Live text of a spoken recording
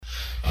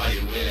Are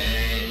you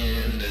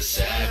willing to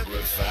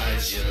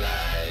sacrifice your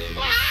life?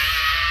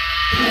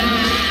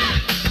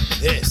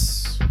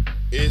 This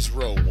is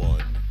row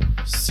 1,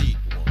 seat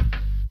 1.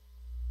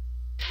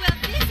 Well,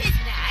 this is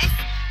nice.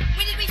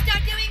 When did we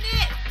start doing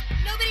this?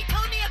 Nobody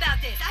told me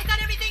about this. I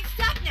thought everything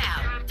sucked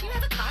now. Do you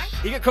have a card?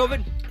 You get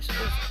COVID? It's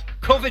over.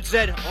 COVID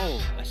said,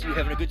 oh, I see you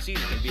having a good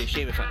season. It'd be a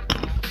shame if I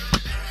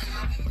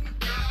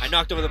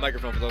knocked over the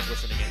microphone for those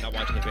listening and not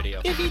watching the video.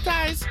 If he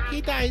dies,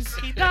 he dies.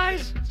 He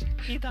dies.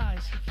 He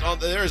dies.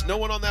 There is no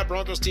one on that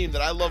Broncos team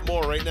that I love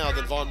more right now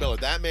than Von Miller.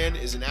 That man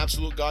is an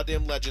absolute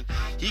goddamn legend.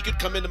 He could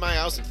come into my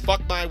house and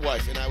fuck my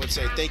wife, and I would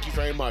say, thank you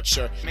very much,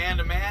 sir. Man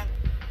to man,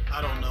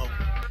 I don't know.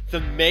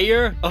 The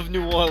mayor of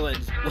New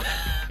Orleans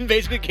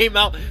basically came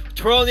out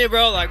twirling the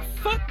umbrella like,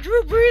 fuck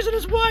Drew Brees and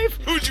his wife.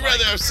 Who'd you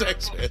rather have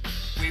sex with?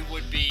 We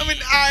would be. I'm an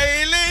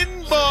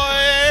island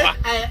boy.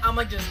 I'm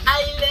like this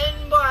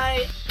island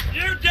boy.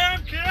 You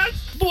damn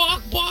kids!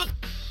 Walk, walk.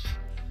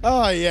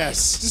 Oh,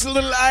 yes. Just a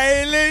little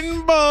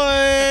island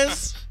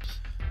boys.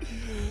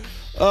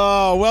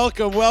 Oh,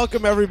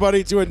 welcome,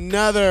 everybody, to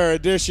another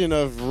edition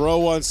of Row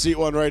 1, Seat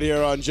 1 right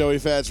here on Joey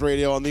Fats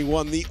Radio on the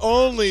one, the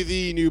only,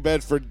 the New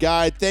Bedford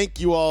Guide. Thank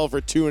you all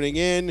for tuning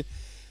in.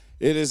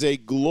 It is a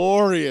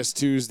glorious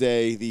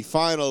Tuesday, the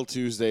final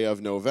Tuesday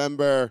of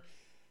November.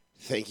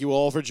 Thank you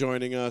all for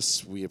joining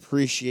us. We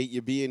appreciate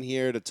you being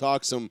here to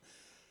talk some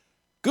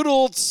good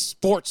old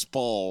sports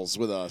balls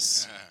with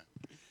us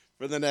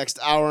for the next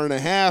hour and a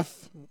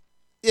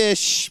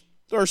half-ish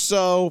or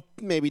so,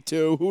 maybe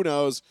two, who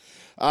knows.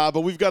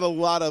 But we've got a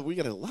lot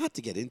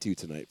to get into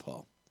tonight,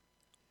 Paul.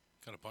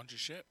 Got a bunch of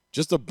shit.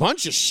 Just a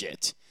bunch of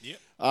shit. Yep.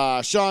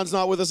 Sean's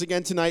not with us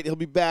again tonight. He'll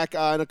be back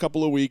in a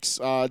couple of weeks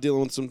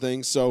dealing with some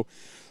things. So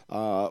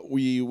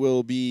we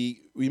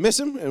miss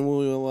him, and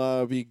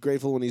we'll be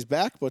grateful when he's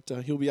back. But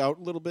he'll be out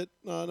a little bit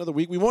another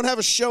week. We won't have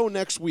a show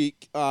next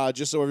week,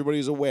 just so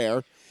everybody's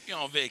aware. You're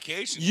on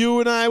vacation. You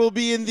and I will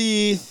be in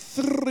the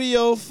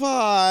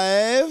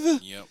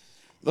 305. Yep.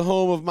 The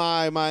home of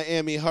my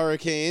Miami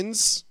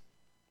Hurricanes.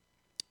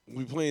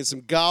 We'll be playing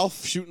some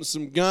golf, shooting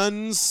some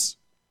guns,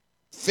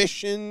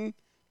 fishing,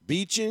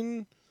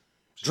 beaching,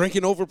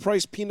 drinking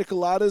overpriced pina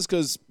coladas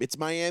because it's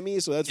Miami,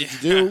 so that's what you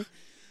do.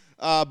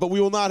 But we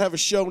will not have a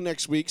show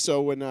next week,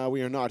 so when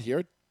we are not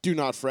here, do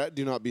not fret,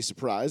 do not be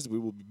surprised. We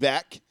will be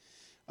back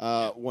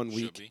 1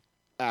 week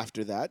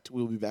after that.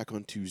 We'll be back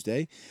on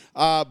Tuesday.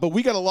 But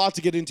we got a lot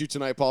to get into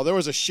tonight, Paul. There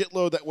was a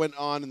shitload that went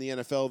on in the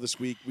NFL this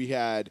week. We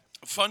had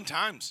fun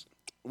times.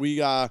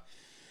 We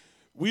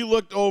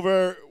looked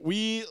over.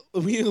 We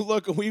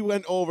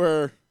went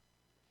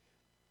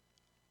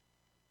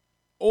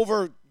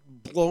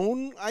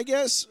overblown, I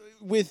guess,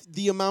 with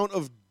the amount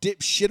of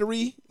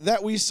dipshittery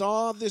that we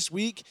saw this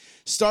week.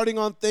 Starting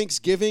on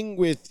Thanksgiving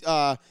with,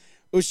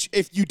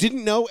 if you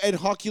didn't know, Ed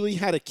Hockley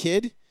had a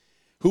kid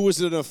who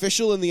was an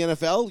official in the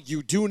NFL.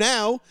 You do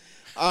now,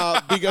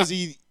 because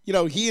he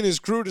and his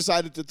crew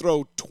decided to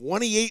throw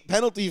 28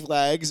 penalty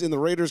flags in the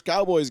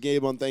Raiders-Cowboys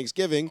game on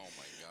Thanksgiving.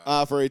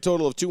 For a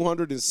total of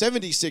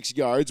 276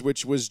 yards,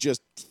 which was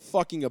just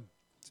fucking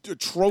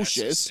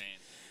atrocious.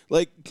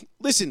 Like,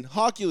 listen,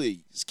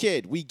 Hockley's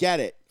kid, we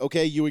get it,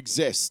 okay? You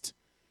exist,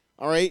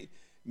 all right?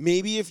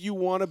 Maybe if you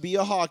want to be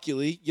a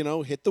Hockley,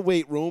 hit the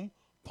weight room,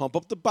 pump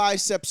up the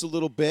biceps a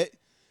little bit,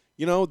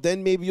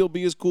 then maybe you'll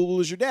be as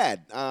cool as your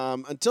dad.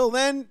 Until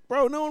then,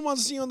 bro, no one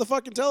wants to see you on the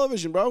fucking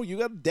television, bro. You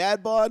got a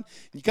dad bod.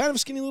 You're kind of a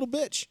skinny little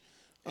bitch.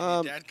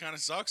 Your dad kind of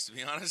sucks, to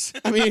be honest.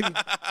 I mean,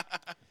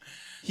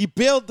 he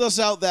bailed us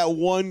out that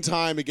one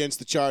time against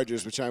the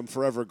Chargers, which I'm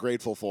forever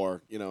grateful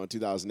for, in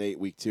 2008,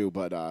 week 2.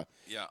 But,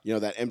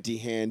 that empty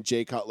hand,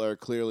 Jay Cutler,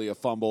 clearly a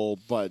fumble,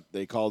 but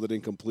they called it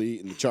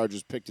incomplete, and the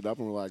Chargers picked it up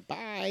and were like,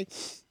 bye.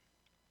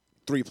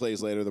 3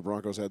 plays later, the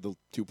Broncos had the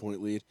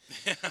 2-point lead.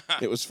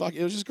 It was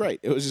just great.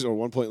 It was just a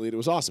 1-point lead. It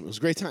was awesome. It was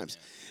great times.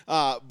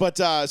 So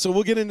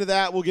we'll get into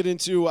that. We'll get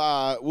into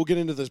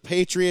the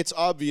Patriots,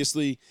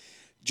 obviously,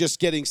 just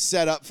getting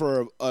set up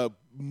for a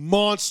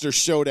monster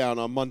showdown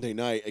on Monday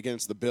night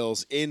against the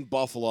Bills in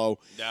Buffalo.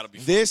 That'll be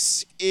fun.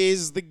 This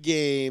is the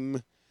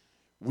game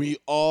we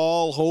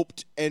all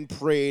hoped and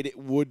prayed it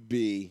would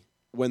be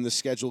when the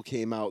schedule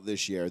came out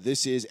this year.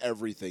 This is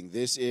everything.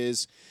 This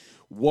is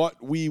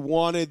what we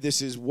wanted.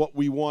 This is what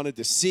we wanted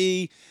to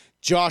see.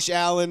 Josh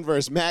Allen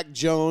versus Mac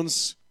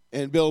Jones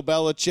and Bill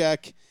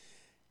Belichick.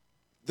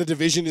 The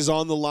division is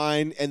on the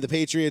line, and the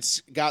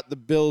Patriots got the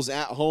Bills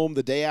at home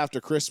the day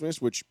after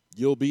Christmas, which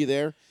you'll be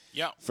there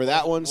for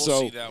that one. We'll so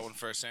see that one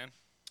firsthand.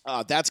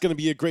 That's going to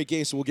be a great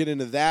game, so we'll get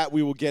into that.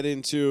 We will get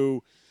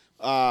into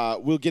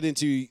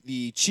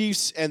the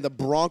Chiefs and the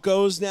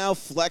Broncos now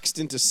flexed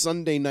into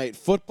Sunday Night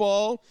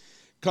Football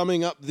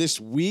coming up this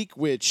week,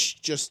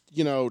 which just,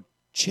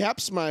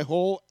 chaps my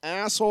whole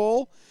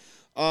asshole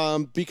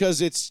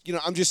because it's,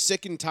 I'm just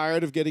sick and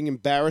tired of getting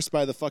embarrassed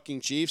by the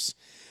fucking Chiefs.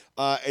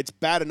 It's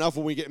bad enough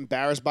when we get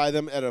embarrassed by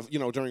them at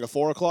during a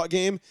 4:00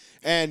 game,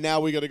 and now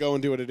we got to go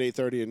and do it at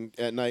 8:30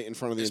 at night in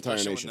front of the entire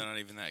nation. Especially when they're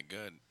not even that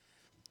good.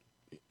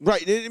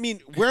 Right. I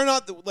mean, we're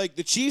not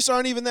the Chiefs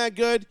aren't even that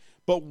good,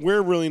 but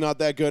we're really not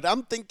that good.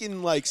 I'm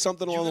thinking like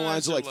something along the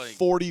lines of guys like are like-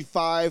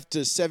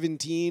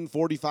 45-17,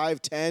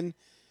 45-10.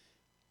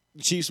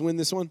 The Chiefs win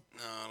this one?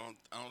 No,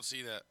 I don't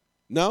see that.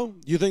 No?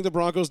 You think the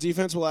Broncos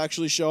defense will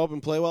actually show up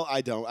and play well?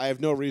 I don't. I have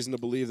no reason to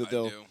believe that I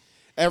they'll. do.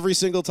 Every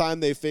single time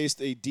they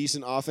faced a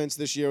decent offense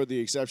this year, with the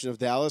exception of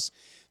Dallas,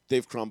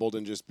 they've crumbled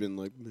and just been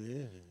like,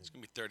 meh. It's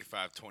going to be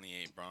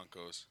 35-28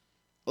 Broncos.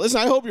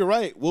 Listen, I hope you're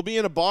right. We'll be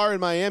in a bar in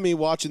Miami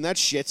watching that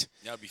shit.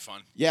 That would be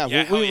fun. Yeah,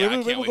 hell we, yeah, I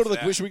maybe can't we'll wait go to for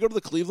the. that. Should we go to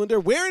the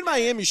Clevelander? Where in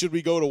Miami should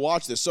we go to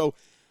watch this? So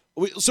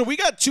we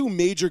got two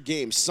major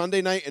games: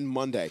 Sunday night and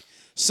Monday.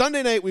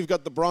 Sunday night we've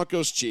got the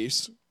Broncos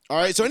Chiefs. All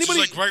right, so Which is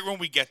anybody like right when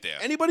we get there.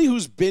 anybody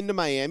who's been to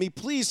Miami,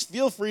 please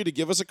feel free to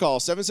give us a call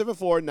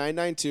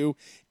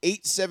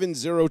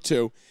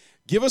 774-992-8702.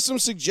 Give us some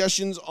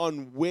suggestions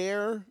on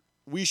where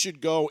we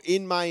should go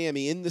in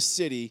Miami, in the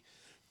city,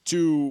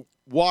 to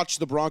watch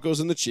the Broncos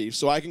and the Chiefs,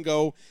 so I can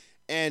go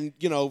and,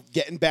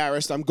 get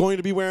embarrassed. I'm going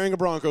to be wearing a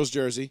Broncos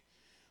jersey.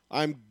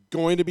 I'm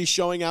going to be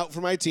showing out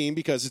for my team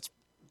because it's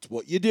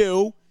what you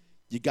do.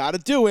 You got to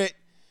do it.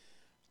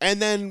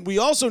 And then we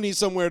also need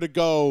somewhere to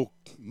go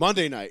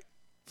Monday night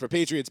for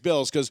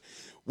Patriots-Bills because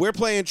we're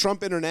playing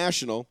Trump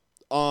International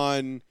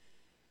on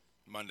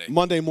Monday.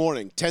 Monday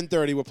morning,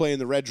 10:30. We're playing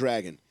the Red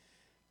Dragon.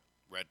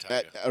 Red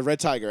Tiger. Red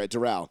Tiger at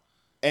Doral.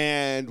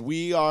 And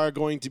we are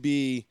going to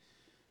be,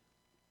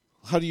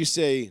 how do you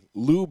say,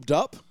 lubed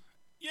up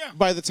Yeah.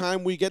 by the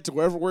time we get to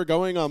wherever we're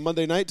going on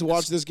Monday night to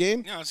watch this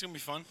game. Yeah, it's going to be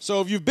fun. So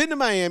if you've been to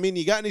Miami and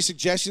you got any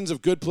suggestions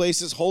of good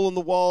places, hole in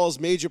the walls,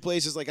 major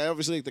places, like I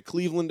obviously think the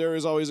Clevelander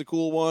is always a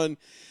cool one.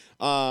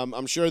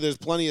 I'm sure there's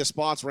plenty of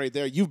spots right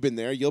there. You've been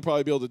there. You'll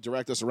probably be able to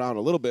direct us around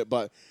a little bit.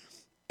 But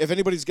if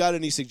anybody's got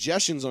any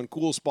suggestions on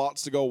cool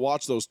spots to go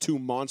watch those two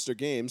monster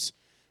games,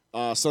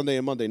 Sunday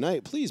and Monday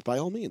night, please, by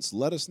all means,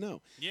 let us know.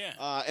 Yeah.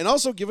 And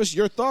also give us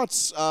your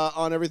thoughts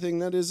on everything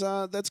that is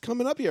that's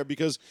coming up here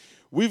because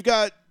we've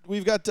got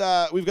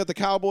the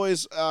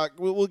Cowboys.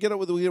 We'll get it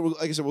with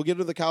like I said, we'll get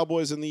into the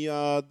Cowboys and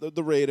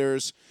the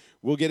Raiders.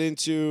 We'll get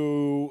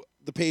into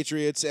the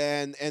Patriots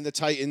and the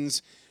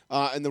Titans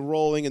and the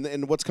rolling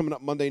and what's coming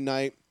up Monday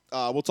night.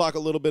 We'll talk a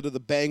little bit of the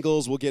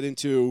Bengals. We'll get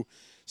into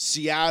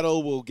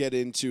Seattle. We'll get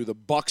into the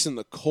Bucks and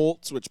the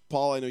Colts, which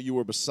Paul, I know you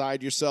were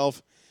beside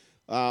yourself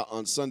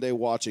on Sunday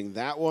watching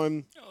that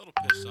one. Yeah, a little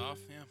pissed off,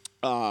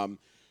 yeah.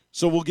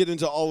 So we'll get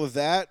into all of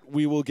that.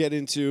 We will get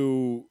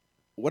into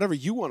whatever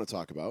you want to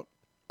talk about.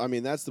 I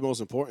mean, that's the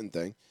most important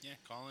thing. Yeah,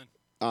 call in.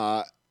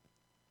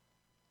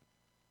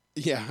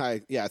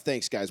 Yeah,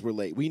 thanks, guys. We're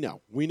late. We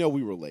know we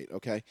were late,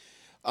 okay?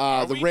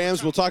 Are The we? Rams,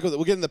 What we'll talk about.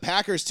 We'll get into the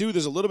Packers, too.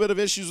 There's a little bit of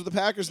issues with the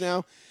Packers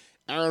now.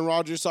 Aaron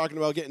Rodgers talking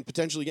about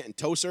potentially getting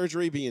toe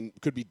surgery,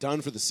 could be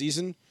done for the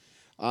season.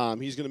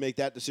 He's going to make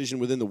that decision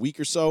within the week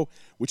or so,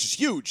 which is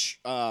huge.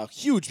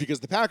 Huge because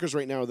the Packers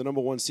right now are the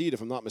number one seed,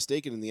 if I'm not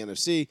mistaken, in the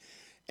NFC.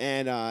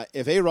 And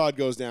if A-Rod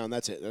goes down,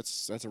 that's it.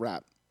 That's a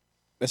wrap.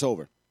 That's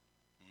over.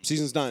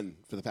 Season's done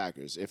for the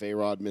Packers if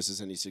A-Rod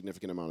misses any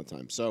significant amount of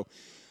time. So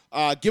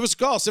give us a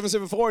call,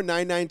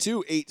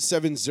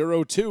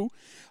 774-992-8702.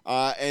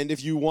 And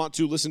if you want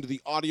to listen to the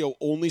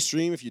audio-only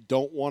stream, if you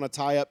don't want to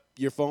tie up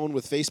your phone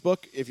with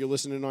Facebook, if you're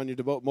listening on your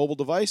mobile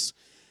device,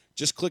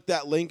 just click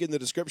that link in the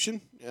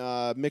description,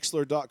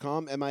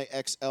 Mixlr.com,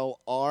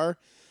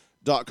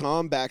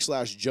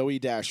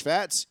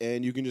 Mixlr.com/Joey-Fats,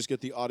 and you can just get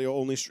the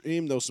audio-only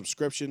stream, no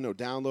subscription, no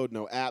download,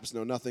 no apps,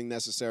 no nothing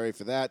necessary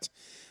for that.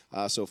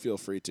 So feel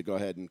free to go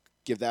ahead and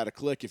give that a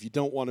click if you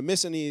don't want to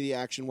miss any of the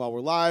action while we're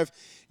live.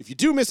 If you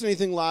do miss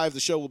anything live, the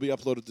show will be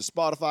uploaded to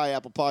Spotify,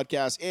 Apple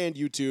Podcasts, and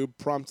YouTube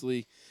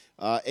promptly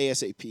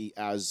ASAP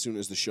as soon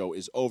as the show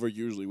is over,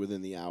 usually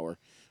within the hour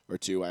or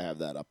two. I have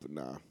that up and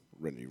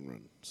ready to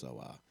run. So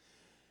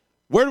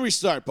where do we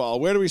start, Paul?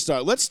 Where do we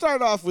start? Let's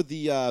start off with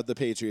the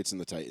Patriots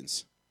and the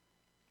Titans.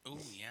 Oh,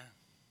 yeah.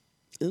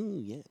 Oh,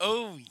 yeah.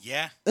 Oh,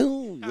 yeah.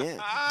 Oh, yeah.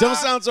 Don't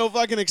sound so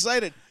fucking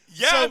excited.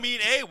 Yeah, So- I mean,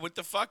 hey, what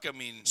the fuck? I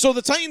mean, So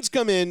the Titans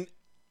come in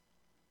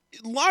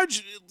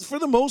large, for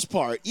the most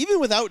part, even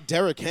without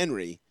Derrick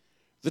Henry,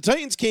 the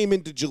Titans came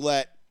into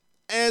Gillette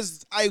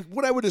as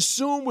what I would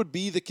assume would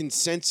be the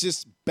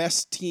consensus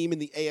best team in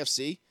the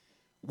AFC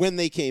when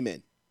they came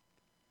in.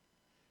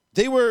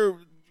 They were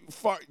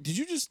far. Did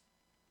you just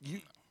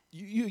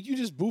you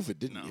just boof it,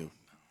 didn't you?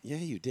 Yeah,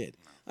 you did.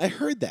 I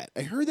heard that.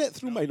 I heard that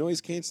through my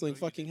noise canceling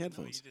fucking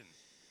headphones. you didn't.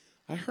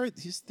 I heard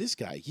this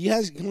guy.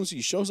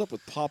 He shows up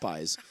with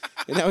Popeyes,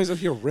 and now he's up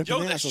here ripping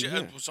Yo, that ass on shit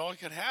here. was all I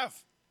could have.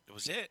 It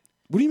was it.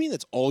 What do you mean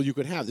that's all you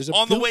could have? There's a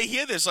On the bill- way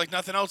here, there's like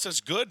nothing else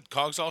that's good.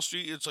 Cogsall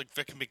Street, it's like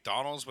fucking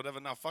McDonald's, whatever.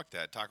 No, fuck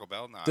that. Taco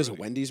Bell, nah. There's a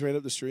really. Wendy's right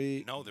up the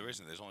street. No, there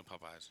isn't. There's only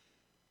Popeyes.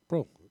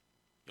 Bro,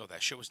 Yo,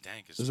 that shit was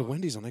dank as there's a fuck.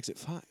 Wendy's on exit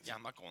 5. Yeah,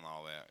 I'm not going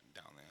all that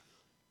down there.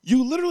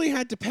 You literally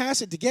had to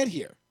pass it to get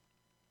here.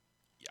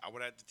 Yeah, I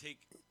would have to take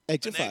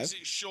Exit an 5.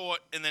 exit short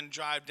and then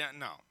drive down.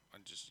 No, I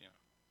just,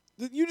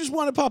 You just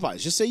wanted Popeyes.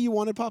 Just say you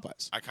wanted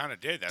Popeyes. I kind of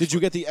did. That's Did you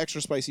what- get the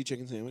extra spicy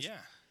chicken sandwich? Yeah.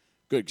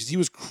 Good, because he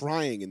was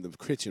crying in the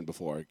kitchen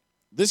before.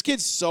 This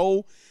kid's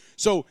so.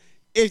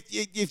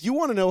 If you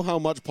want to know how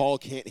much Paul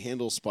can't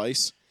handle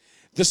spice,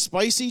 The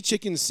spicy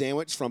chicken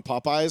sandwich from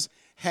Popeyes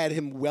had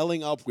him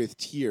welling up with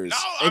tears. No,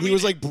 I and he mean-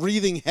 was like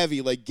breathing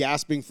heavy, like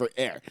gasping for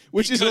air,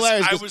 which is Because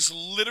hilarious. I 'cause was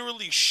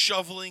literally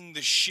shoveling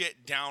the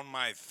shit down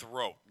my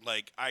throat.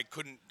 Like I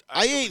couldn't.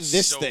 I it ate was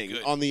this so thing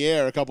good. on the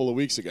air a couple of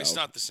weeks ago. It's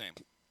not the same.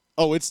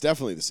 Oh, it's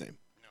definitely the same.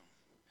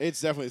 It's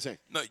definitely the same.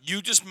 No,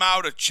 you just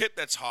mowed a chip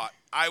that's hot.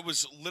 I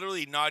was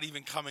literally not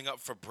even coming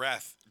up for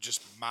breath,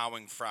 just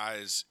mowing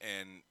fries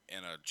and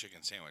a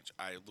chicken sandwich.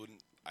 I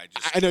wouldn't. I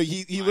just. I know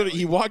he literally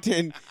he walked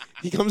in,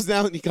 he comes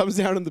down in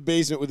the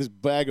basement with his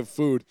bag of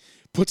food,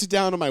 puts it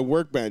down on my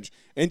workbench,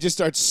 and just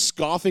starts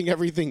scoffing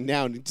everything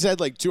down. He said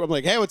like two. I'm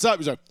like, hey, what's up?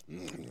 He's like,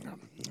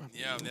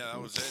 Yeah,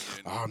 that was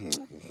it,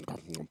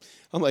 dude.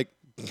 I'm like,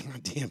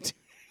 God damn, dude.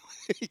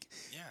 Like,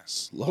 Yeah,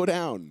 slow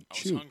down, I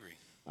was chew. hungry.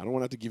 I don't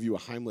want to have to give you a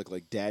Heimlich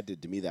like Dad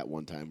did to me that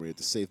one time where he had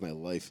to save my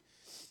life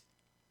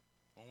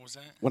What was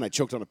that? when I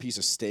choked on a piece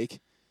of steak.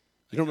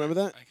 You don't remember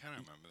that? I kind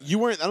of remember that. You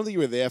weren't. I don't think you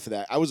were there for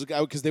that. I was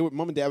because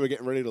Mom and Dad were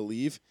getting ready to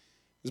leave.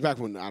 It was back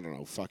when I don't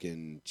know,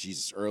 fucking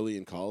Jesus, early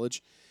in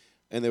college,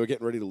 and they were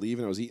getting ready to leave,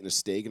 and I was eating a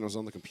steak, and I was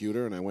on the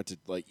computer, and I went to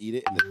like eat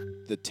it,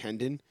 and the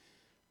tendon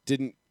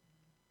didn't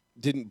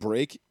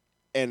break,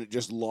 and it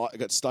just it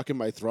got stuck in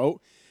my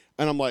throat,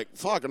 and I'm like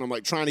fuck, and I'm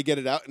like trying to get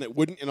it out, and it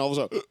wouldn't, and all of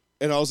a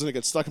sudden it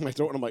got stuck in my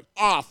throat, and I'm like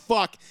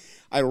fuck.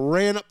 I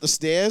ran up the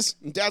stairs,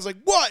 and Dad's like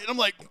what, and I'm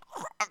like.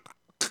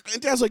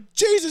 And Dad's like,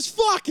 Jesus,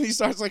 fuck. And he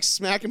starts like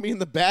smacking me in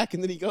the back.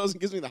 And then he goes and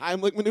gives me the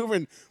Heimlich maneuver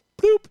and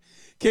bloop,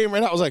 came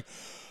right out. I was like,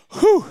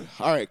 whew,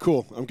 all right,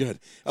 cool. I'm good.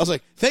 I was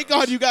like, thank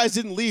God you guys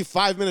didn't leave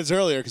 5 minutes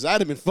earlier because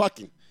I'd have been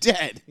fucking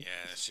dead. Yeah,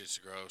 that shit's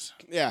gross.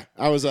 Yeah,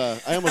 I was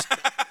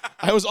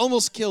I was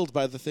almost killed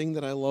by the thing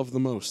that I love the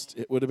most.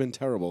 It would have been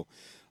terrible.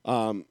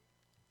 Hold on.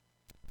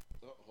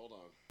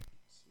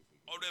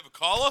 Oh, do they have a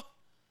caller?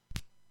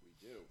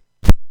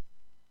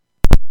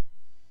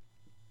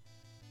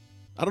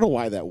 I don't know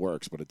why that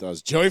works, but it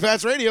does. Joey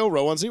Fats Radio,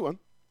 row 1C1.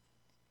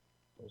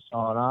 What's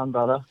going on,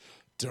 brother?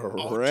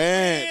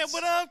 Durant. Yeah,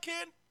 what up,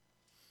 kid?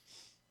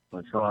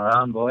 What's going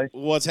on, boys?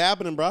 What's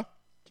happening, bro?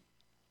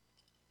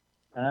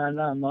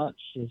 Not much.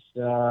 Just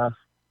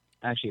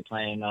actually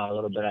playing a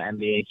little bit of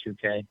NBA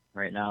 2K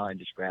right now. I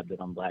just grabbed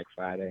it on Black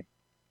Friday.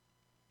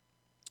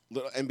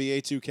 Little NBA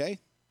 2K?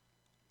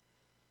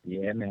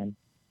 Yeah, man.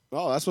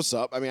 Oh, that's what's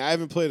up. I mean, I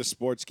haven't played a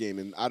sports game,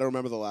 and I don't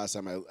remember the last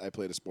time I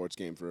played a sports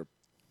game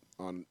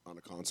on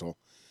a console.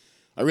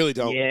 I really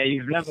don't. Yeah,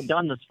 you've never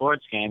done the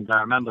sports games.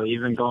 I remember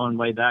even going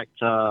way back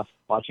to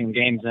watching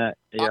games at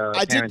your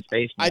parents'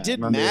 basement. I did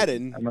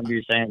Madden. I remember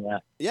you saying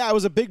that. Yeah, I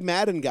was a big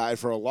Madden guy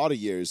for a lot of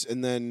years,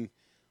 and then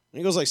I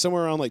think it was like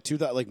somewhere around like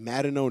 2000, like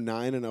Madden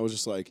 09, and I was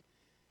just like,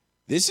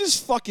 this is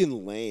fucking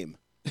lame.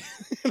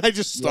 And I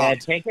just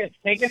stopped. Yeah,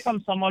 take it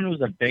from someone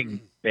who's a big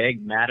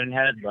Madden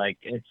head. Like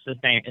it's the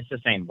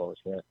same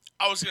bullshit.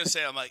 I was gonna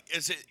say, I'm like,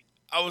 is it?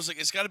 I was like,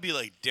 it's got to be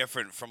like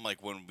different from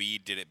like when we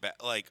did it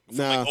back, like from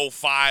Nah. like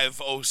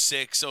 05,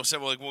 06,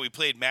 07, like when we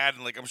played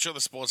Madden. Like I'm sure the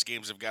sports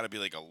games have got to be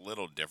like a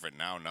little different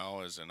now.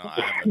 No, is it not?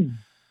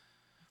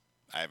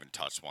 I haven't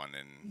touched one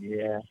in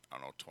Yeah. I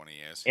don't know 20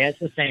 years. Yeah, it's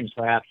the same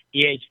crap.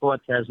 EA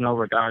Sports has no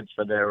regards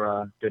for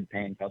their good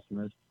paying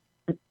customers.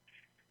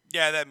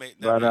 Yeah, that makes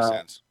But,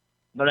 sense.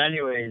 But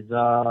anyways,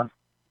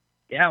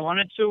 yeah, I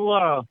wanted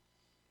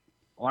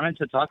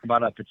to talk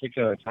about a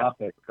particular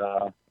topic.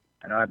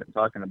 I know I've been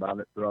talking about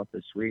it throughout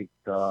this week.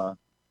 I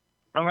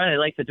don't really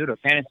like to do the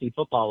fantasy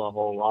football a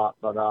whole lot,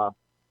 but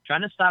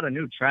trying to start a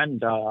new trend,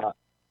 because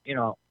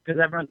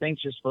everyone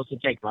thinks you're supposed to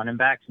take running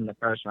backs in the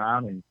first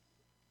round, and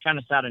trying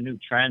to start a new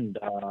trend,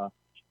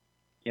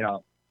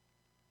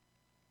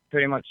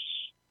 pretty much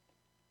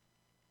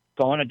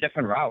going a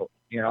different route,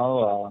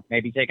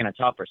 maybe taking a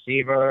top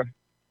receiver,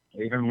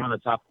 or even one of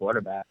the top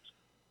quarterbacks.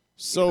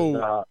 So,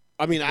 Because,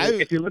 I mean,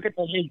 if you look at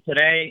the league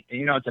today,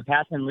 it's a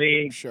passing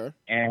league, sure.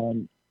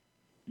 and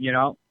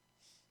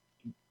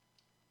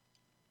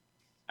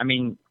I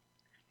mean,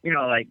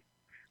 like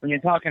when you're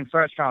talking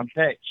first round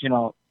picks, a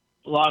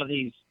lot of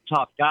these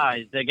top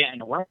guys, they're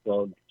getting a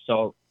workload.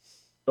 So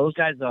those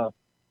guys are.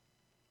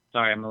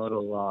 Sorry, I'm a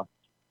little.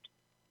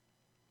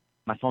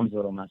 My phone's a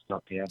little messed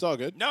up here. It's all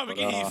good. No, we but,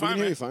 can hear you We fine, can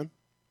hear man. you fine.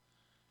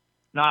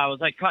 No, I was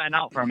like cutting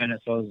out for a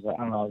minute, so I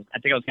don't know. I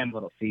think I was getting a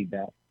little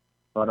feedback.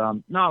 But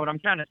no, what I'm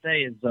trying to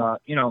say is,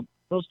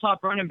 those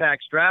top running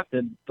backs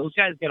drafted, those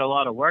guys get a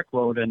lot of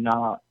workload and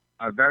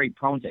are very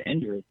prone to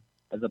injury,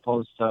 as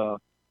opposed to,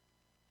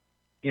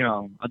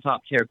 a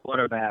top tier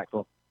quarterback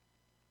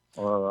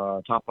or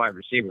a top wide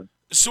receiver.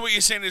 So what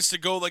you're saying is to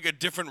go like a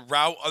different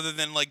route other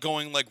than like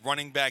going like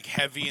running back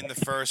heavy in the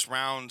first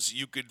rounds.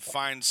 You could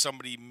find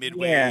somebody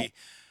midway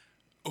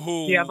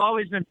who. Yeah, I've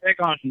always been big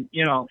on,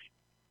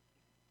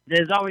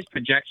 there's always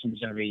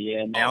projections every year,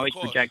 and they Oh, of always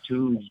course. project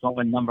who's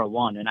going number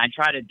one. And I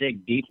try to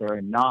dig deeper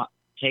and not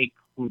take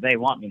who they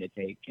want me to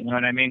take. You know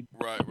what I mean?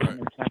 Right.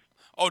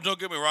 Oh, don't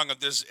get me wrong. If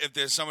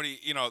there's somebody,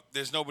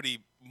 there's nobody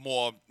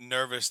more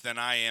nervous than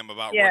I am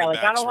about Yeah, running like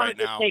I backs don't want right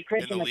to just now take in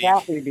Christian the league.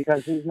 McCaffrey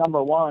because he's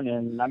number one,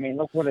 and I mean,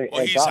 look what it.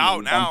 Well, it he's done. out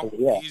He's now. done for-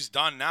 yeah. He's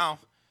done now.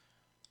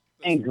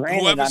 And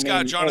granted, Whoever's I got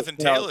mean, Jonathan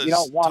you know, Taylor you is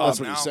don't want tough That's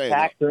what to he's now. saying.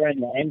 factor in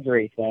the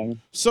injury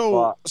thing.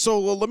 So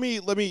well, let me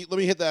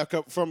hit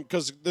that from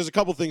because there's a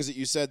couple things that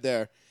you said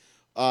there,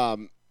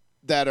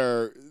 that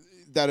are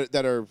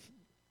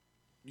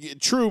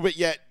true, but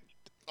yet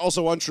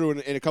also untrue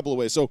in a couple of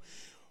ways. So,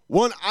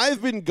 one,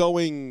 I've been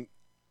going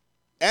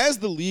as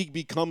the league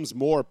becomes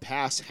more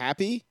pass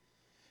happy,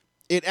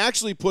 it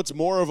actually puts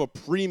more of a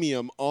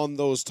premium on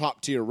those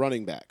top tier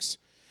running backs.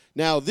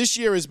 Now, this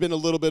year has been a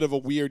little bit of a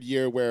weird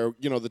year where,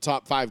 the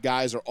top 5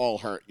 guys are all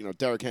hurt.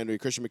 Derrick Henry,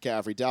 Christian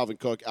McCaffrey, Dalvin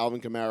Cook, Alvin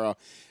Kamara,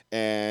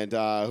 and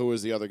who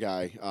was the other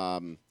guy?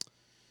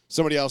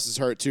 Somebody else is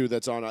hurt too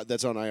that's on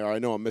IR. I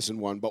know I'm missing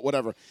one, but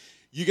whatever.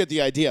 You get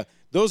the idea.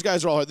 Those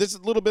guys are all hurt. This is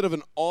a little bit of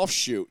an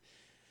offshoot.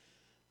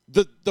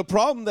 The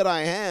problem that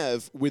I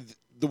have with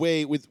the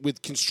way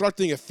with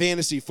constructing a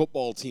fantasy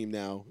football team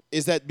now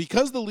is that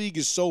because the league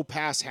is so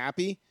pass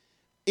happy,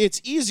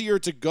 it's easier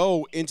to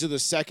go into the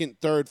second,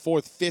 third,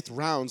 fourth, fifth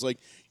rounds. Like,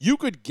 you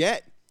could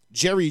get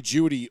Jerry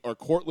Jeudy or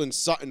Cortland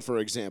Sutton, for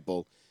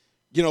example,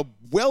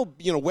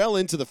 well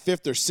into the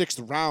fifth or sixth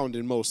round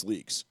in most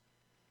leagues.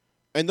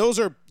 And those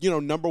are,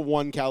 number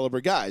one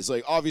caliber guys.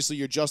 Like, obviously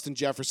your Justin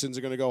Jeffersons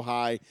are going to go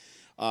high.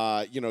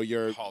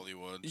 Your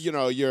Hollywood.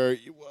 Your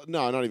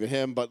no, not even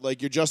him, but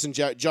like your Justin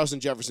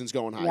Jefferson's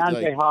going high.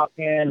 DeAndre Like,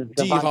 Hopkins,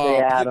 D-Hop,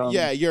 Devontae Adams.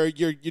 yeah,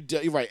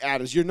 you're right,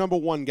 Adams. Your number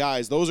one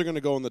guys. Those are going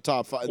to go in the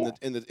top 5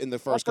 in the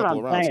first That's couple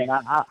of what rounds.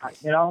 I'm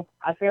saying.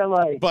 I feel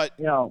like, But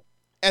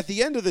at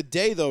the end of the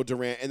day, though,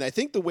 Durant, and I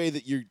think the way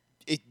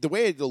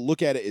to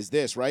look at it is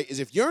this, right? Is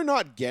if you're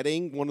not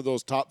getting one of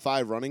those top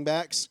 5 running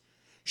backs,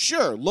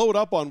 sure, load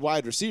up on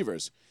wide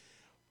receivers.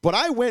 But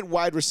I went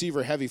wide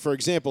receiver heavy, for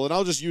example, and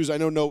I'll just use,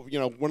 one of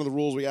the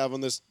rules we have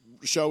on this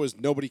show is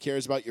nobody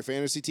cares about your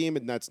fantasy team,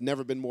 and that's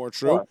never been more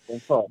true.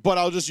 Sure. But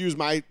I'll just use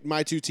my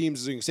 2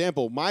 teams as an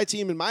example. My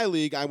team in my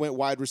league, I went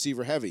wide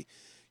receiver heavy.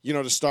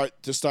 To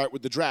start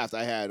with the draft,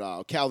 I had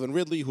Calvin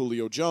Ridley,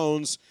 Julio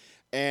Jones,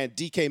 and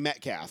DK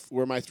Metcalf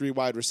were my 3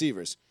 wide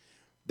receivers.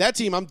 That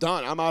team, I'm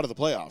done. I'm out of the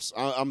playoffs.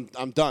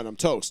 I'm done. I'm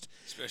toast.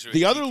 Especially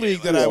The with other DK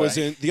league that last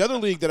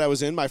I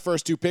was night. in, my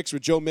first 2 picks were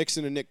Joe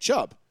Mixon and Nick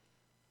Chubb,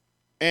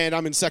 and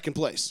I'm in second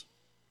place.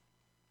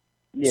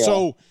 Yeah.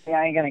 So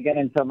I ain't gonna get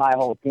into my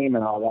whole team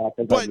and all that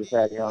because, like you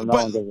said, no but-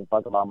 one gives a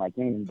fuck about my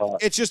team.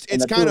 But it's just in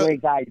it's the kind 2 of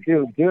leagues I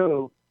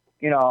do,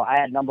 I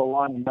had number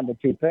 1 and number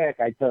 2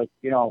 pick. I took,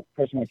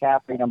 Christian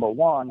McCaffrey number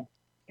 1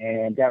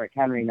 and Derrick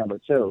Henry number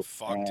 2.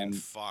 Fucked and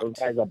fucked. Those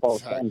guys are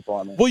both in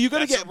for me. well, you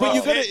gotta That's get, but a you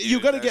rough gotta hit, you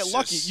dude. gotta get That's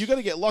lucky. just- You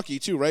gotta get lucky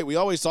too, right? We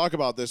always talk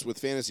about this with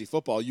fantasy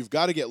football. You've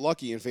got to get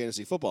lucky in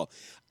fantasy football.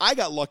 I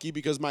got lucky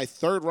because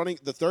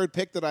the third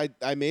pick that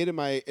I made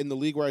in the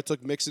league where I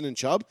took Mixon and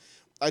Chubb,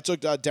 I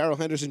took Darrell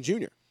Henderson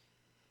Jr.,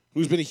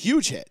 who's been a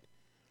huge hit.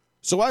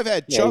 So I've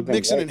had Yeah, Chubb, he's been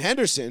Mixon, great. and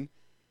Henderson,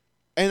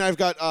 and I've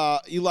got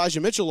Elijah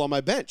Mitchell on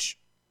my bench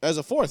as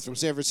a 4th from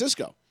San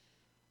Francisco.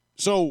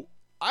 So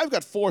I've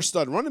got 4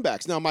 stud running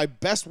backs. Now, my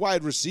best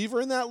wide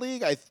receiver in that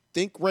league, I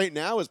think right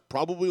now, is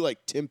probably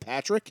like Tim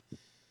Patrick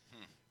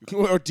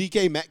or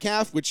DK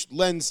Metcalf, which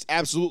lends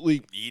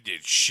absolutely, He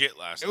did shit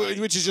last night.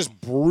 which is just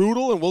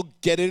brutal. And we'll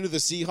get into the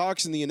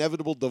Seahawks and the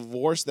inevitable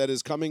divorce that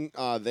is coming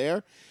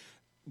there.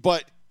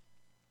 But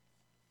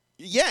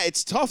yeah,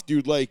 it's tough,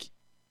 dude. Like,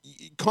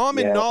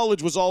 common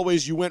knowledge was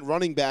always you went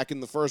running back in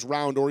the first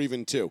round or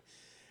even 2.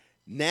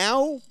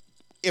 Now,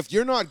 if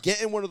you're not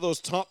getting one of those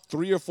top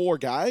 3 or 4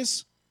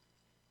 guys,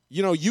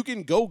 you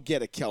can go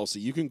get a Kelsey.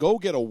 You can go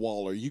get a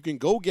Waller. You can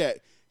go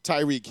get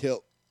Tyreek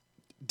Hill,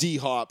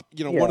 D-Hop,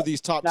 one of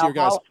these top-tier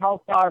guys.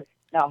 How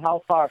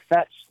far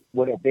fetched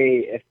would it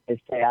be if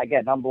say I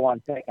get number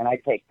 1 pick and I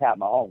take Pat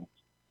Mahomes?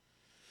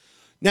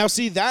 Now,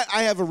 see, that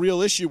I have a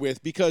real issue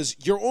with because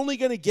you're only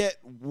going to get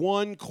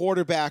 1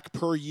 quarterback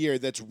per year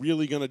that's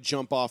really going to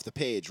jump off the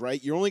page,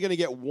 right? You're only going to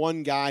get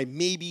 1 guy,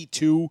 maybe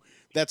 2,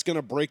 that's going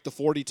to break the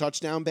 40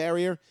 touchdown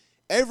barrier.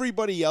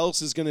 Everybody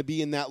else is going to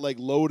be in that like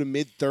low to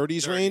mid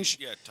 30s 30, range.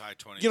 Yeah, tie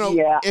 20. If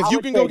I you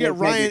would can say go get there's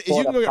maybe Ryan, if 4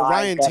 you to can go get 5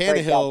 Ryan that break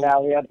that Tannehill,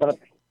 barrier,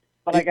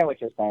 but I get what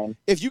you're saying.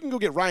 if you can go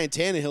get Ryan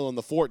Tannehill in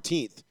the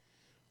 14th,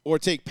 or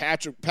take Pat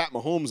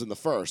Mahomes in the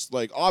 1st,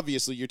 like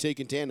obviously you're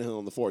taking Tannehill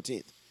in the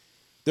 14th.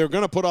 They're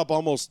going to put up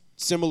almost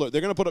similar. They're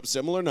going to put up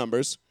similar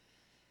numbers.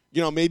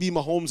 Maybe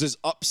Mahomes'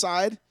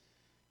 upside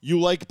you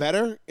like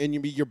better, and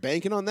you're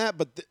banking on that.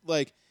 But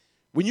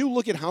when you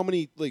look at how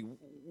many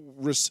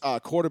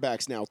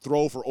quarterbacks now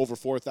throw for over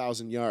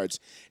 4,000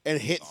 yards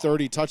and hit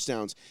 30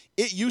 touchdowns,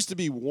 it used to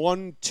be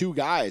 1-2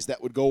 guys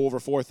that would go over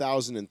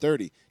 4,000 and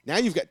 30. Now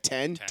you've got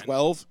 10,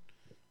 12,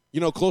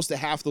 close to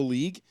half the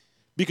league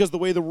because the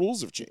way the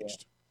rules have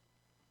changed.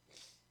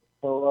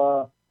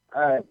 So,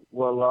 all right.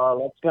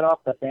 Well, let's get off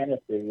the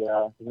fantasy.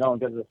 No one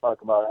gives a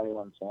fuck about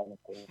anyone's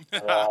fantasy.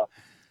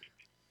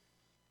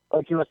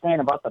 Like you were saying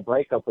about the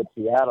breakup with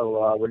Seattle,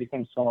 what do you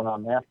think's going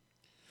on there?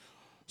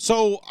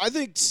 So I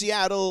think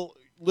Seattle's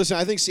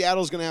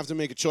going to have to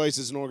make a choice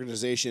as an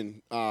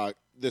organization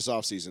this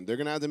offseason. They're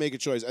going to have to make a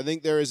choice. I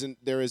think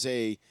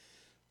the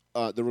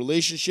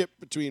relationship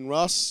between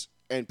Russ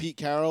and Pete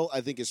Carroll,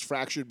 I think, is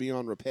fractured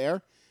beyond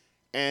repair.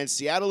 And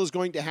Seattle is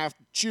going to have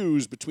to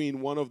choose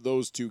between one of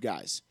those two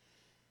guys.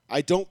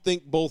 I don't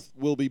think both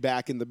will be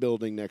back in the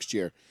building next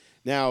year.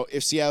 Now,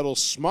 if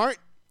Seattle's smart,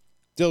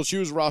 they'll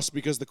choose Russ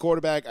because the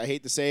quarterback, I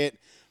hate to say it,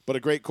 but a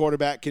great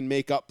quarterback can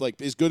make up,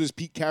 like, as good as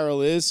Pete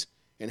Carroll is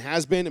and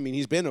has been. I mean,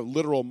 he's been a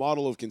literal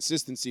model of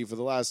consistency for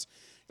the last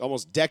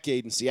almost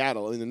decade in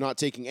Seattle, and they're not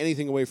taking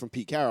anything away from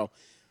Pete Carroll.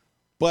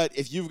 But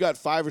if you've got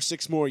 5 or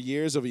 6 more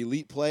years of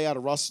elite play out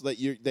of Russ that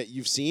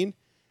you've seen,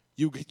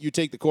 you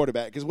take the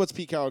quarterback. Because what's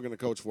Pete Carroll going to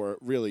coach for,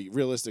 really,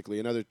 realistically?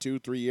 Another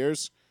 2-3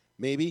 years,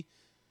 maybe?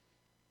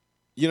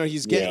 You know,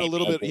 he's getting a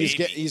little bit.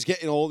 He's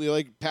getting old.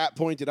 Like Pat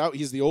pointed out,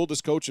 he's the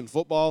oldest coach in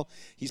football.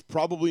 He's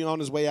probably on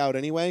his way out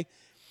anyway.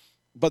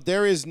 But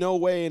there is no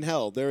way in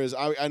hell.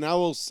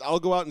 I'll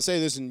go out and say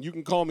this, and you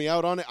can call me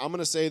out on it. I'm going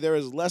to say there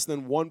is less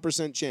than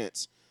 1%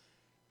 chance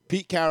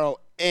Pete Carroll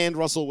and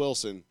Russell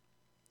Wilson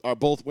are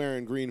both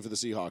wearing green for the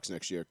Seahawks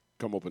next year,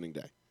 come opening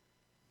day.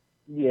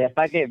 Yeah, if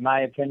I gave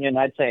my opinion,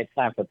 I'd say it's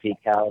time for Pete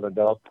Carroll to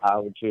go. I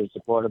would choose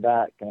the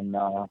quarterback, and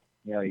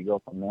you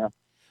go from there.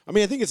 I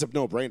mean, I think it's a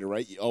no-brainer,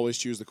 right? You always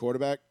choose the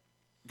quarterback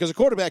because a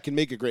quarterback can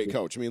make a great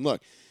coach. I mean,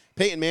 look,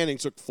 Peyton Manning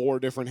took 4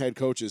 different head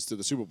coaches to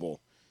the Super Bowl,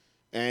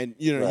 and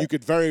you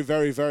could very,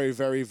 very, very,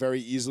 very,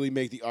 very easily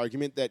make the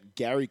argument that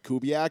Gary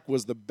Kubiak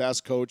was the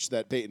best coach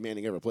that Peyton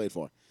Manning ever played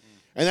for,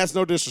 and that's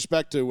no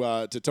disrespect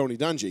to Tony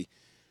Dungy,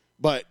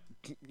 but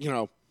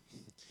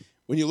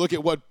when you look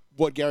at what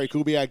Gary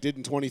Kubiak did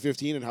in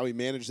 2015 and how he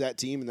managed that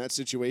team in that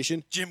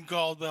situation. Jim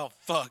Caldwell,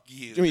 fuck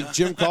you. I mean,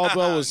 Jim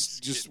Caldwell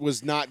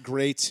was not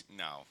great.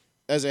 No.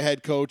 As a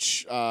head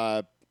coach,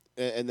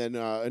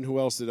 and who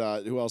else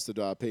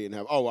did Peyton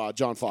have? Oh,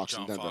 John Fox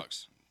in Denver.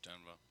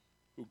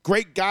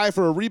 Great guy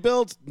for a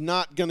rebuild.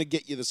 Not gonna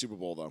get you the Super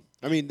Bowl though.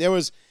 I mean, that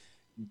was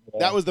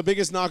the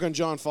biggest knock on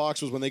John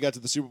Fox was when they got to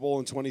the Super Bowl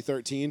in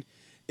 2013.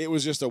 It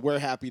was just we're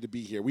happy to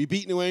be here. We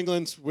beat New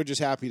England. We're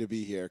just happy to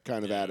be here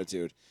kind of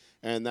attitude.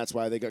 And that's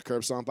why they got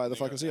curb stomped by the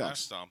fucking Seahawks.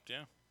 Stomped,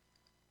 yeah.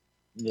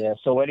 Yeah,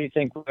 so where do you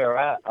think we're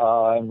at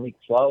in Week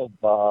 12?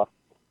 I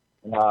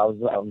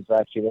was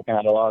actually looking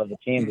at a lot of the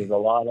teams. There's a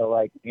lot of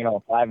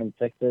 5 and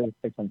 6s,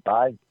 6 and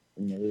 5s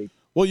in the league.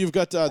 Well, you've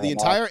got the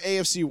entire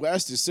AFC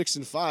West is 6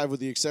 and 5, with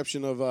the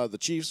exception of the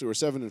Chiefs, who are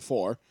 7 and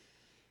 4.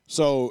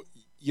 So,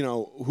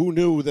 who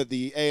knew that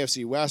the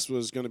AFC West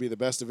was going to be the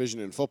best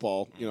division in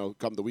football?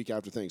 Come the week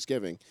after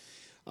Thanksgiving,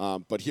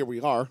 but here we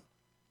are.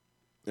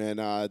 And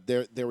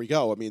there we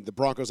go. I mean, the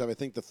Broncos have, I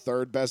think, the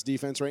 3rd best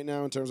defense right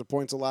now in terms of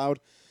points allowed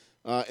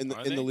in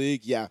the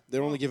league. Yeah,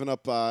 they're only giving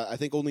up. I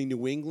think only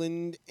New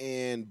England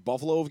and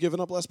Buffalo have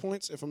given up less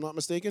points, if I'm not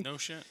mistaken. No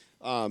shit.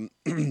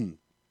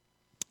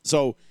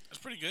 So that's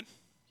pretty good.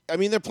 I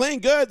mean, they're playing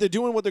good. They're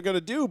doing what they're going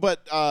to do.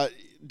 But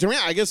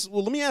Durant, I guess.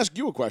 Well, let me ask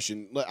you a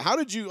question. How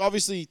did you?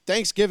 Obviously,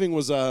 Thanksgiving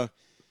was a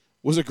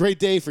great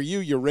day for you.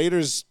 Your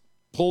Raiders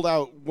pulled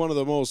out one of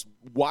the most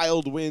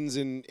wild wins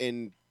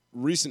in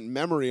recent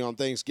memory on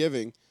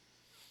Thanksgiving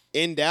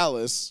in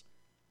Dallas.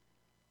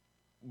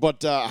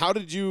 But how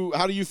do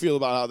you feel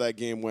about how that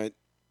game went?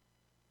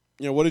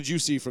 What did you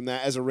see from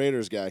that as a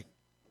Raiders guy?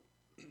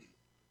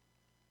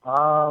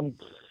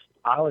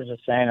 I was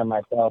just saying to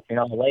myself,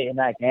 late in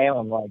that game,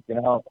 I'm like,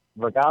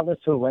 regardless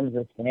who wins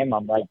this game,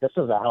 I'm like, this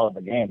was a hell of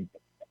a game.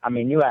 I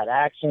mean, you had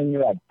action,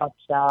 you had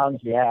touchdowns,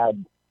 it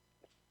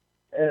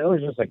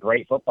was just a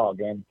great football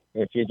game.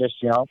 If you're just,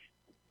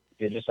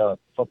 you're just a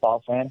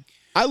football fan.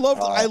 I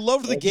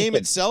loved the game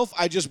itself.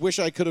 I just wish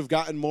I could have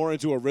gotten more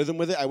into a rhythm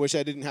with it. I wish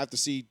I didn't have to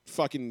see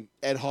fucking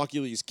Ed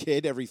Hockley's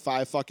kid every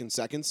 5 fucking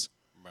seconds.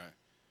 Right.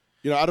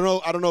 I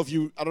don't know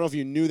if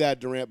you knew that,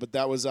 Durant, but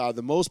that was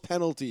the most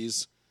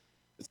penalties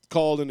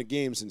called in a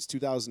game since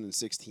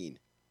 2016.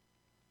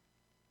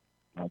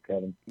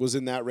 Okay. Was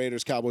in that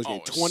Raiders Cowboys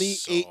game.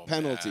 28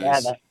 penalties.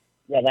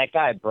 That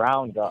guy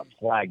Brown got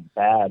flagged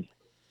bad.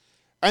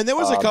 And there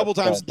was a couple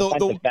times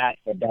the back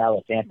for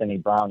Dallas, Anthony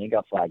Brown, he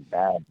got flagged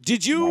bad.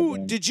 Did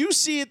you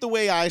see it the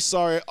way I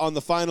saw it on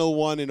the final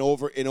one in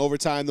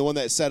overtime, the one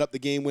that set up the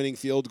game-winning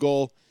field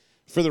goal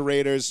for the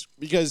Raiders?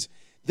 Because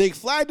they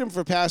flagged him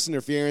for pass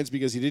interference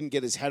because he didn't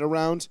get his head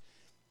around,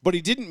 but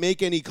he didn't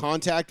make any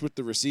contact with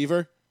the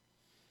receiver.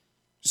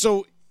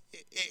 So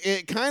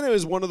it kind of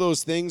is one of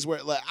those things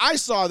where I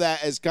saw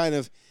that as kind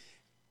of,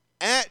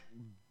 at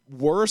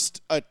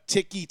worst, a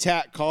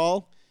ticky-tack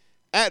call.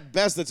 At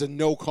best, it's a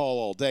no call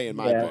all day in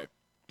my book.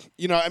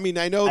 I mean,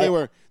 I know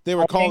they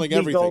were calling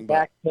everything.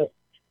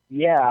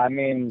 I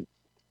mean,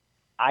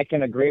 I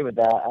can agree with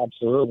that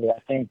absolutely. I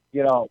think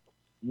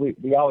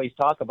we always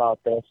talk about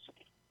this.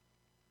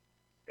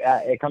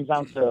 It comes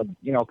down to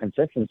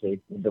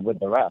consistency with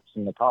the refs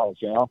and the calls.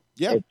 Yeah.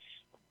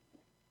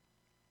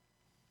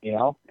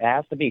 It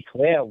has to be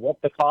clear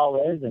what the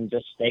call is and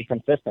just stay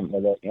consistent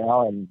with it.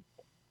 And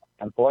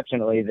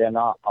unfortunately, they're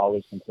not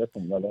always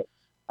consistent with it.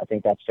 I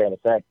think that's fair to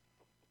say.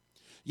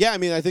 Yeah, I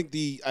mean, I think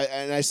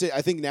I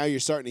think now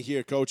you're starting to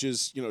hear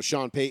coaches.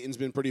 Sean Payton's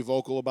been pretty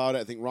vocal about it.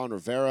 I think Ron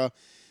Rivera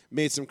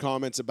made some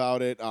comments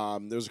about it.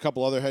 There's a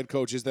couple other head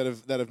coaches that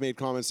have made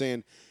comments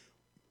saying,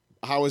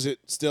 how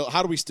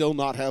do we still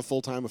not have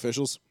full-time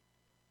officials?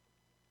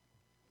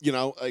 You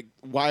know, like,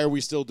 why are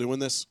we still doing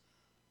this?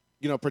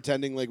 You know,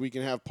 pretending like we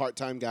can have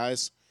part-time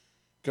guys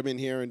come in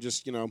here and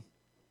just, you know,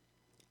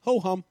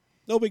 ho-hum,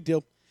 no big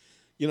deal.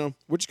 You know,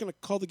 we're just going to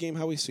call the game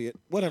how we see it,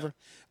 whatever.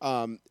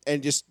 And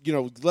just, you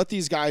know, let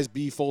these guys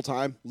be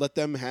full-time. Let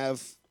them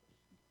have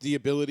the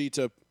ability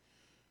to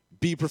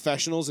be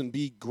professionals and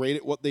be great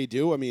at what they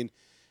do. I mean,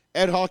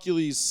 Ed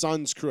Hockley's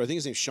son's crew, I think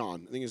his name's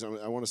Sean.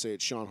 I want to say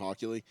it's Sean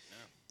Hockley.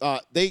 Yeah.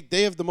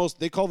 They have the most,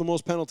 they call the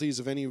most penalties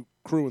of any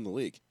crew in the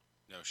league.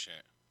 No shit.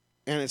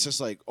 And it's just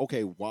like,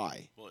 okay,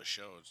 why? Well, it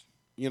shows.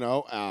 You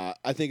know,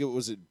 I think it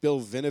was Bill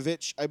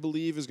Vinovich, I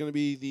believe, is going to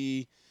be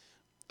the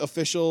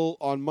official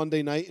on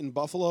Monday night in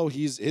Buffalo.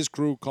 His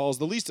crew calls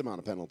the least amount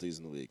of penalties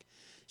in the league.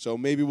 So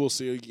maybe we'll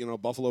see, you know,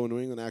 Buffalo and New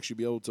England actually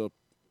be able to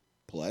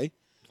play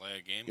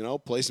a game. You know,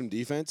 play some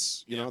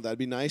defense. You know, that'd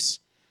be nice.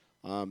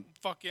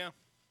 Fuck yeah.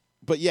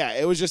 But yeah,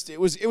 it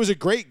was a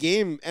great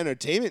game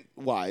entertainment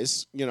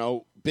wise. You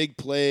know, big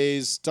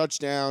plays,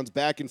 touchdowns,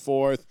 back and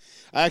forth.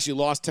 I actually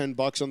lost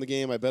 $10 on the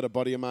game. I bet a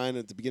buddy of mine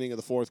at the beginning of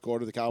the fourth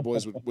quarter the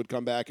Cowboys would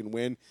come back and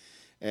win,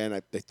 and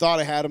they thought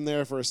I had him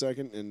there for a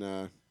second,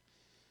 and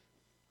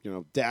you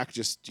know, Dak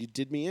he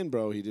did me in,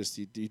 bro. He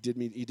did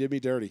me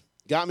dirty.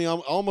 Got me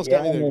almost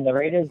got me there. I mean,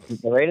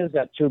 the Raiders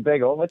got 2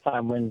 big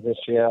overtime wins this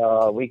year.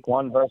 Week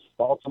 1 versus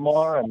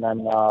Baltimore, and then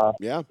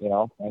you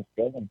know,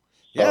 Thanksgiving.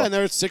 So, yeah, and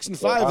they're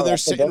 6-5, and they're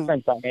sitting. The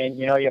difference. I mean,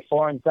 you know, you're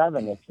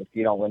 4-7 if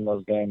you don't win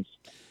those games.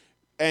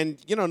 And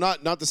you know,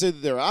 not to say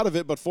that they're out of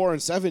it, but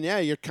 4-7, yeah,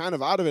 you're kind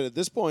of out of it at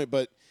this point.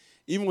 But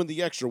even with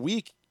the extra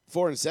week,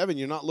 4-7,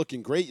 you're not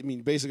looking great. I mean,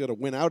 you basically got to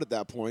win out at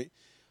that point.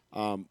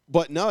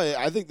 But no,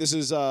 I think this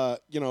is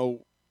you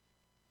know,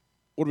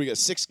 what do we got?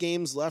 6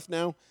 games left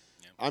now.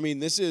 Yep. I mean,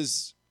 this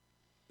is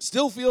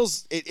still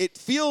feels it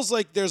feels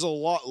like there's a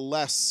lot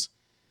less.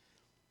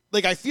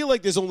 Like, I feel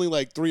like there's only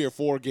like 3 or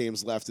 4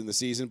 games left in the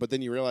season, but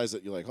then you realize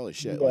that you're like, holy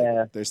shit,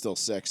 like, there's still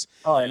 6.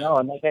 Oh, I know.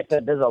 And like I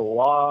said, there's a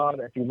lot.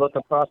 If you look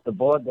across the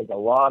board, there's a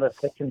lot of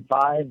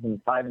 6-5s and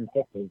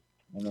 5-6s,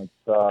 and it's.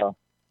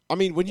 I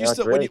mean, when you know,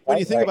 still really when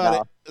you think right about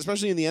now. it,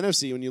 especially in the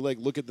NFC, when you like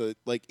look at the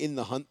like in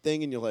the hunt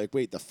thing, and you're like,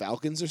 wait, the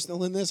Falcons are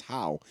still in this?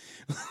 How?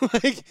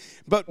 Like,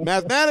 but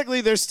mathematically,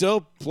 they're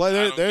still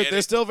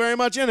they're still very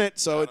much in it.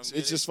 So it's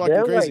just fucking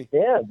they're crazy.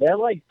 They're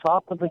like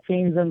top of the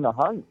teams in the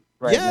hunt.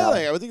 Right yeah, now.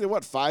 like, I would think they're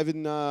what 5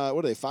 and what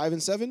are they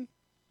 5-7?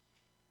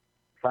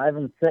 5-6, I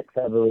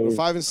believe. Or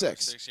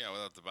 5-6. 6, yeah,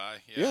 without the bye.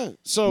 Yeah.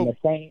 So And the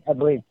Saints, I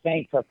believe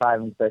Saints are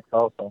 5-6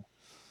 also.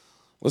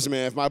 listen,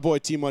 man, if my boy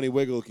T Money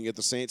Wiggle can get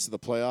the Saints to the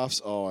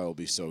playoffs, oh, I will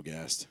be so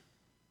gassed.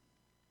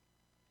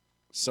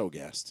 So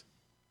gassed.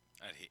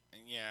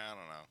 Yeah, I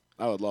don't know.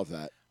 I would love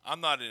that.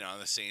 I'm not in on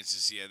the Saints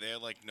this year. They're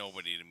like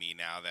nobody to me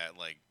now that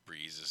like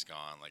Breeze is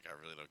gone. Like I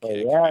really don't care.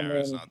 Yeah, I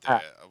Kamara's mean, not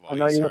there. I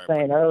know you were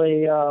saying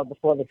early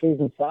before the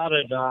season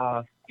started.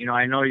 You know,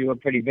 I know you were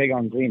pretty big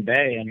on Green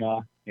Bay, and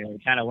you know, you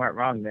kind of weren't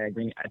wrong there.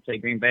 I'd say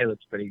Green Bay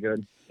looks pretty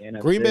good.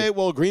 Green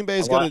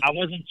Bay's got. I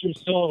wasn't too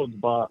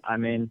sold, but I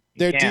mean,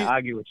 you can't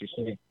argue what you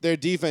see. Their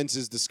defense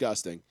is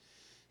disgusting,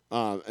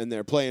 and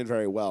they're playing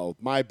very well.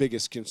 My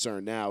biggest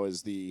concern now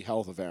is the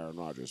health of Aaron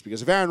Rodgers,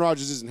 because if Aaron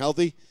Rodgers isn't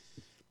healthy,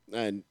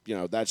 and you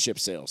know that ship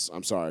sails.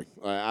 I'm sorry,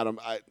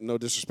 no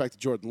disrespect to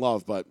Jordan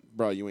Love, but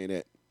bro, you ain't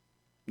it.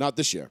 Not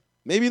this year.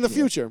 Maybe in the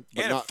future,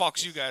 but and not. it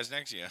fucks you guys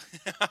next year.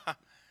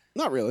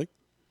 Not really.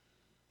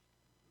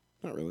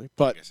 Not really.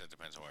 But I guess that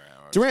depends on where Aaron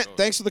Rodgers Durant, goes.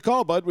 thanks for the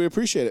call, bud. We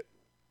appreciate it.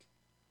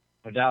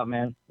 No doubt,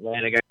 man.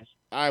 Later, guys.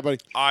 All right, buddy.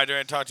 All right,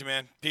 Durant, talk to you,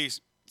 man.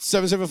 Peace.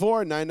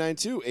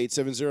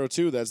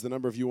 774-992-8702. That's the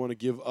number if you want to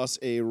give us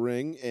a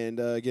ring and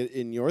get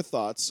in your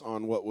thoughts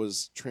on what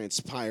was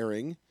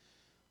transpiring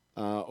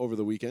over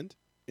the weekend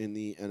in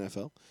the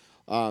NFL.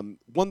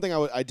 One thing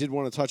I did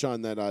want to touch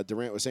on that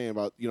Durant was saying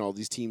about, you know,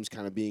 these teams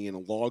kind of being in a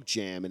log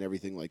jam and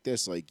everything like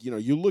this. Like, you know,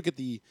 you look at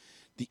the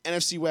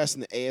NFC West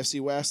and the AFC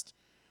West.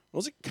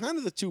 Those are kind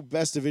of the 2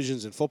 best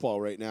divisions in football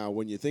right now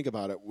when you think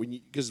about it.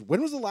 Because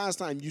when was the last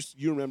time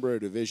you remember a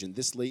division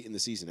this late in the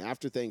season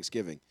after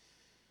Thanksgiving?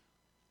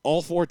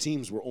 All 4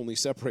 teams were only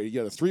separated.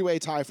 You had a 3-way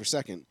tie for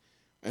second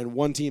and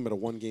 1 team at a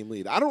 1-game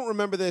lead. I don't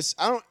remember this.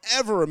 I don't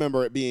ever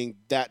remember it being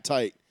that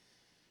tight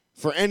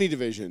for any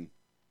division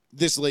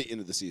this late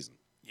into the season.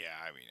 Yeah,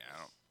 I mean, I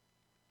don't.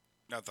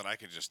 Not that I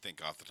could just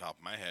think off the top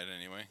of my head,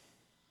 anyway.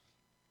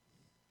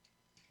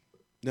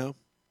 No?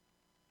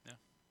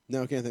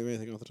 No, I can't think of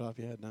anything off the top of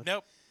your head. No.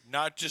 Nope.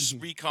 Not just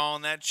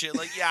recalling that shit.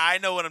 Like, yeah, I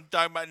know what I'm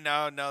talking about.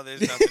 No,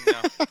 there's nothing.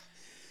 No.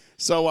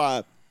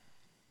 So,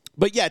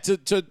 but yeah, to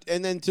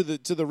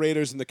the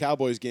Raiders and the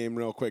Cowboys game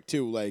real quick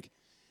too. Like,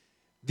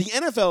 the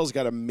NFL's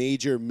got a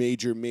major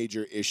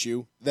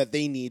issue that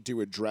they need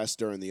to address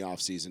during the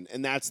offseason,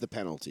 and that's the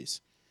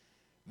penalties.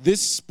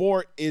 This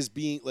sport is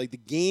the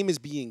game is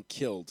being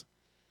killed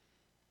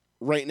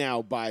right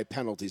now by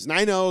penalties. And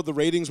I know the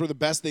ratings were the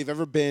best they've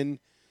ever been.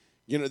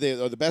 You know, they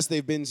are the best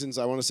they've been since,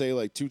 I want to say,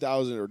 like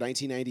 2000 or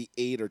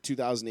 1998 or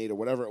 2008 or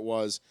whatever it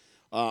was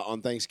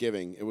on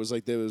Thanksgiving. It was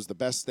like there was the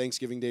best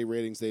Thanksgiving Day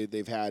ratings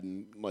they've had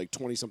in like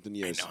 20-something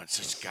years. I know,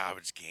 it's such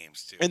garbage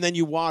games, too. And then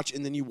you watch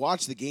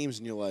the games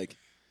and you're like,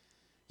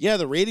 yeah,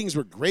 the ratings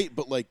were great,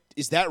 but like,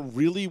 is that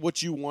really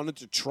what you wanted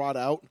to trot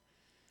out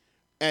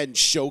and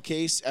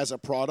showcase as a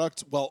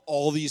product while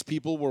all these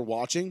people were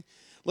watching?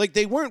 Like,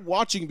 they weren't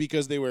watching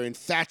because they were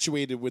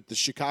infatuated with the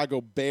Chicago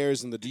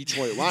Bears and the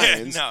Detroit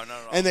Lions. No.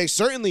 And they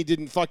certainly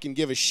didn't fucking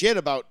give a shit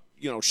about,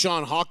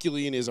 Sean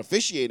Hockley and his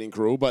officiating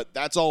crew, but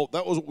that's all.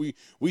 That was what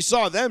we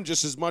saw them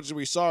just as much as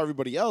we saw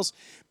everybody else.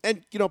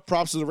 And,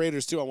 props to the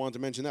Raiders, too. I wanted to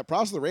mention that.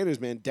 Props to the Raiders,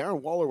 man.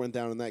 Darren Waller went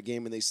down in that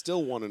game, and they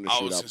still won in a shootout.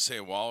 I was going to say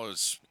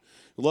Waller's.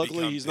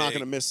 Luckily, he's not going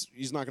to miss.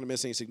 He's not going to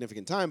miss any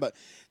significant time. But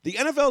the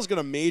NFL has got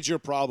a major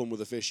problem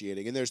with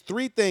officiating, and there's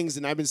three things,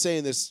 and I've been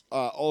saying this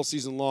all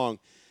season long.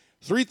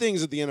 Three things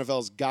that the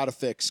NFL's got to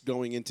fix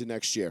going into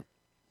next year.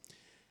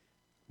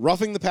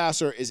 Roughing the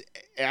passer is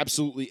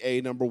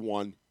absolutely number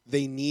one.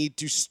 They need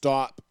to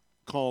stop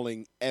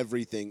calling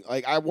everything.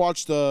 Like, I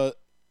watched Taylor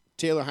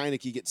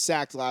Heineke get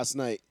sacked last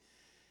night,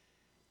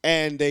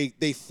 and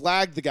they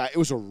flagged the guy. It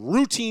was a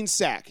routine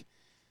sack,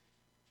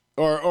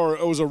 or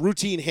it was a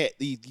routine hit.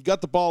 He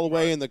got the ball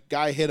away, and the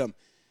guy hit him.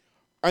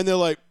 And they're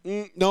like,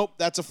 nope,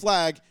 that's a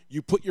flag.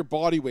 You put your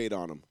body weight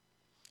on him.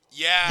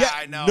 Yeah,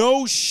 I know.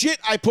 No shit,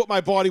 I put my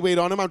body weight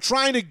on him. I'm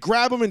trying to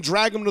grab him and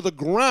drag him to the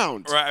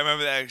ground. Right, I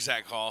remember that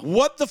exact call.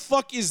 What the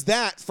fuck is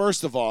that,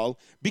 first of all?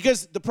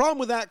 Because the problem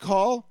with that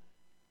call,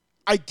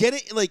 I get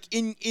it. Like,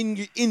 in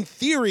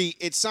theory,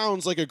 it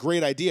sounds like a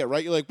great idea,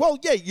 right? You're like, well,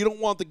 yeah, you don't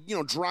want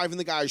the, driving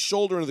the guy's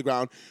shoulder into the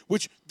ground,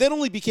 which then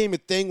only became a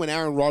thing when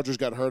Aaron Rodgers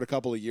got hurt a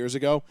couple of years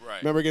ago. Right.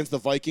 Remember against the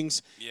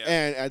Vikings? Yeah.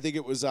 And I think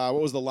it was,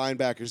 what was the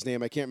linebacker's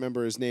name? I can't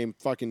remember his name.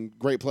 Fucking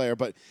great player,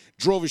 but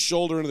drove his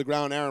shoulder into the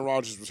ground. Aaron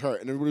Rodgers was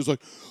hurt. And everybody was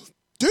like,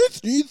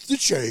 this needs to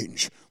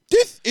change.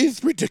 This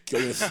is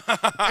ridiculous.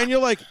 And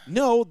you're like,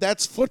 no,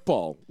 that's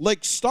football.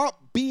 Like,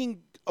 stop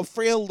being a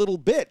frail little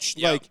bitch.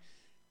 Yeah. Like,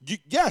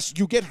 yes,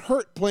 you get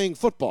hurt playing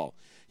football.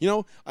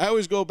 I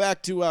always go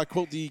back to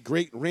quote the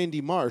great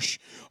Randy Marsh.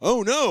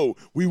 Oh, no,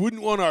 we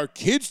wouldn't want our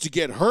kids to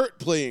get hurt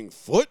playing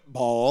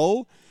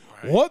football.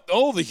 Right. What?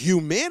 Oh, the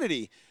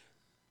humanity.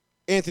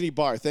 Anthony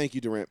Barr. Thank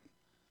you, Durant.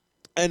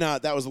 And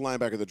that was the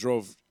linebacker that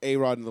drove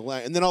A-Rod in the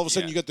line. And then all of a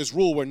sudden you got this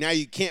rule where now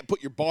you can't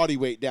put your body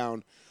weight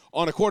down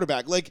on a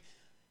quarterback. Like,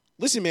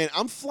 listen, man,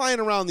 I'm flying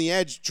around the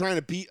edge trying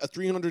to beat a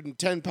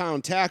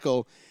 310-pound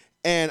tackle,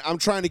 and I'm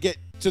trying to get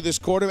to this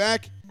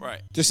quarterback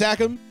to sack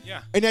him.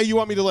 Yeah. And now you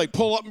want me to, like,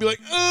 pull up and be like,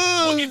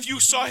 Well, if you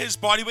saw his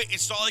body weight,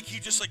 it's not like he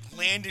just, like,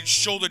 landed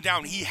shoulder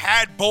down. He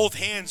had both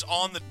hands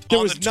on the There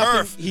was nothing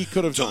turf he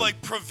could have to, done.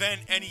 like,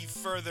 prevent any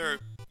further,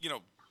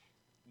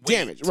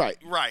 damage. Right.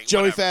 Right.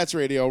 Joey whatever. Fats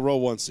Radio, row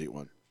one, seat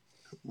one.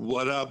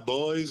 What up,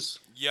 boys?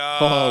 Yo.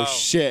 Oh,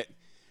 shit.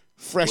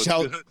 Fresh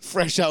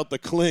What's out the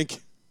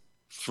clink.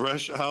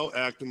 Fresh out,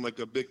 acting like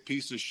a big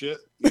piece of shit.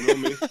 You know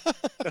me?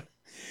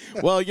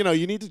 Well,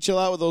 you need to chill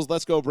out with those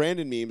Let's Go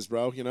Brandon memes,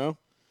 bro,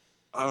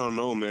 I don't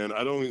know, man.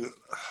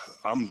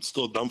 I'm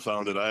still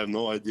dumbfounded. I have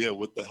no idea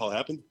what the hell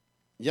happened.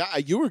 Yeah,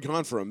 you were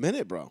gone for a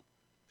minute, bro.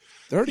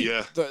 30.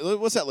 Yeah.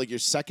 What's that, like your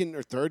second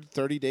or third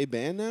 30-day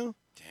ban now?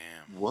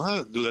 Damn.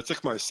 What? Dude, that's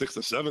like my 6th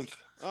or 7th.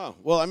 Oh,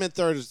 well, I meant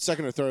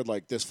second or third,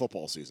 like this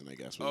football season, I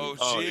guess. Oh,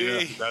 Oh,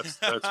 yeah. gee. That's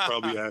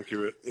probably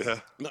accurate. Yeah.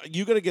 No,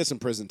 you got to get some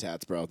prison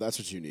tats, bro. That's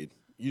what you need.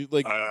 You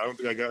like I don't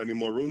think I got any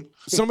more room.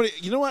 somebody.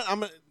 You know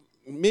what?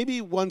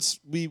 Maybe once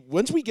we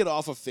get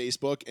off of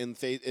Facebook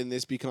and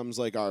this becomes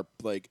like our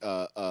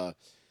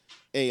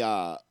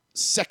a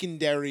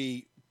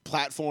secondary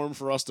platform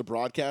for us to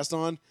broadcast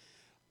on.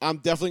 I'm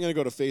definitely gonna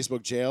go to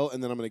Facebook jail,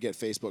 and then I'm gonna get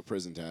Facebook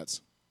prison tats.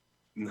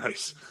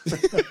 Nice.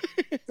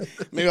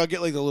 Maybe I'll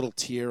get like the little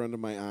tear under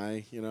my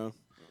eye,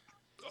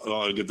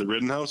 Oh, I get the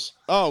Rittenhouse?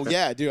 Oh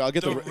yeah, dude, I'll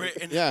get the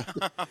Rittenhouse. yeah.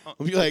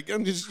 I'll be like,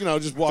 I'm just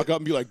walk up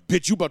and be like,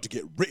 bitch, you about to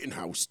get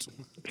Rittenhoused.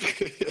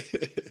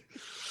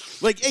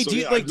 Like, hey, So, do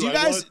you yeah, like? do Do you I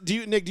guys? want- Do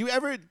you Nick? Do you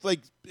ever like?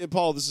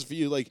 Paul, this is for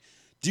you. Like,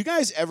 do you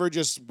guys ever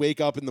just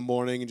wake up in the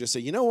morning and just say,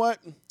 you know what?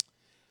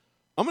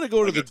 I'm gonna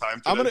go to the. got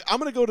time I'm today.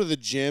 gonna go to the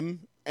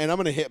gym and I'm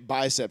gonna hit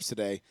biceps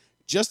today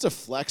just to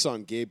flex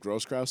on Gabe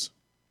Groskraus.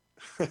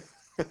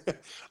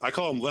 I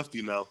call him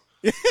Lefty now.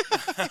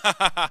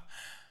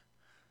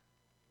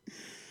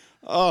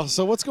 Oh,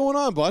 so what's going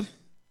on, bud?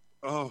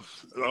 Oh,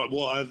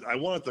 well, I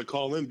wanted to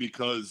call in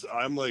because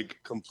I'm like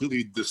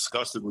completely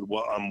disgusted with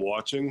what I'm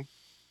watching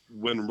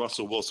when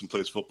Russell Wilson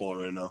plays football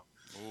right now.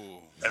 Ooh.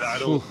 And I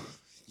don't.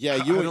 Yeah, I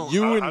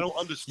don't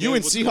understand. you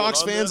and what's going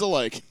Seahawks on fans there.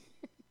 alike.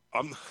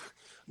 I'm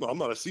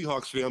not a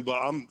Seahawks fan, but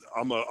I'm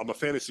a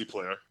fantasy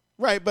player.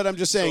 Right, but I'm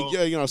just saying, So-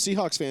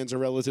 Seahawks fans are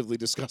relatively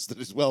disgusted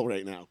as well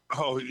right now.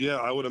 Oh yeah,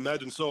 I would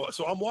imagine so.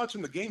 So I'm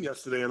watching the game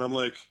yesterday, and I'm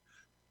like,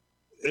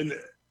 and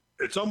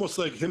it's almost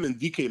like him and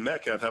DK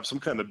Metcalf have some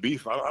kind of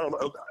beef. I don't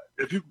know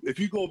if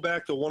you go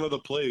back to one of the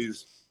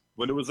plays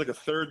when it was like a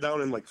 3rd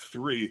down and like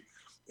 3,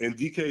 and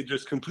DK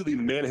just completely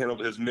manhandled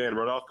his man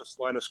right off the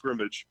line of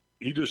scrimmage.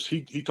 He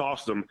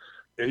tossed him,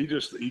 and he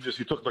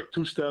took like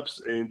 2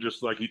 steps and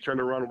just like he turned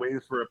around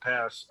waiting for a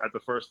pass at the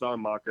 1st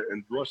down marker,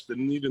 and Russ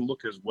didn't even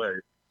look his way.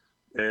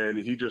 And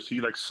he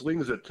like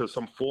slings it to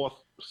some fourth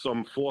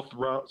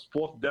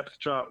depth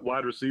chart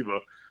wide receiver,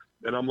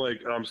 And I'm like,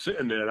 I'm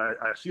sitting there, and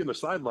I see in the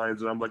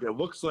sidelines, and I'm like, it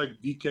looks like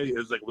DK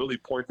is like really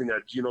pointing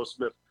at Geno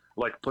Smith,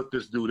 like, put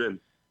this dude in.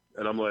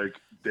 And I'm like,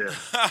 damn.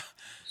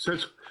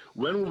 Since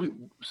when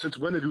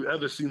have you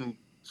ever seen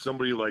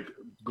somebody like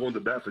going to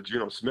bat for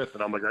Geno Smith?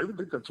 And I'm like, I don't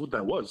think that's what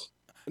that was.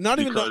 Not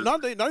even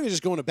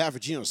just going to bat for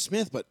Geno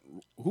Smith, but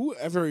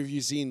whoever have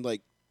you seen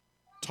like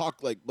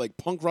talk like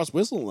punk Russ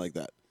whistling like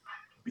that?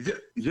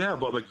 Yeah,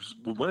 but like,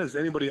 when has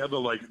anybody ever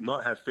like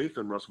not had faith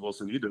in Russ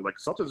Wilson either? Like,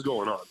 something's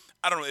going on.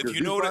 I don't know if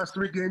you know last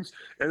 3 games.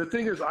 And the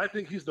thing is, I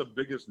think he's the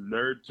biggest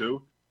nerd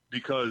too,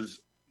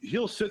 because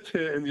he'll sit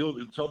there and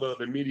he'll tell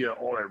the media,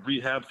 "Oh, I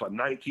rehab for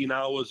 19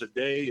 hours a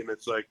day," and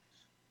it's like,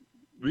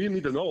 we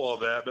need to know all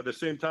that. But at the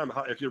same time,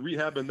 if you're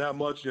rehabbing that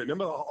much,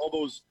 remember all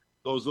those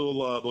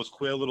little those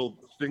queer little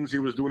things he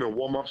was doing in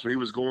warm-ups when he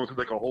was going through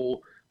like a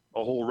whole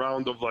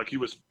round of like he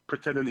was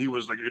pretending he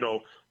was like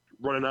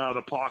running out of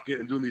the pocket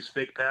and doing these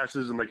fake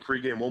passes and like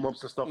pre-game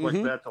warm-ups and stuff like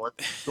that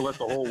to let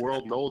the whole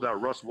world know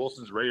that Russ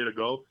Wilson's ready to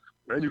go.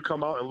 And then you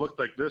come out and look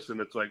like this, and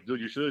it's like, dude,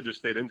 you should have just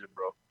stayed injured,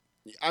 bro.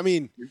 I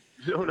mean, you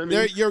know what I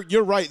mean?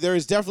 You're right. There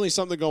is definitely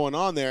something going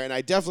on there, and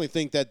I definitely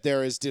think that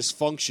there is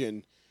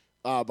dysfunction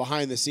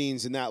behind the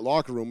scenes in that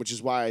locker room, which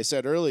is why I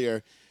said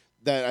earlier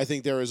that I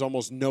think there is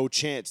almost no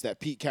chance that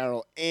Pete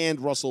Carroll and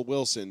Russell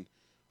Wilson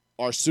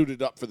are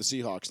suited up for the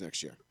Seahawks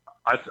next year.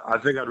 I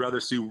think I'd rather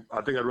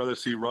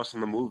see Russ in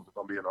the move, if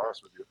I'm being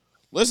honest with you.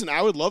 Listen,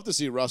 I would love to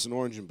see Russ in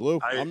orange and blue.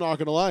 I'm not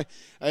going to lie.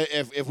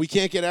 If we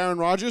can't get Aaron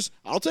Rodgers,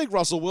 I'll take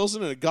Russell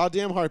Wilson in a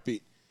goddamn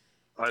heartbeat.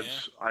 I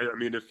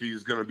mean, if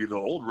he's going to be the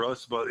old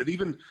Russ, but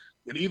even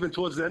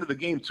towards the end of the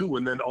game too,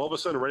 and then all of a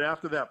sudden, right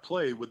after that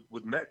play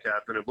with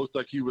Metcalf, and it looked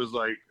like he was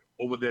like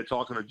over there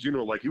talking to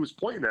Geno, like he was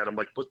pointing at him,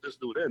 like, put this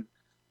dude in.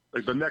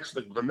 Like the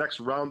next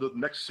round of the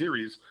next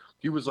series,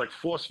 he was like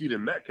force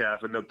feeding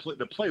Metcalf, and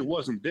the play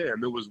wasn't there.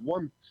 And there was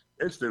one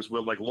instance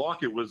where like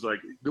Lockett was like,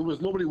 there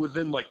was nobody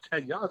within like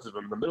 10 yards of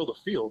him in the middle of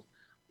the field,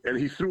 and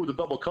he threw the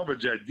double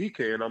coverage at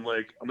DK, and I'm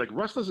like,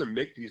 Russ doesn't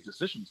make these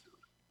decisions, dude.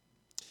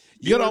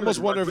 You almost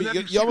wonder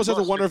if you almost have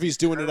to wonder if he's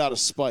doing it out of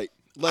spite.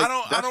 Like,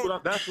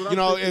 that's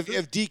what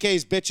if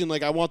DK's bitching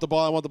like, I want the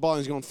ball, and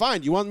he's going,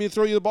 fine, you want me to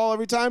throw you the ball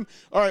every time?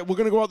 All right, we're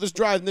going to go out this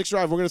drive, next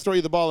drive, we're going to throw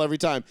you the ball every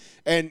time.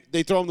 And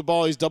they throw him the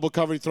ball, he's double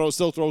covered,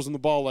 still throws him the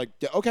ball, like,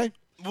 yeah, okay.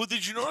 Well,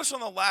 did you notice on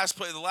the last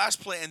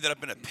play ended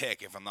up in a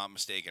pick, if I'm not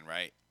mistaken,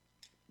 right?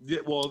 Yeah,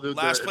 well, the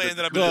play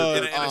ended up in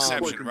an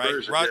interception,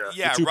 right?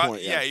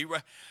 Yeah.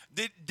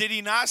 Did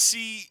he not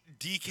see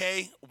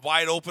DK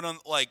wide open on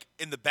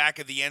in the back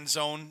of the end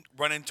zone,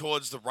 running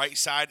towards the right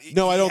side?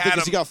 No, I don't think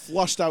because he got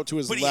flushed out to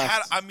his left.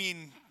 But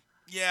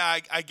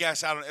I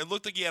guess I don't. It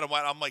looked like he had a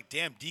wide. I'm like,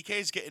 damn,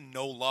 DK's getting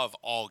no love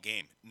all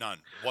game, none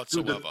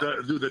whatsoever.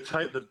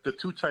 The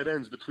 2 tight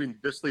ends between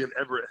Bisley and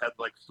Everett had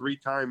like 3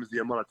 times the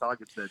amount of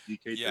targets that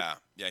DK did. Yeah,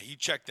 he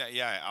checked that.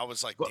 Yeah, I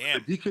was like, but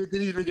damn. DK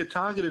didn't even get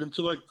targeted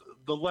until like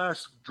the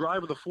last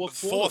drive of the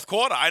fourth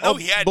quarter. I know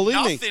he had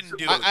nothing,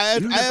 dude.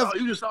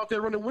 You just out there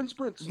running wind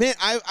sprints. Man,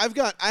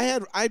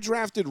 I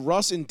drafted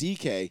Russ and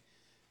DK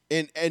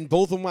and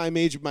both of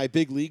my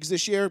big leagues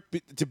this year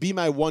to be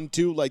my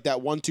 1-2, like that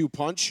 1-2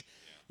 punch.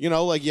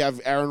 Like you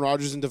have Aaron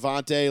Rodgers and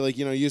Devontae, like,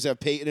 you used to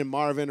have Peyton and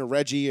Marvin or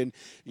Reggie and,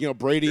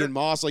 Brady and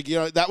Moss. Like,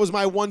 that was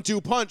my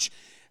 1-2 punch.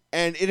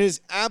 And it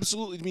is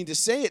absolutely, to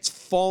say it's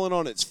fallen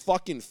on its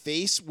fucking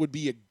face would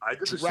be a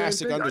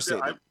drastic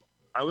understatement.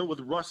 I went with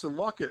Russ and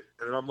Lockett,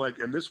 and I'm like,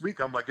 and this week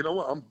I'm like, you know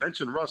what? I'm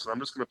benching Russ, and I'm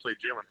just going to play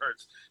Jalen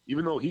Hurts,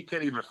 even though he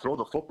can't even throw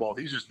the football.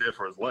 He's just there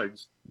for his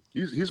legs.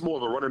 He's more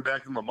of a running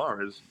back than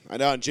Lamar is. I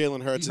know, and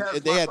Jalen Hurts.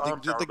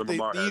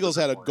 The Eagles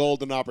had a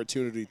golden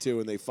opportunity too,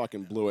 and they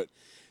fucking blew it.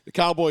 The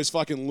Cowboys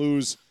fucking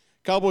lose.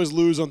 Cowboys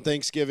lose on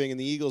Thanksgiving, and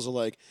the Eagles are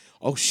like,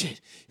 oh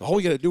shit, all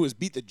we got to do is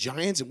beat the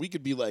Giants, and we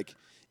could be like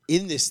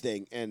in this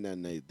thing, and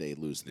then they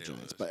lose the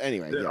Giants. But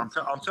anyway, yeah.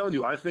 I'm telling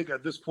you, I think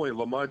at this point,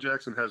 Lamar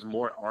Jackson has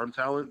more arm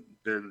talent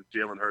than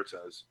Jalen Hurts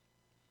has,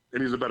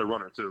 and he's a better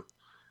runner too.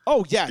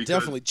 Oh yeah,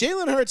 definitely.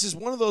 Jalen Hurts is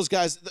one of those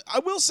guys. I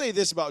will say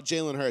this about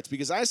Jalen Hurts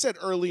because I said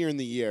earlier in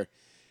the year,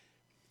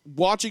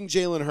 watching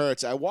Jalen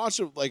Hurts, I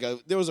watched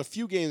there was a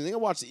few games. I think I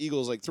watched the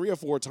Eagles like 3 or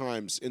 4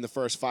 times in the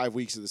first 5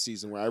 weeks of the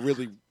season where I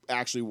really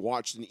actually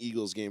watched an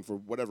Eagles game for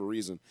whatever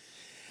reason.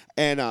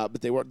 And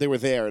but they were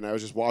there, and I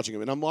was just watching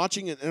them, and I'm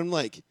watching it, and I'm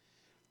like,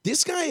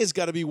 this guy has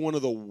got to be one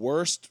of the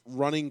worst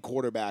running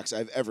quarterbacks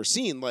I've ever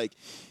seen. Like,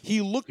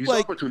 he's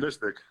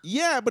opportunistic.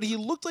 Yeah, but he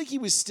looked like he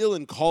was still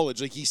in college.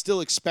 Like, he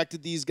still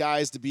expected these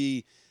guys to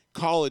be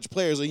college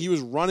players. Like, he was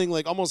running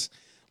like almost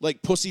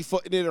like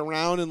pussyfooting it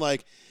around, and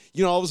like,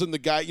 all of a sudden the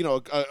guy, a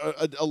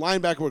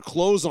linebacker would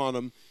close on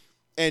him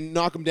and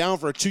knock him down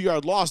for a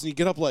 2-yard loss, and you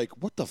get up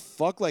like, what the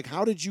fuck? Like,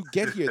 how did you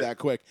get here that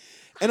quick?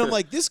 And I'm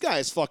like, this guy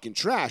is fucking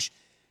trash.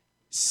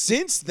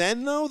 Since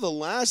then, though, the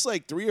last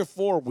like 3 or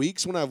 4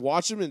 weeks when I've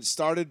watched him and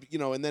started,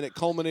 and then it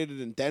culminated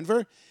in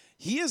Denver,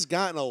 he has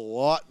gotten a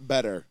lot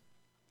better.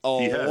 A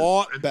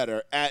lot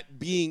better at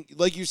being,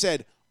 like you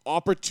said,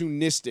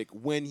 opportunistic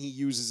when he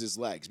uses his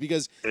legs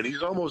because And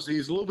he's a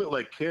little bit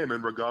like Cam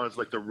in regards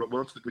like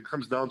once it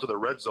comes down to the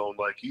red zone,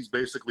 like he's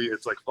basically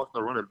it's like fuck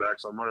the running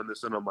backs, I'm running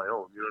this in on my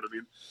own. You know what I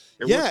mean?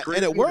 And Yeah, what's crazy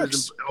and it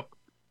works.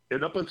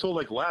 And up until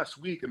like last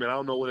week, I mean, I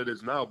don't know what it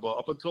is now, but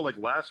up until like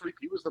last week,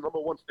 he was the number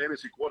one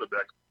fantasy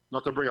quarterback.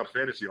 Not to bring up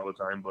fantasy all the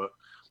time, but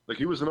like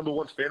he was the number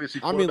one fantasy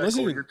quarterback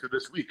going into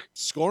this week.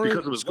 Scoring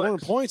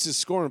legs. points is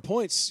scoring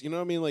points. You know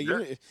what I mean? Like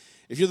Yeah.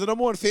 if you're the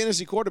number one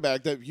fantasy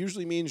quarterback, that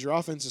usually means your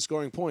offense is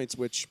scoring points,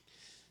 which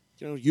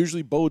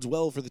usually bodes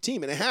well for the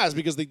team, and it has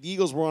because the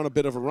Eagles were on a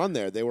bit of a run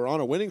there. They were on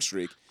a winning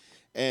streak.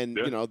 And,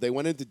 they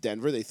went into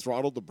Denver. They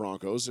throttled the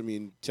Broncos. I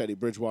mean, Teddy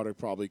Bridgewater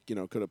probably, could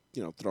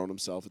have, thrown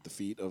himself at the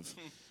feet of,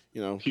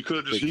 He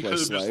could have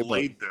just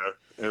laid there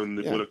and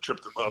it would have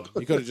tripped him up.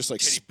 He could have just like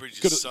Teddy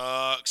Bridges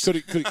sucks.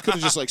 could have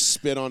just like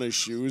spit on his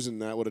shoes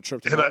and that would have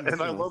tripped him up.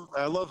 And I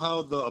love how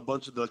a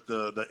bunch of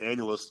the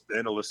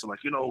analysts are like,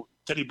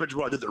 Teddy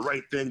Bridgewater did the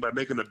right thing by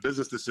making a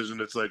business decision.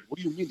 It's like, what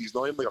do you mean? He's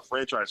not even like a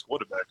franchise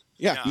quarterback.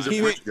 Yeah, he's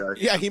a bridge guy.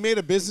 Yeah, he made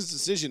a business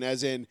decision,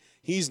 as in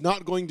he's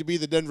not going to be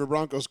the Denver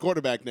Broncos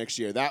quarterback next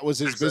year. That was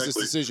his business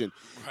decision.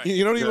 Right.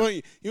 You know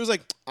what he was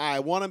like, I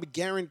want to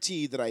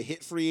guarantee that I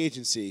hit free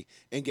agency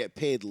and get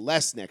paid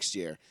less next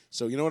year.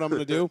 So you know what I'm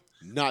going to do?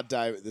 Not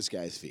dive at this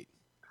guy's feet.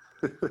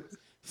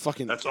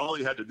 Fucking. That's all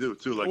he had to do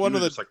too. Like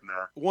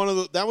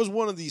that was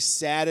one of the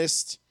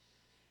saddest.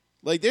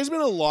 Like, there's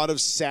been a lot of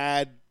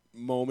sad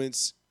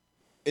moments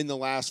in the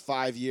last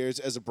 5 years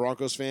as a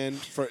Broncos fan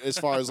for as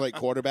far as like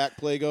quarterback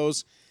play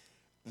goes.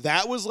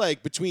 That was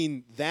like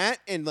between that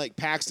and like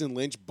Paxton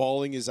Lynch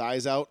bawling his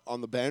eyes out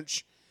on the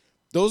bench.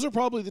 Those are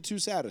probably the two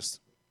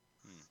saddest,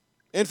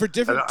 and for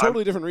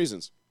totally different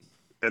reasons.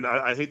 And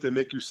I hate to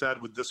make you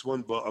sad with this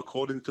one, but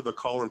according to the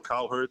Colin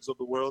Cowherds of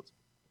the world,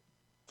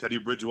 Teddy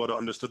Bridgewater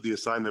understood the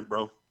assignment,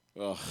 bro.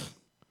 Ugh.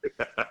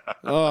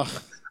 Ugh.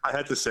 I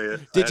had to say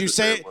it. Did you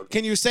say it?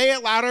 Can you say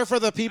it louder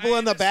for the people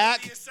in the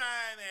back?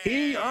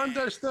 He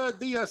understood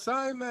the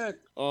assignment.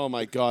 Oh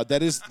my God, that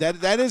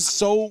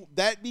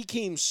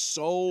became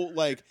so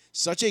like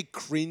such a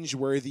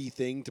cringeworthy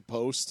thing to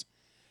post.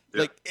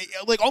 Yeah.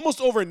 Like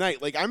almost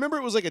overnight. Like I remember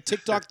it was like a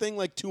TikTok thing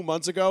like 2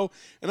 months ago,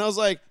 and I was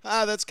like,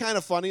 that's kind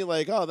of funny.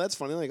 Like, oh, that's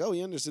funny. Like, oh,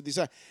 he understood these.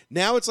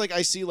 Now it's like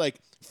I see like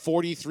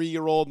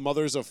 43-year-old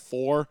mothers of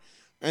 4,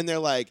 and they're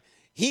like,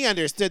 he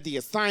understood the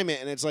assignment,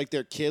 and it's like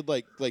their kid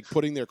like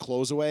putting their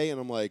clothes away, and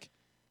I'm like,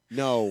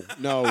 no,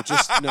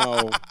 just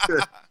no.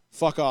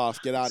 Fuck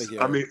off. Get out of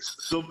here. I mean,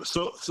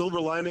 so silver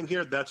lining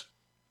here, that's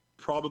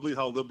probably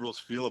how liberals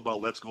feel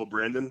about Let's Go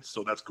Brandon,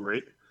 so that's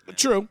great.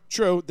 True.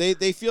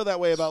 They feel that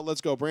way about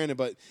Let's Go Brandon,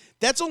 but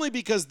that's only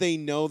because they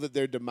know that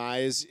their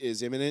demise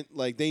is imminent.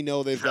 Like, they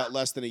know they've got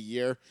less than a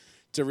year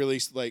to really,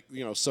 like,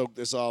 soak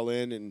this all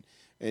in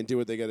and do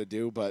what they got to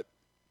do, but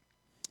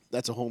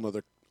that's a whole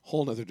nother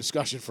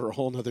discussion for a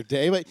whole nother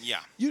day. But,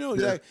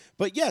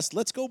 but yes,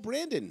 Let's Go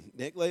Brandon,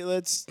 Nick. Like,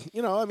 let's,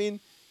 I mean,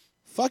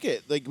 fuck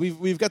it. Like,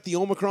 we've got the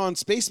Omicron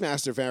Space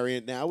Master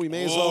variant now. We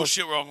may as well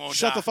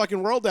shut the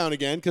fucking world down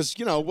again because,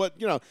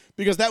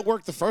 because that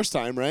worked the first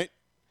time, right?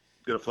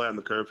 Gonna flatten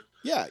the curve.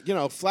 Yeah,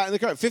 flatten the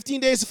curve. 15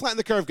 days to flatten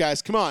the curve,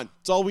 guys. Come on.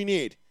 That's all we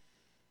need.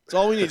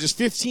 Just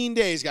 15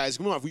 days, guys.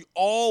 Come on. If we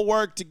all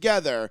work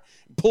together,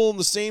 pull in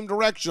the same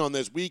direction on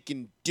this, we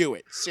can do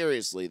it.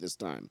 Seriously, this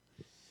time.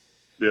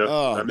 Yeah.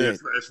 Oh, I mean, man.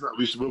 it's not.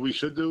 What we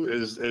should do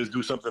is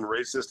do something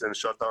racist and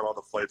shut down all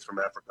the flights from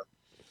Africa.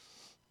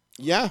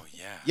 Yeah. Oh,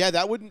 yeah. Yeah,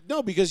 that wouldn't.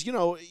 No, because,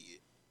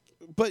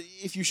 but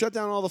if you shut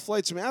down all the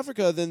flights from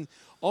Africa, then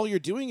all you're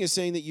doing is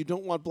saying that you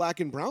don't want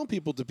black and brown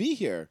people to be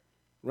here,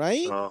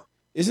 right?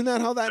 Isn't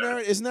that how that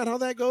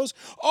goes?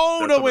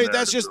 Oh, no, wait.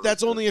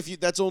 That's only if you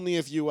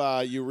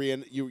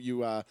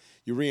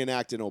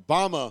reenact an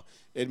Obama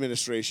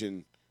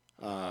administration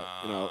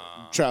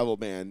travel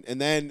ban, and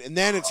then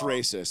it's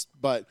racist.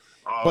 But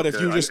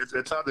if you just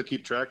it's hard to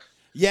keep track.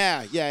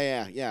 Yeah.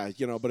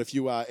 But if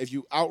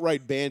you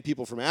outright ban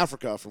people from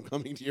Africa from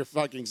coming to your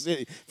fucking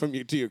city,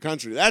 to your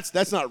country, that's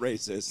not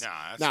racist.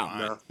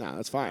 No,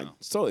 that's fine.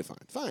 It's totally fine.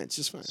 Fine, it's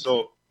just fine.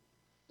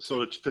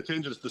 So to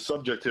change the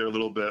subject here a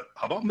little bit,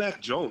 how about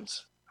Mac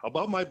Jones? How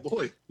about my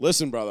boy?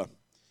 Listen, brother.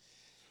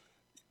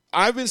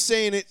 I've been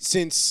saying it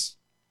since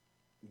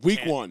week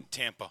 1.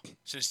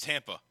 Since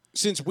Tampa.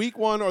 Since week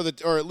 1, or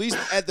at least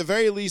at the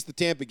very least the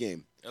Tampa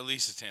game. At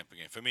least the Tampa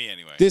game for me,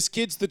 anyway. This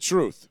kid's the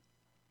truth.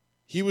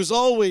 He was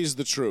always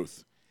the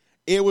truth.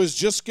 It was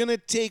just gonna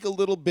take a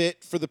little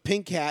bit for the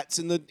pink hats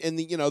and the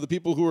the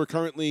people who are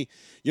currently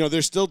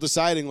they're still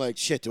deciding like,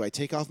 shit, do I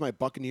take off my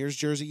Buccaneers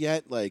jersey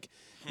yet? Like,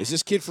 is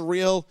this kid for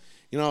real?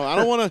 I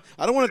don't want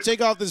to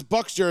take off this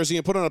Bucs jersey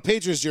and put on a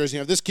Patriots jersey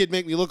and have this kid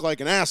make me look like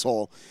an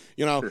asshole.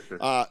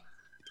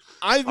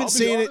 I've been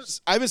saying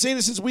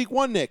it since week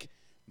 1, Nick.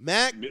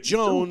 Mac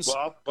Jones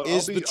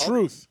is the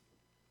truth.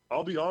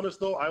 I'll be honest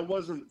though, I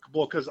wasn't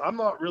because I'm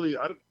not really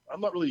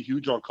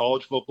huge on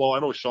college football. I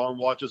know Sean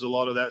watches a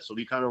lot of that, so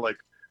he kind of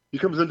he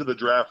comes into the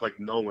draft like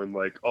knowing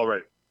like, all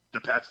right,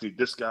 the Pats need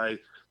this guy.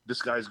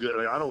 This guy's good.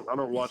 Like, I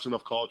don't watch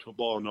enough college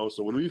football to know.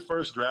 So when we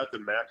first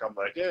drafted Mac, I'm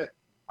like,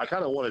 I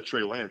kind of wanted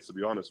Trey Lance, to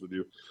be honest with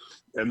you.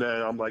 And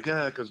then I'm like,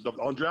 yeah, because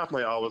on draft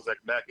night I was like,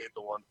 Mac ain't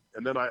the one.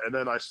 And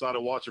then I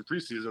started watching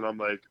preseason. I'm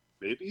like,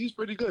 maybe he's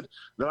pretty good.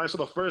 Then I saw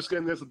the first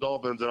game against the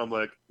Dolphins, and I'm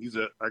like, he's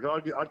it.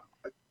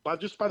 But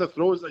just by the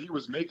throws that he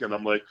was making,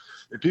 I'm like,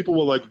 and people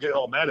will like get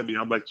all mad at me.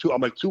 I'm like,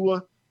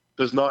 Tua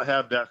does not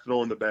have that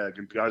throw in the bag,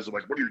 and guys are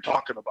like, what are you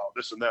talking about?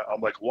 This and that.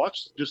 I'm like,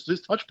 watch just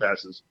his touch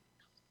passes.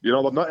 You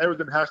know, not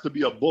everything has to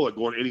be a bullet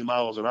going 80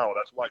 miles an hour.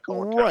 That's why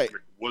Colin Kaepernick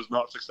was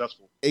not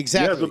successful.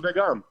 Exactly. He has a big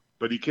arm,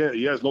 but he can't.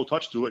 He has no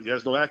touch to it. He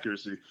has no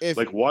accuracy.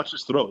 Watch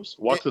his throws.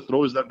 Watch the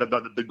throws. That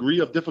the degree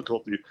of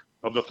difficulty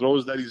of the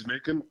throws that he's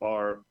making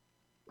are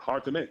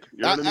hard to make. You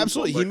know what I mean?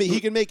 Absolutely. So, He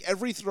can make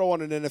every throw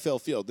on an NFL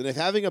field. And if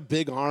having a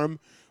big arm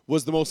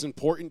was the most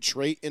important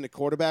trait in a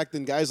quarterback,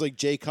 then guys like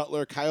Jay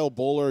Cutler, Kyle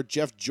Bowler,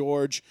 Jeff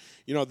George,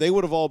 they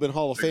would have all been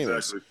Hall of Famers.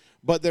 Exactly.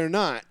 But they're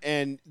not.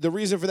 And the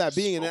reason for that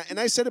being, and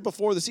I said it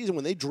before the season,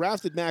 when they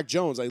drafted Mac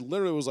Jones, I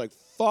literally was like,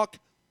 fuck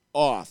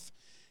off.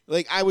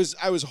 Like, I was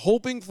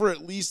hoping for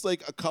at least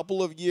like a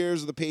couple of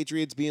years of the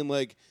Patriots being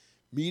like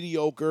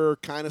mediocre,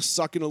 kind of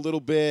sucking a little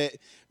bit,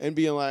 and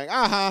being like,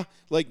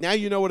 like now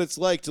you know what it's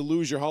like to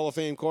lose your Hall of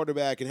Fame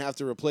quarterback and have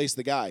to replace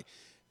the guy.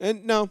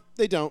 And no,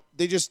 they don't.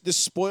 They just, this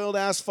spoiled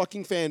ass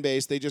fucking fan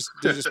base. They just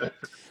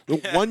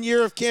 1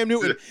 year of Cam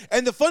Newton.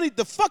 And the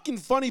fucking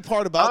funny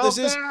part about this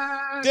is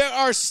there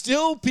are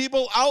still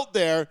people out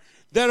there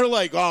that are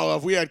like, oh,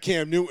 if we had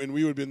Cam Newton,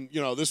 we would have been,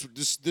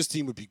 this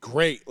team would be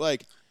great.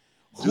 Like,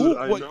 dude,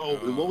 I know.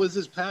 What was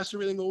his passer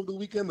rating over the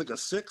weekend? Like a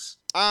 6?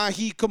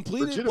 He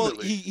completed. Well,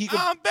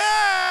 I'm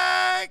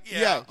back.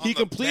 Yeah, he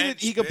completed.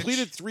 Bench, he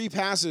completed bitch. 3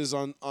 passes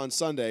on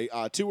Sunday.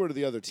 2 were to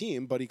the other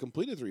team, but he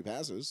completed 3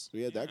 passes.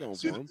 We had that going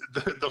for him.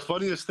 The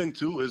funniest thing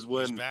too is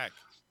when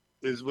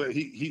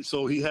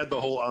he had the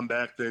whole I'm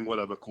back thing.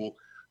 Whatever, cool.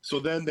 So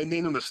then they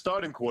named him the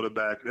starting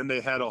quarterback. Then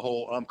they had a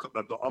whole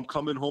I'm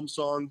coming home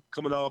song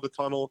coming out of the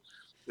tunnel.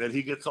 Then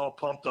he gets all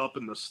pumped up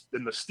in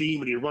the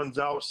steam and he runs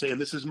out saying,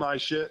 "This is my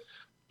shit."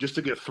 Just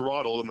to get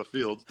throttled in the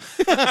field.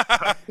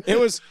 It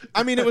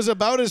was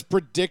about as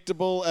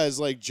predictable as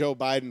like Joe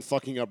Biden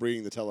fucking up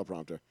reading the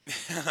teleprompter.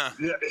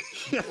 Yeah.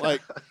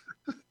 Like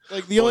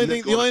the only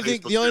thing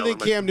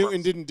Cam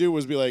Newton didn't do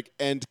was be like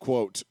end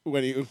quote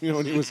when he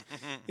was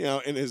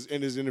in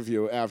his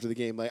interview after the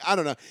game. Like, I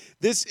don't know.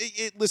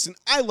 Listen,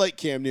 I like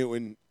Cam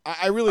Newton.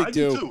 I really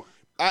do. Too.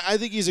 I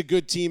think he's a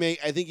good teammate.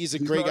 I think he's a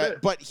great guy.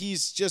 But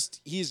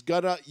you've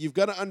got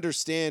to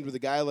understand with a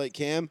guy like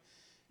Cam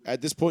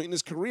at this point in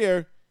his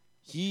career,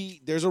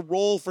 there's a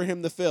role for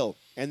him to fill,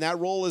 and that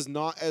role is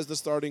not as the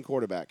starting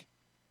quarterback.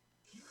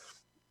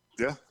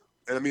 Yeah,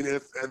 and I mean,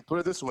 and put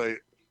it this way,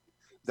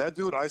 that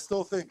dude, I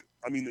still think.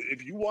 I mean,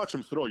 if you watch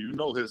him throw,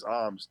 his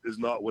arms is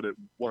not what it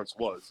once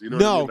was. You know?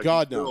 No, what I mean? Like,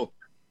 God, no.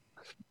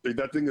 Like,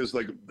 that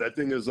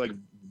thing is like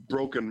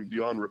broken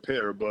beyond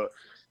repair. But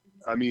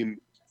I mean,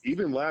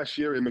 even last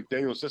year in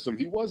McDaniel's system,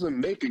 he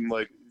wasn't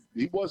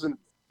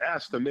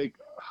asked to make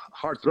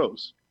hard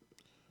throws.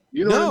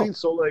 You know what I mean?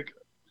 So like.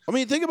 I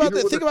mean, think about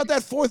that. Think about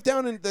that fourth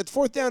down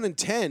and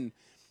 10,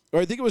 or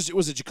I think it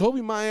was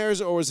Jacoby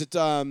Myers, or was it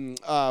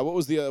what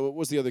was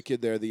the other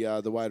kid there,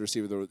 the wide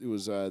receiver? It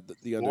was the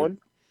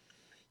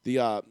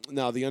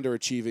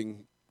underachieving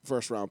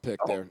first round pick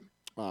there.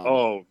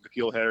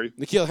 N'Keal Harry.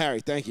 N'Keal Harry,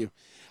 thank you.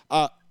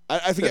 I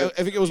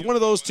think it was one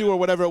of those two or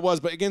whatever it was,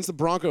 but against the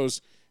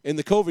Broncos in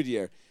the COVID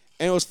year,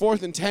 and it was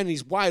 4th and 10.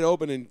 He's wide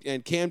open,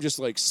 and Cam just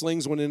like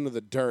slings one into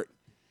the dirt,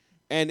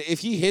 and if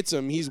he hits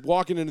him, he's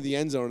walking into the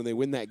end zone, and they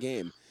win that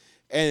game.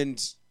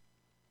 And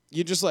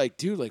you're just like,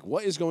 dude, like,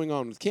 what is going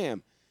on with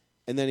Cam?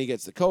 And then he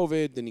gets the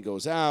COVID, then he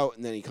goes out,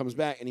 and then he comes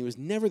back, and he was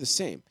never the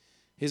same.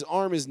 His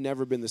arm has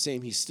never been the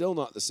same. He's still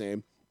not the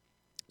same.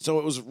 So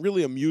it was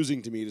really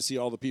amusing to me to see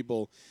all the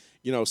people,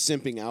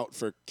 simping out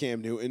for Cam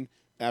Newton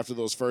after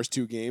those first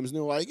 2 games. And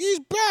they were like,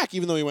 he's back,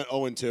 even though he went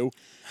 0-2.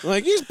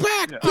 Like, he's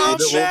back,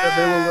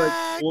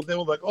 bitch. They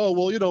were like, oh,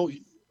 well,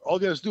 all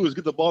you guys do is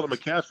get the ball to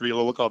McCaffrey. And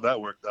look how that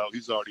worked out.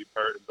 He's already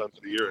hurt and done for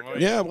the year.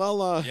 Yeah,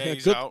 well,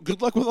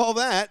 good luck with all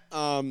that.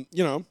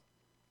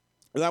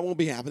 That won't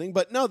be happening.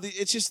 But no,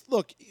 it's just,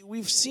 look,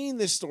 we've seen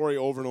this story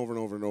over and over and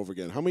over and over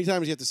again. How many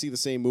times do you have to see the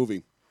same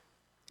movie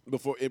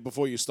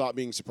before you stop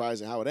being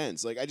surprised at how it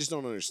ends? Like, I just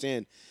don't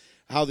understand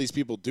how these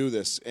people do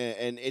this.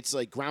 And it's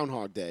like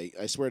Groundhog Day,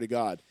 I swear to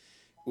God,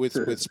 with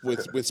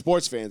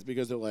sports fans,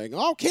 because they're like,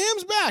 oh,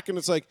 Cam's back. And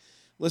it's like,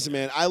 listen,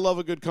 man, I love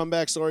a good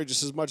comeback story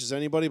just as much as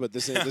anybody, but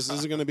this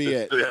isn't going to be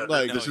it.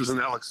 This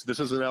isn't Alex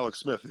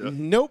Smith. Yeah?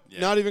 Nope,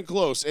 not even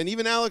close. And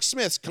even Alex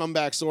Smith's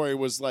comeback story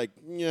was like,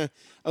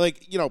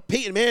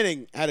 Peyton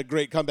Manning had a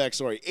great comeback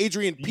story.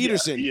 Adrian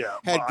Peterson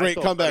had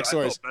great comeback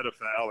stories. I felt better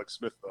for Alex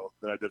Smith though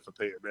than I did for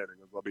Peyton Manning.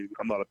 I mean,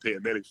 I'm not a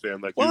Peyton Manning fan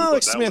like you. Well,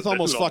 Alex Smith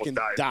almost fucking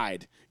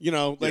died.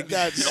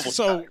 That's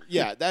so.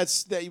 Yeah,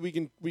 that's that. We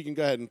can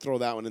go ahead and throw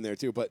that one in there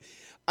too, but.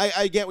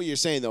 I get what you're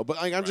saying, though,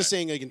 but I'm just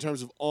saying, like, in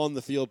terms of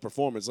on-the-field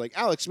performance, like,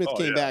 Alex Smith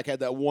came back,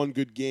 had that one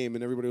good game,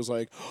 and everybody was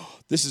like, oh,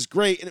 this is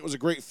great, and it was a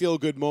great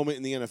feel-good moment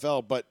in the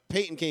NFL, but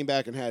Peyton came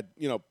back and had,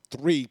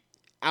 3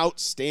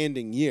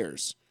 outstanding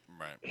years.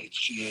 Right.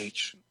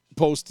 HGH.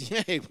 post.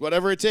 Hey,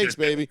 whatever it takes,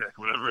 baby.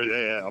 Whatever.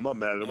 Yeah, I'm not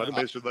mad at him. I think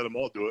they should let them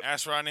all do it.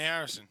 Ask Rodney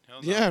Harrison.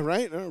 He'll know. Yeah,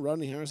 right.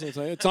 Rodney Harrison will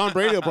tell you. Tom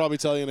Brady will probably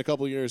tell you in a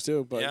couple of years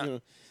too. But Yeah. you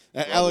know,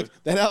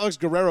 that Alex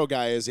Guerrero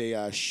guy is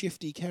a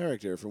shifty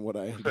character, from what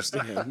I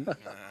understand.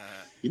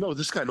 You know,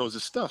 this guy knows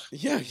his stuff.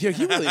 Yeah, he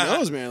really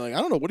knows, man. Like,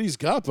 I don't know what he's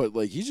got, but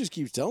like he just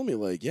keeps telling me,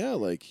 like, yeah,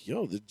 like,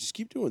 yo, just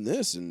keep doing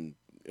this and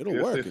it'll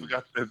Yes, work.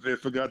 they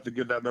forgot to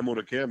give that memo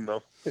to Cam,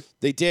 though.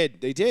 They did.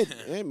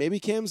 Yeah,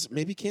 maybe Cam's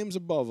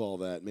above all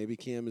that. Maybe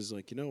Cam is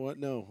like, you know what?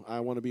 No,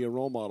 I want to be a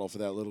role model for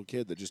that little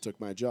kid that just took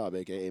my job,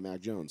 aka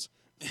Mac Jones.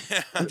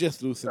 I'm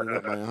just loosening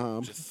up my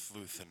arm. Just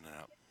loosening it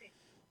up.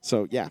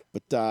 So yeah,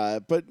 but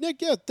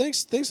Nick, yeah,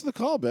 thanks for the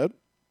call, bud.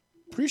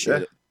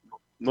 Appreciate it.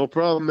 No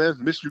problem, man.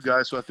 Missed you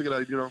guys, so I figured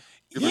I'd, give it a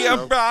Yeah,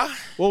 shout. brah.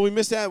 Well, we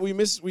missed that.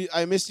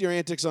 I missed your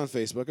antics on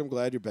Facebook. I'm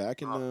glad you're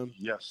back, and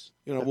Yes.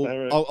 you know, All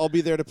right. I'll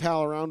be there to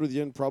pal around with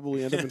you and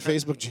probably end up in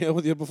Facebook jail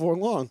with you before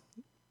long.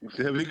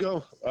 There we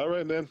go. All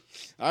right, man.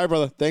 All right,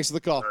 brother. Thanks for the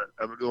call. All right.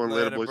 Have a good one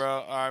later, Later, boys. bro.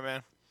 All right,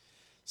 man.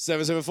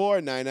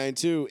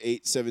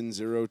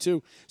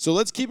 774-992-8702. So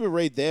let's keep it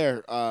right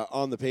there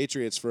on the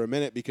Patriots for a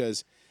minute,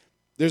 because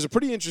there's a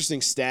pretty interesting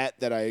stat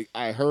that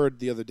I heard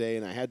the other day,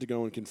 and I had to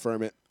go and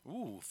confirm it.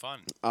 Ooh,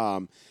 fun.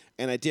 And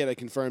I did. I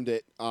confirmed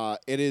it.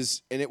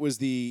 It was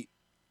the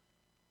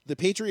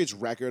Patriots'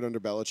 record under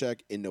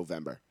Belichick in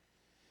November.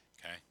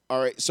 Okay.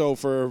 All right. So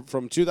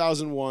from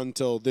 2001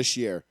 till this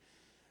year,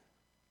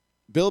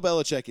 Bill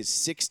Belichick is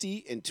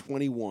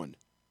 60-21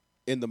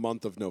 in the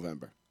month of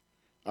November.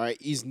 All right.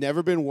 He's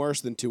never been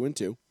worse than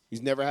 2-2.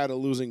 He's never had a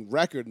losing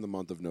record in the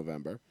month of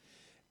November,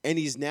 and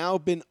he's now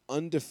been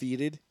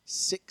undefeated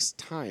 6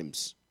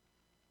 times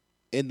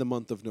in the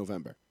month of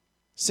November.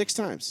 6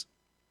 times.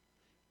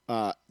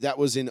 That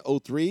was in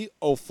 03,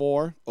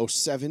 04,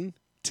 07,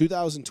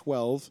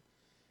 2012,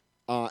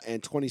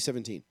 and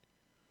 2017.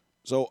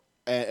 So,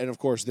 and of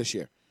course this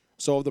year.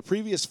 So of the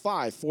previous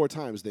 4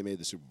 times they made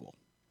the Super Bowl.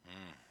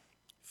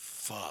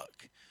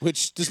 Fuck.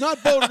 Which does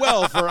not bode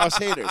well for us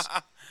haters.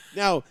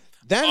 Now,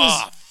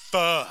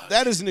 Fuck.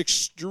 that is an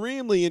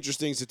extremely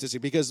interesting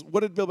statistic, because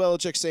what did Bill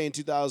Belichick say in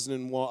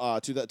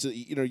 2001?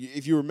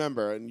 If you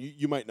remember, and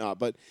you might not,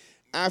 but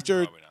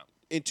after Probably not.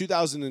 in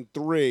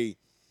 2003.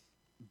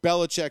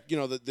 Belichick,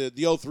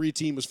 the 03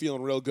 team was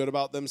feeling real good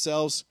about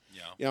themselves.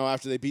 Yeah.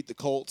 After they beat the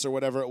Colts or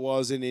whatever it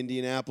was in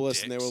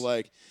Indianapolis, and they Dicks. were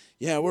like,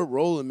 "Yeah, we're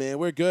rolling, man.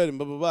 We're good," and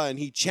blah blah blah. And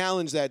he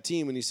challenged that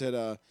team, and he said,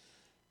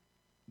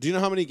 "Do you know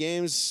how many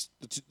games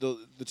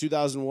the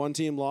 2001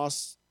 team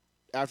lost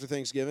after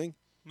Thanksgiving?"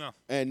 No.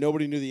 And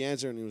nobody knew the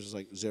answer, and he was just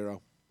like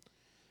 0.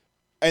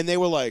 And they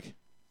were like,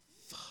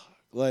 "Fuck,"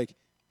 like,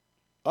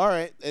 all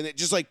right, and it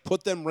just like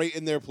put them right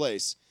in their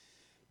place.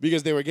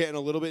 Because they were getting a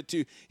little bit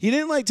too. He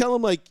didn't like tell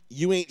them like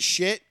you ain't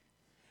shit,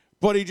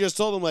 but he just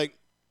told them like,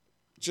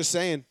 just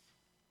saying.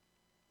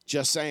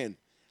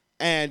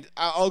 And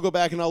I'll go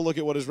back and I'll look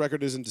at what his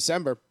record is in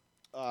December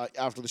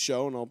after the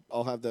show, and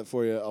I'll have that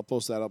for you. I'll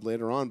post that up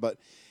later on. But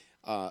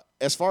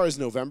as far as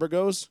November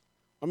goes,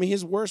 I mean,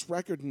 his worst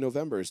record in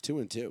November is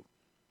 2-2.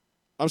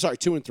 I'm sorry,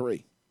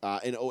 2-3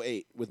 in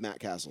 08 with Matt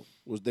Castle.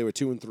 They were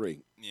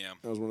 2-3. Yeah.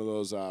 That was one of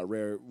those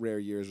rare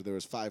years where there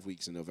was 5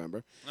 weeks in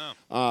November. No.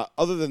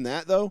 Other than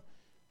that, though,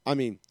 I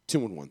mean,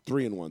 2-1,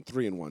 3-1, 3-1,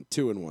 2-1,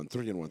 3-1,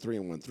 3-1,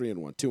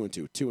 3-1,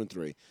 2-2,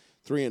 2-3,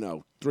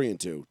 3-0,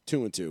 3-2, 2-2,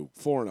 4-0,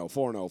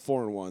 4-0,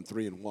 4-1,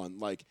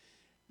 3-1. Like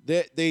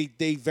they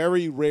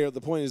very rare. The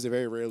point is they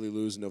very rarely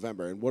lose in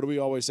November. And what do we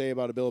always say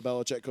about a Bill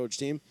Belichick coach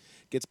team?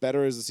 Gets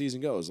better as the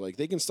season goes. Like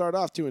they can start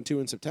off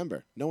 2-2 in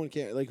September. No one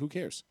cares. Like who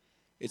cares?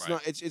 It's Right.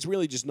 not. It's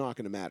really just not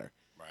going to matter.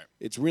 Right.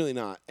 It's really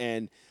not.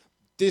 And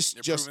this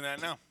They're just proving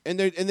that now. and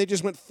they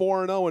just went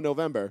 4-0 in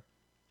November.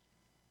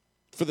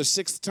 For the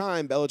 6th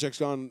time, Belichick's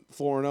gone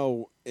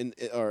 4-0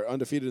 or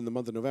undefeated in the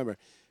month of November,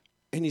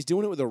 and he's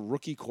doing it with a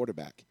rookie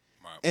quarterback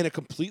Right. and a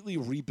completely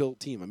rebuilt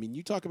team. I mean,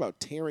 you talk about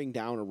tearing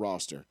down a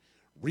roster,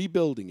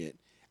 rebuilding it,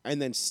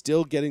 and then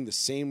still getting the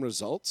same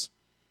results.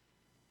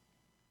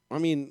 I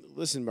mean,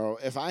 listen, bro.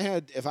 If I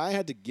had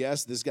to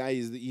guess, this guy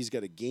he's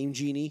got a game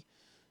genie.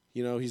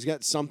 He's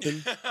got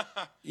something.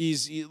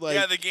 He's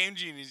Yeah, the game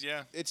genies,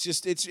 yeah. it's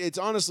just it's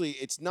honestly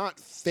it's not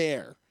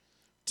fair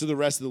to the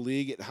rest of the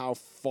league at how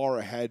far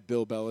ahead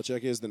Bill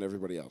Belichick is than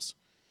everybody else.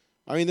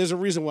 I mean, there's a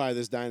reason why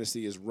this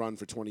dynasty is run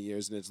for 20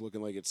 years and it's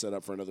looking like it's set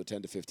up for another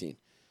 10 to 15.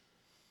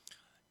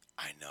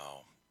 I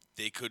know.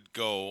 They could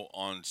go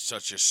on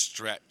such a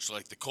stretch.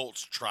 Like the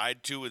Colts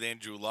tried to with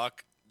Andrew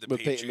Luck. The With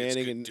Patriots Peyton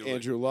Manning could and do it.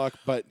 Andrew Luck,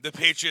 but The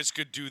Patriots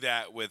could do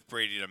that with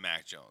Brady to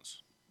Mac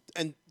Jones.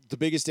 and the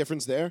biggest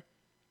difference there,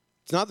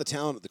 it's not the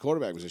talent at the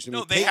quarterback position. I No,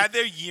 mean, they had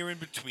their year in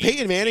between.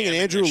 Peyton Manning and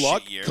Cam Andrew their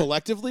Luck shit year.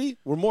 collectively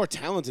were more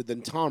talented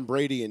than Tom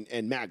Brady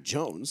and Mac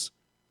Jones.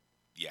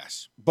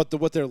 Yes. But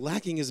what they're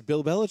lacking is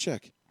Bill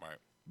Belichick. Right.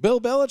 Bill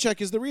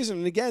Belichick is the reason.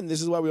 And again,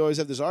 this is why we always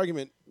have this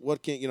argument.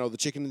 What can the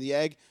chicken and the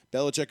egg,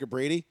 Belichick or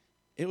Brady?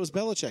 It was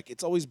Belichick.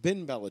 It's always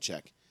been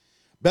Belichick.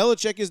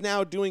 Belichick is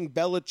now doing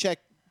Belichick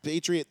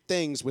Patriot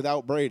things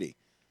without Brady.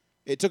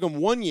 It took him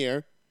 1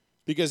 year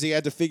because he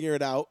had to figure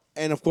it out.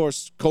 And, of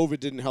course, COVID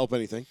didn't help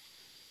anything.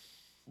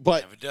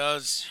 But Never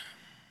does.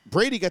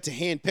 Brady got to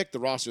handpick the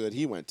roster that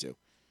he went to.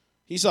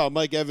 He saw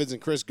Mike Evans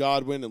and Chris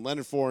Godwin and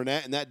Leonard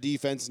Fournette and that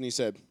defense, and he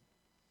said,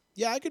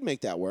 yeah, I could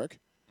make that work.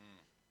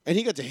 And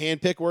he got to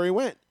handpick where he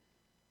went.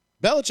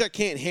 Belichick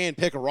can't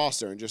handpick a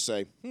roster and just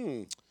say,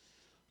 you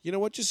know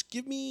what, just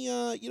give me,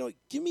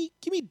 give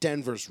me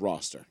Denver's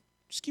roster.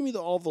 Just give me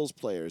all those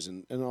players,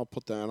 and I'll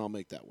put that, and I'll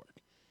make that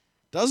work.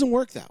 Doesn't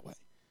work that way.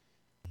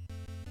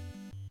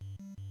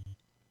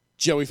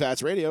 Joey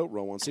Fats Radio,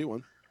 row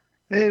 1C1.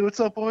 Hey, what's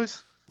up,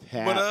 boys?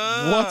 Pat, What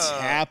up? what's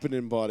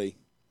happening, buddy?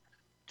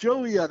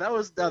 Joey, that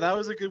was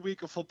a good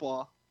week of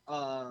football.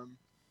 I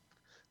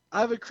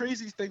have a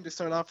crazy thing to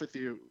start off with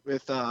you.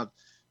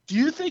 Do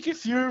you think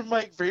if you're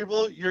Mike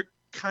Vrabel, you're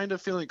kind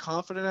of feeling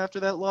confident after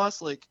that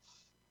loss? Like,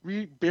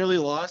 we barely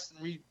lost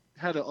and we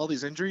had all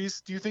these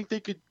injuries. Do you think they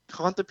could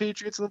haunt the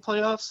Patriots in the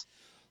playoffs?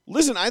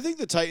 Listen, I think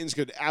the Titans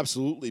could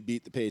absolutely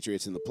beat the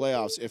Patriots in the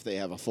playoffs if they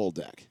have a full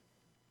deck.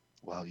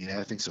 Well, yeah,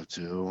 I think so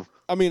too.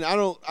 I mean, I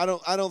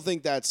don't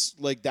think that's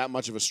like that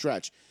much of a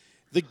stretch.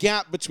 The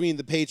gap between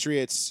the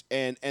Patriots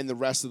and the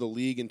rest of the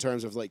league in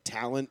terms of like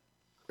talent,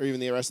 or even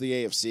the rest of the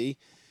AFC,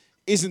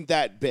 isn't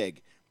that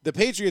big. The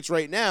Patriots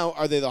right now,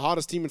 are they the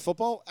hottest team in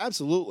football?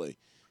 Absolutely.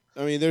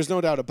 I mean, there's no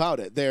doubt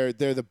about it. They're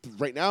the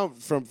right now,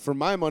 from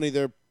my money,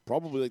 they're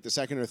probably like the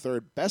second or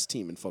third best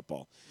team in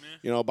football.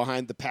 You know,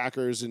 behind the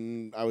Packers,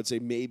 and I would say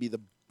maybe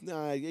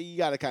you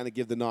got to kind of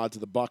give the nod to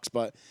the Bucks,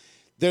 but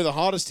they're the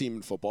hottest team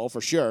in football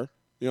for sure.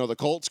 You know, the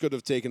Colts could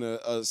have taken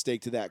a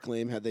stake to that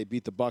claim had they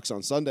beat the Bucks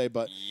on Sunday,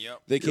 but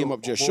they came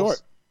up just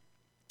short.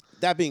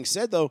 That being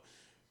said, though,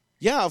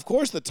 yeah, of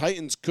course the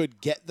Titans could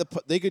get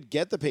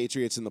the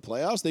Patriots in the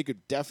playoffs. They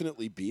could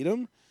definitely beat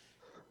them.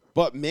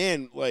 But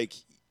man, like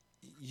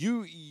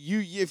you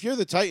if you're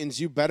the Titans,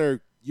 you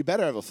better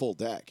have a full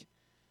deck.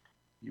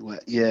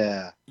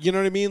 Yeah. You know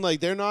what I mean? Like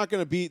they're not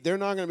going to be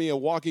a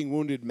walking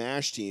wounded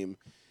MASH team.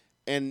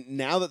 And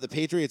now that the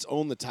Patriots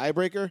own the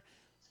tiebreaker,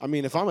 I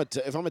mean, if I'm a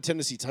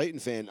Tennessee Titan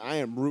fan, I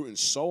am rooting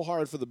so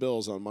hard for the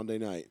Bills on Monday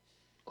night.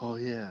 Oh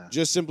yeah.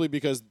 Just simply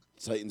because the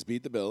Titans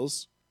beat the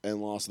Bills and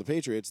lost to the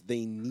Patriots,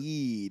 they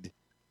need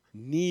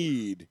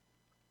the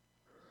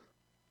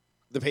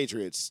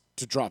Patriots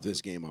to drop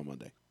this game on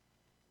Monday.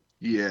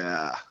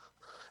 Yeah.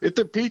 If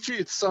the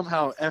Patriots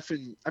somehow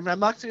I'm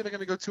not saying they're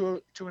going to go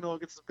 2-0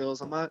 against the Bills.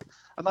 I'm not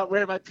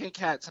wearing my pink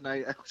hat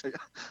tonight.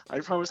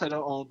 I promise I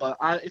don't own. But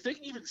if they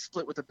can even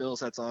split with the Bills,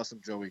 that's awesome,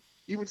 Joey.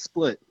 Even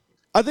split.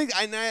 I think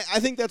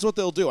that's what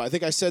they'll do. I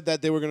think I said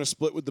that they were going to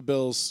split with the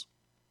Bills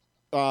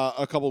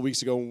a couple of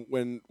weeks ago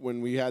when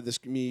we had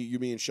this.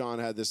 Me, and Sean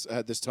had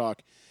this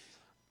talk.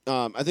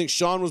 I think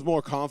Sean was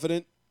more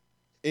confident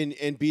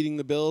in beating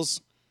the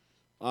Bills,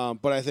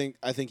 but I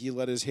think he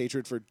let his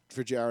hatred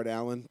for Jared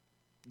Allen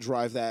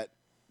drive that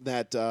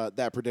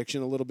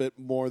prediction a little bit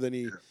more than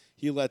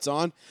he lets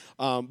on.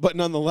 But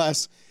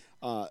nonetheless,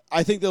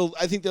 I think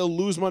they'll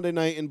lose Monday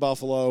night in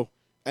Buffalo,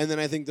 and then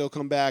I think they'll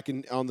come back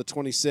on the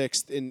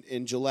 26th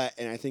in Gillette,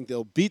 and I think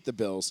they'll beat the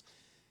Bills.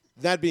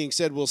 That being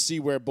said, we'll see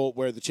where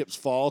the chips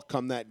fall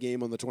come that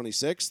game on the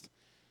 26th.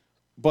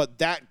 But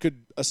that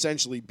could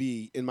essentially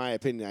be, in my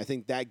opinion, I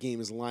think that game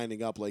is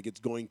lining up like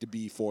it's going to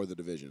be for the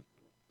division.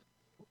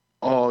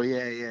 Oh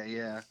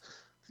yeah.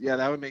 Yeah,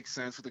 that would make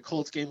sense. With the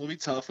Colts game will be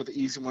tough with the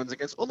easy ones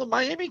against. Well, the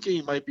Miami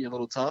game might be a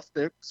little tough.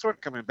 They're sort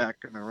of coming back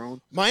on their own.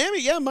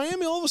 Miami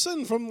all of a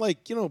sudden from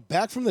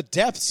back from the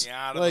depths.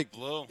 Yeah, out of the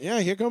blue.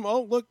 Yeah, here come.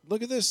 Oh,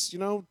 look at this.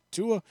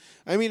 Tua.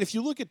 I mean, if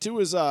you look at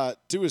Tua's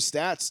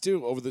stats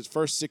too over the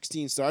first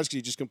 16 starts, because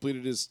he just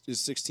completed his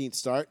 16th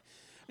start.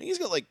 I think he's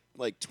got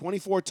like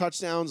 24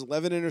 touchdowns,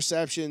 11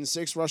 interceptions,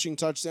 6 rushing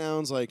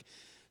touchdowns, like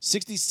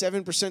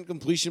 67%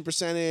 completion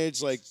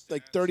percentage, like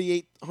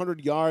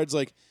 3,800 yards,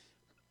 like.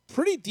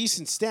 Pretty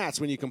decent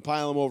stats when you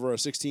compile them over a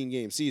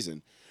 16-game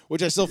season,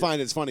 which I still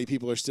find it's funny.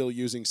 People are still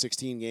using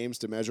 16 games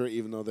to measure it,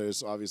 even though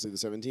there's obviously the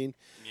 17.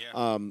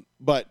 Yeah.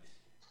 But,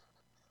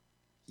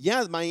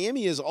 yeah,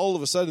 Miami is all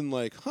of a sudden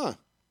like,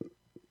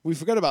 we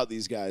forgot about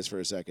these guys for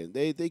a second.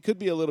 They could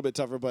be a little bit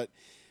tougher, but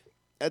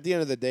at the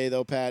end of the day,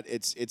 though, Pat,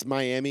 it's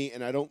Miami,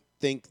 and I don't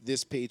think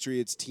this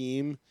Patriots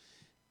team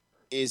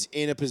is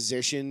in a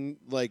position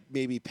like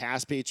maybe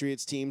past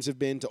Patriots teams have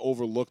been to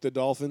overlook the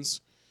Dolphins.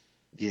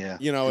 Yeah.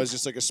 As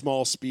just like a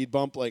small speed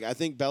bump. Like, I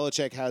think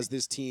Belichick has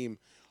this team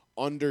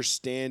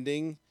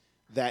understanding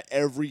that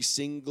every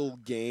single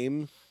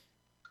game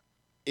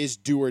is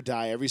do or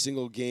die. Every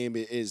single game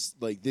is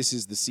like, this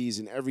is the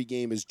season. Every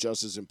game is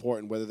just as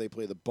important, whether they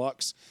play the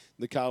Bucks,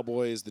 the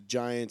Cowboys, the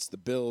Giants, the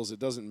Bills. It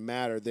doesn't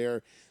matter.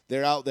 They're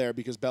out there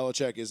because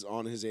Belichick is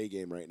on his A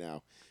game right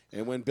now.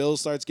 And when Bill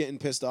starts getting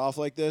pissed off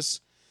like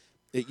this,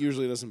 it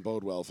usually doesn't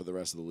bode well for the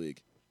rest of the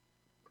league.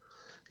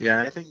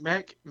 Yeah, I think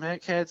Mac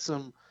had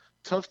some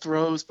tough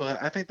throws, but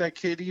I think that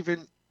kid,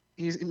 even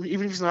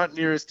if he's not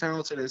near as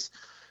talented as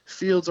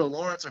Fields or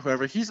Lawrence or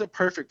whoever, he's a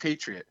perfect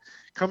Patriot.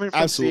 Coming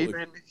from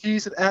Saban,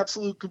 he's an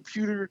absolute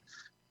computer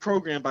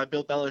program by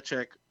Bill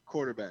Belichick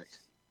quarterback.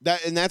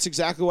 That's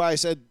exactly why I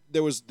said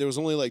there was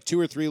only like 2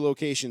 or 3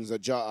 locations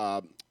that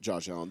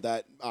Josh Allen,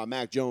 that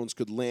Mac Jones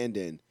could land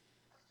in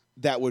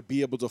that would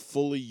be able to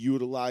fully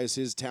utilize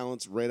his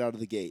talents right out of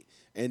the gate.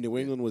 And New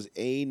England was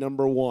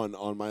number one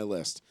on my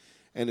list.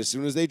 And as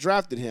soon as they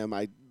drafted him,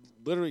 I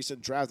literally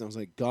said draft him. I was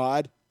like,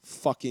 God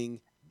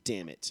fucking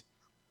damn it.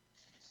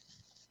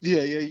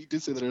 Yeah, you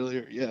did say that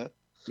earlier. Yeah.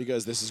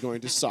 Because this is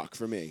going to suck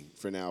for me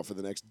for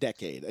the next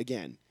decade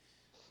again.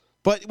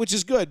 But which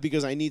is good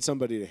because I need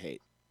somebody to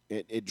hate.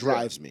 It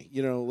drives me.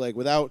 You know, like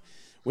without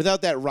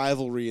that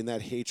rivalry and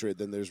that hatred,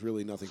 then there's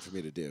really nothing for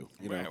me to do.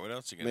 You know? What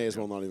else you gonna May as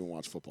do? well not even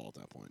watch football at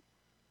that point.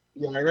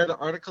 Yeah, I read an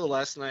article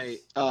last night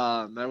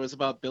that was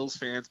about Bills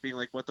fans being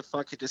like, what the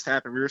fuck had just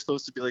happened? We were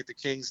supposed to be like the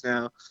Kings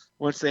now.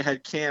 Once they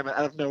had Cam,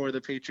 out of nowhere,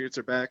 the Patriots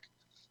are back.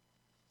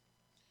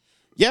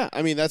 Yeah,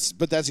 I mean that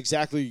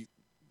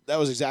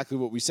was exactly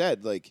what we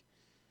said. Like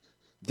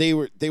they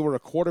were a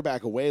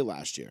quarterback away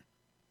last year.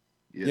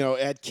 Yeah. You know,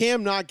 had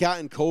Cam not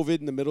gotten COVID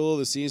in the middle of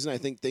the season, I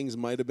think things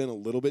might have been a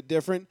little bit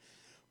different.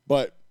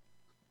 But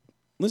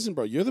listen,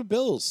 bro, you're the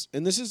Bills,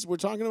 and we're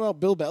talking about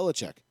Bill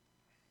Belichick.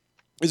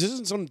 This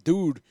isn't some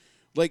dude.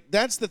 Like,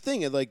 that's the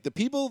thing. And, like, the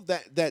people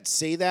that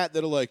say that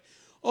are like,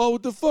 oh,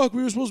 what the fuck?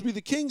 We were supposed to be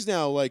the Kings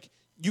now. Like,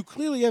 you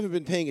clearly haven't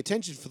been paying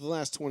attention for the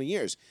last 20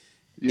 years.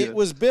 Yeah. It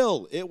was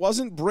Bill. It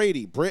wasn't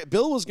Brady.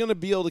 Bill was going to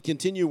be able to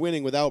continue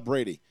winning without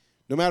Brady,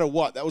 no matter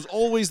what. That was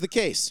always the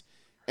case.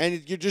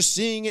 And you're just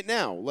seeing it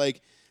now.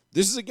 Like,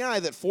 this is a guy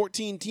that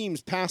 14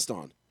 teams passed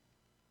on.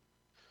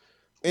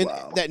 And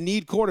that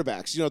need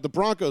quarterbacks. You know, the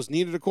Broncos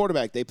needed a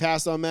quarterback. They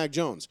passed on Mac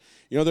Jones.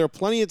 You know, there are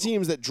plenty of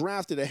teams that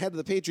drafted ahead of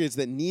the Patriots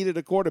that needed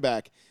a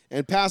quarterback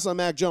and passed on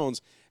Mac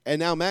Jones. And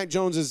now Mac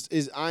Jones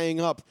is eyeing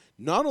up.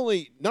 Not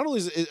only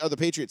are the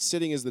Patriots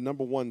sitting as the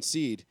number one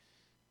seed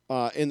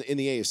in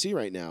the AFC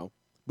right now,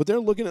 but they're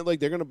looking at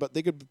like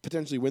they could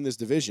potentially win this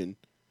division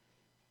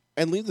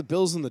and leave the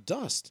Bills in the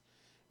dust.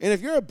 And if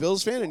you're a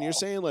Bills fan and you're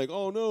saying like,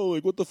 oh no,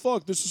 like what the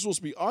fuck? This is supposed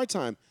to be our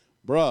time,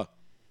 bruh.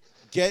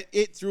 Get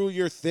it through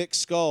your thick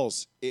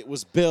skulls. It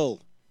was Bill,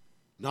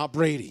 not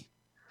Brady.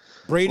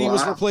 Brady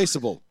was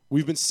replaceable.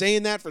 We've been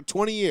saying that for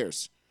 20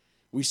 years.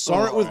 We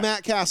saw it with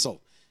Matt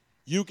Castle.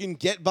 You can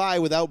get by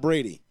without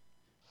Brady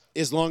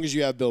as long as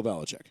you have Bill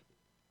Belichick.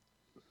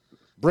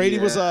 Brady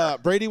was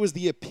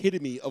the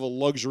epitome of a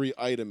luxury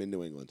item in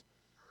New England.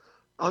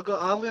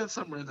 I'll land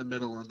somewhere in the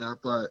middle on that,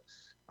 but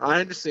I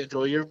understand,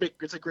 Joey.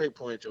 It's a great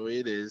point, Joey.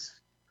 It is.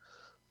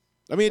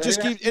 I mean,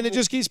 it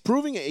just keeps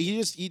proving it.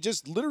 He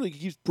just literally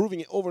keeps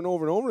proving it over and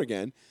over and over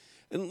again.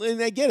 And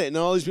I get it. And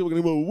all these people are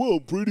going to go, whoa,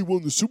 Brady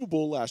won the Super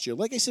Bowl last year.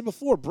 Like I said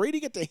before, Brady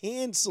got to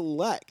hand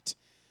select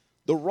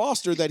the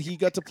roster that he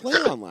got to play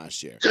on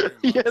last year.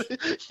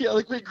 yeah,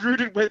 like when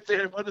Gruden went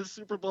there and won a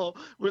Super Bowl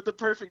with the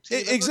perfect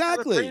team.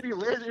 Exactly. Brady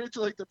landed into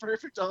like the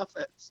perfect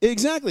offense.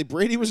 Exactly.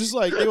 Brady was just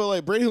like,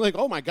 Brady was like,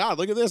 oh my God,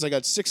 look at this. I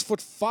got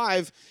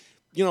 6'5",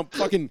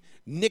 fucking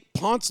Nick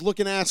Ponce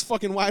looking ass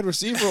fucking wide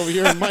receiver over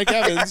here and Mike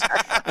Evans.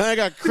 And I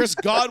got Chris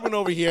Godwin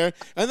over here.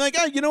 And like,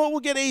 oh, you know what? We'll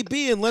get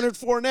AB and Leonard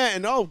Fournette.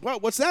 And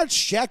what's that?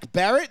 Shaq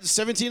Barrett,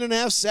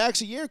 17.5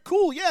 sacks a year.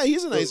 Cool. Yeah,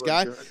 he's a nice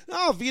guy. God.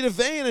 Oh, Vita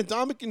Vea and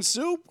Ndamukong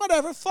Suh.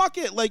 Whatever. Fuck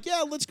it. Like,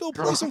 yeah, let's go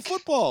play some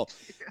football.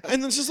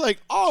 And it's just like,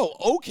 oh,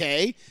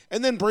 okay.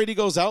 And then Brady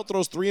goes out,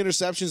 throws 3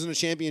 interceptions in a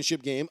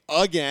championship game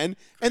again,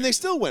 and they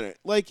still win it.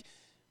 Like,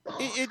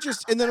 it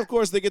just, and then of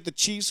course they get the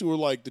Chiefs, who are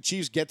like, the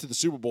Chiefs get to the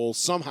Super Bowl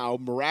somehow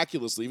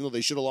miraculously, even though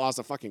they should have lost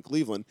to fucking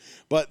Cleveland,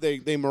 but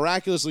they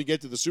miraculously get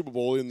to the Super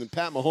Bowl, and then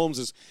Pat Mahomes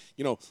is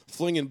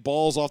flinging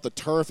balls off the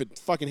turf and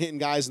fucking hitting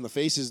guys in the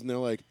faces, and they're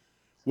like,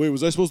 wait,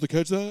 was I supposed to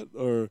catch that,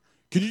 or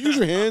can you use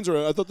your hands,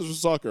 or I thought this was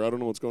soccer, I don't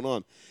know what's going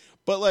on,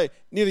 but like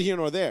neither here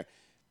nor there.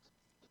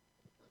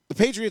 The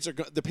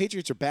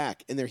Patriots are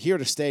back, and they're here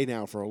to stay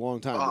now for a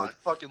long time. I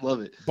fucking love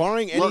it.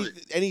 Barring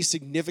any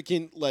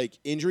significant like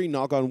injury,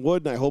 knock on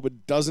wood, and I hope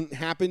it doesn't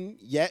happen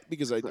yet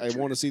because I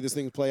want to see this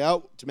thing play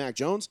out to Mac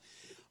Jones.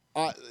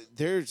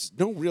 There's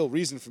no real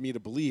reason for me to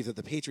believe that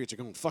the Patriots are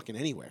going fucking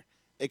anywhere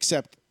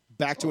except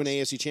back to an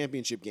AFC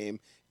Championship game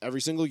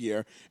every single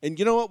year. And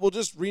you know what? We'll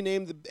just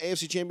rename the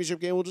AFC Championship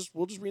game. We'll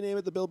just rename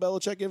it the Bill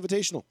Belichick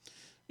Invitational.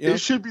 It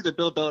should be the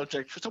Bill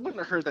Belichick. Someone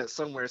heard that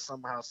somewhere,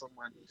 somehow,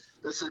 someone.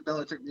 That said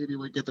Belichick maybe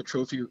would get the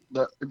trophy,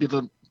 the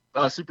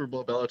Super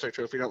Bowl Belichick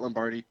trophy, not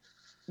Lombardi.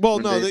 Well,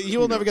 no,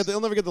 he'll never get the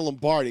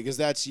Lombardi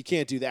because you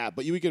can't do that.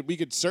 But we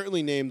could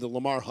certainly name the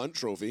Lamar Hunt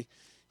Trophy.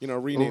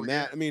 Rename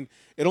that. I mean,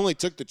 it only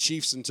took the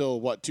Chiefs until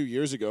 2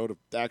 years ago to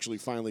actually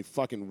finally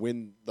fucking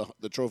win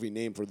the trophy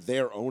name for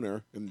their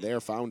owner and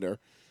their founder.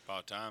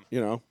 About time.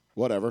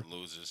 Whatever.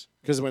 Loses.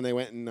 Because when they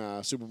went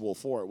in Super Bowl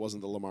IV, it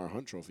wasn't the Lamar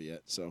Hunt Trophy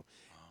yet. So.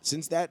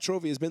 Since that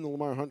trophy has been the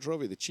Lamar Hunt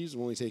Trophy, the Chiefs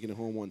have only taken it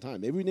home one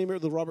time. Maybe we name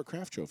it the Robert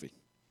Kraft Trophy.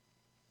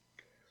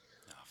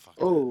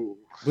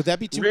 Would that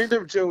be too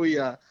random, Joey?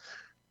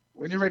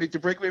 When you're ready to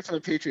break away from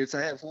the Patriots,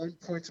 I have one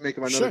point to make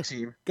about another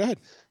team. Go ahead.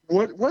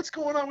 What's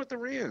going on with the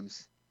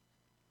Rams?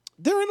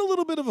 They're in a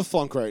little bit of a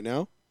funk right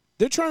now.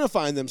 They're trying to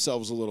find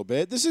themselves a little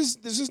bit. This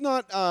is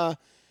not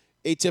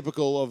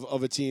atypical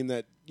of a team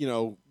that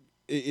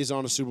is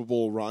on a Super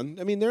Bowl run.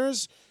 I mean,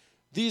 there's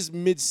these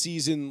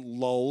mid-season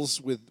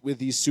lulls with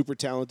these super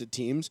talented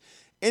teams.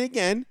 And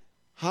again,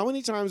 How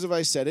many times have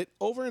I said it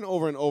over and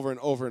over and over and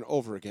over and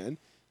over again?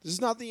 This is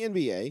not the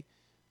NBA.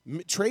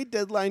 Trade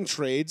deadline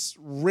trades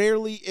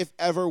rarely, if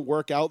ever,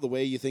 work out the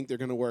way you think they're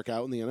going to work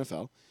out in the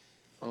NFL.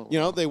 Oh, You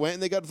know, they went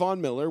and they got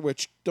Von Miller,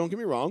 which, don't get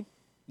me wrong,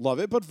 love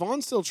it, but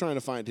Von's still trying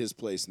to find his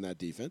place in that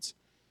defense.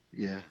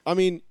 yeah. I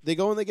mean, they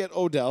go and they get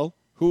Odell,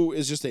 who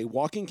is just a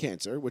walking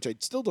cancer, which I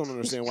still don't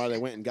understand why they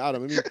went and got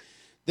him.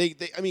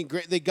 I mean,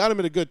 they got him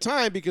at a good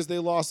time because they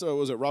lost.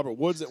 Was it Robert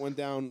Woods that went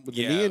down with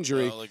the knee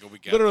injury? like a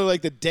week after. Literally,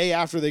 like the day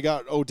after they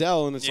got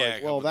Odell, and it's Yeah,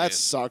 like, a well, couple that days.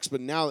 sucks.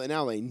 But now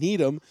they need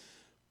him.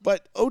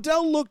 But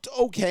Odell looked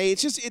okay.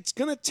 It's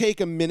gonna take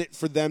a minute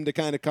for them to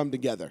kind of come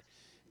together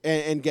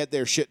and get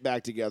their shit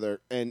back together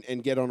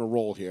and get on a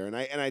roll here. And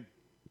I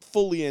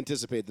fully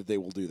anticipate that they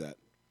will do that.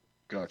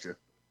 Gotcha.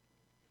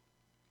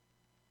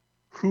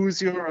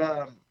 Who's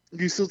your?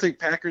 Do you still take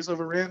Packers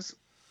over Rams?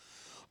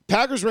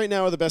 Packers right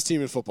now are the best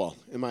team in football,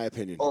 in my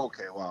opinion.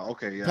 Okay. Wow.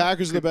 Okay. Yeah.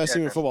 Packers are the best Yeah,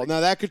 team in football.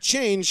 Now that could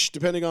change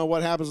depending on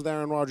what happens with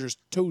Aaron Rodgers'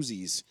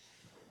 toesies.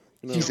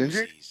 You know, He's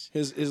injured?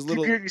 his Keep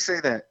little hearing you say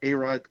that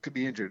A-Rod could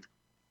be injured.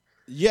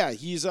 yeah.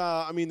 He's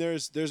I mean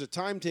there's a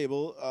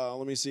timetable.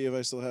 Let me see if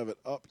I still have it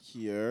up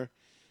here.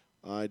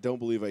 I don't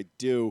believe I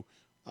do,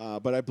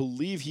 but I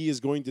believe he is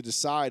going to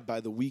decide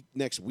by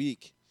next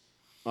week,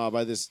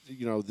 by this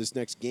this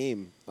next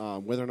game,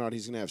 whether or not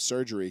he's going to have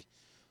surgery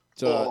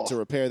to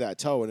repair that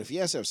toe. And if he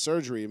has to have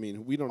surgery, I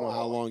mean, we don't know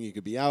how long he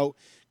could be out.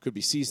 Could be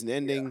season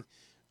ending.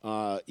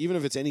 Even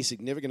if it's any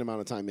significant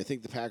amount of time, I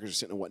think the Packers are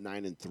sitting at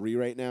 9-3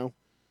 right now,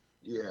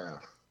 Yeah.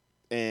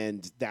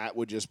 and that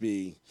would just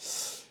be.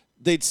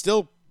 They'd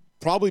still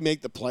probably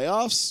make the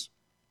playoffs,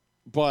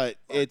 but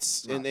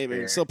it's and they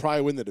would still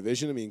probably win the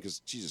division. I mean, because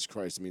Jesus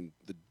Christ, I mean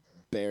the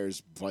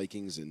Bears,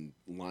 Vikings, and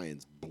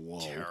Lions blow.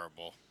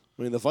 Terrible.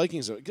 I mean the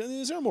Vikings are.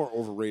 Is there a more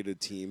overrated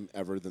team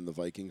ever than the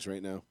Vikings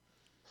right now?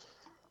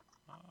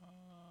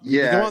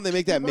 Yeah. Come on, they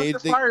make that made.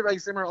 They fired Mike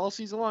Zimmer all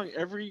season long.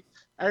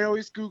 I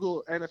always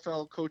Google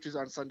NFL coaches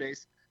on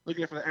Sundays,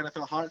 looking for the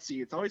NFL hot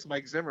seat. It's always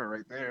Mike Zimmer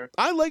right there.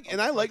 I like the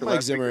Mike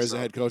last Zimmer week or as a so.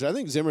 head coach. I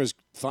think Zimmer's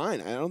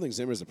fine. I don't think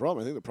Zimmer's the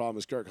problem. I think the problem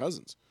is Kirk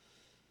Cousins.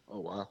 Oh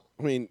wow.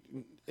 I mean,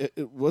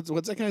 what's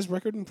that guy's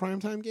record in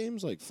primetime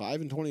games? Like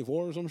 5-24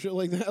 or some shit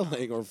like that.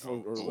 Like or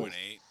 0-8.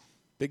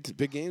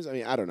 big games. I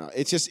mean, I don't know.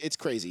 It's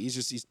crazy.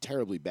 He's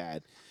terribly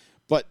bad.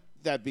 But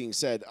that being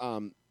said,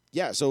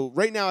 yeah. So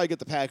right now, I get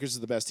the Packers as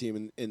the best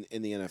team in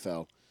the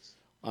NFL.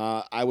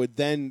 I would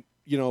then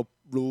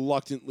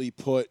reluctantly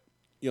put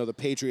the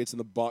Patriots and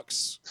the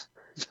Bucks.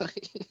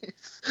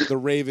 The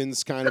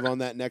Ravens kind of on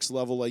that next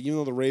level. Like, even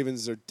though the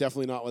Ravens are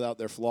definitely not without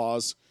their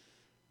flaws,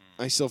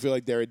 I still feel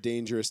like they're a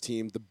dangerous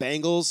team. The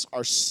Bengals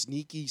are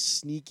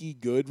sneaky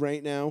good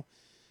right now.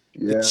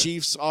 Yeah. The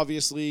Chiefs,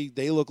 obviously,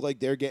 they look like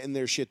they're getting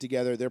their shit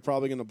together. They're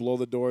probably going to blow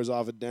the doors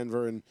off of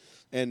Denver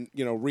and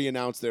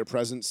re-announce their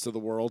presence to the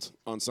world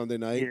on Sunday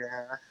night.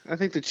 Yeah. I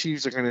think the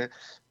Chiefs are gonna.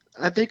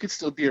 I think could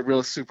still be a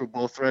real Super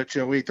Bowl threat,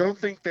 Joey. Don't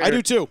think they're. I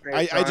do too.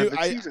 great, I do. The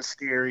Chiefs are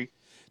scary.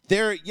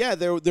 They're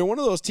one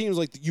of those teams,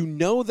 like,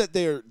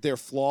 that they're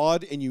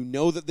flawed and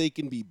that they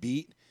can be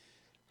beat,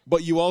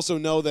 but you also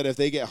know that if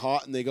they get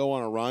hot and they go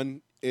on a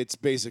run, it's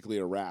basically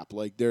a wrap.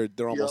 Like, they're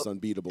almost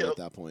unbeatable at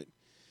that point.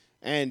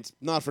 And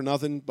not for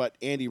nothing, but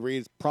Andy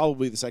Reid is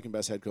probably the second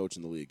best head coach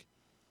in the league.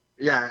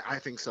 Yeah, I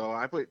think so.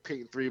 I put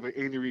Peyton 3, but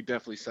Andy Reid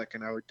definitely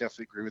second. I would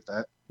definitely agree with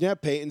that. Yeah,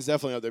 Peyton's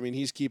definitely out there. I mean,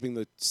 he's keeping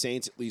the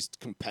Saints at least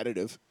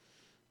competitive,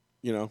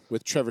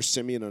 with Trevor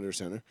Siemian under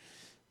center.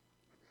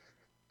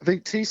 I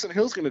think Taysom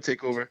Hill's going to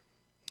take over.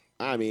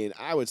 I mean,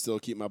 I would still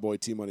keep my boy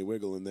T-Money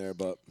Wiggle in there,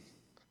 but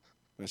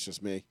that's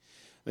just me.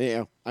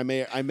 Yeah, I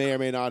may or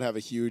may not have a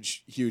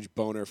huge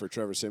boner for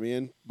Trevor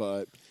Siemian,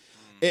 but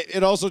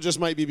it also just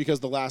might be because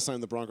the last time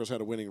the Broncos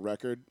had a winning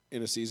record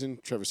in a season,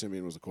 Trevor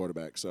Siemian was the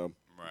quarterback. So,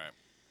 Right.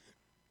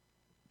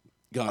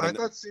 I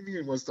thought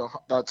Simeon was the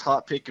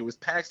top pick. It was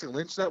Paxton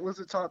Lynch that was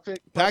the top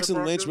pick.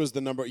 Paxton Lynch was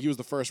he was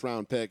the first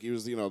round pick. He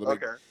was the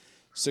big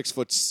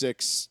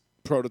 6'6"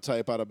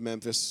 prototype out of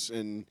Memphis,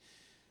 and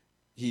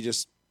he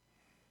just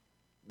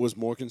was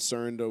more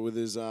concerned with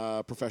his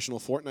professional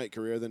Fortnite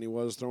career than he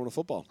was throwing a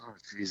football. Oh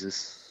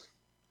Jesus!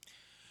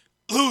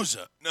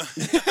 Loser. No.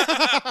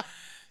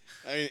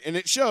 And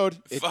it showed.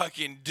 It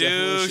Fucking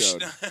definitely douche.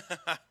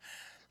 showed.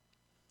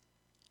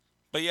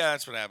 But yeah,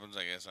 that's what happens,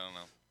 I guess. I don't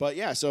know. But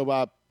yeah, so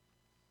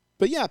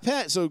but yeah,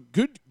 Pat. So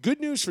good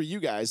news for you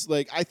guys.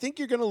 Like, I think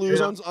you're going to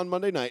lose on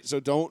Monday night, so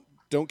don't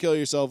kill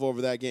yourself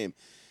over that game.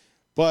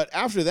 But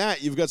after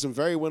that, you've got some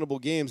very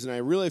winnable games, and I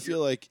really feel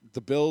like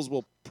the Bills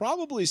will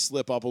probably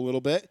slip up a little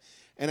bit.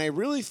 And I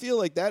really feel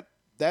like that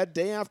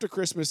day after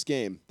Christmas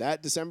game,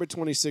 that December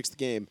 26th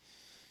game,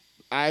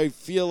 I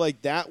feel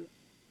like that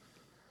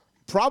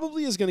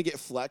probably is going to get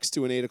flexed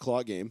to an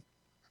 8:00 game.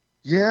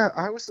 Yeah,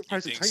 I was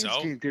surprised the think Titans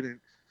so? game didn't.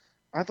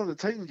 I thought the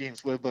Titan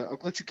games would, but I'll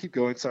let you keep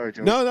going. Sorry,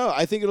 Joe. No,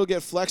 I think it'll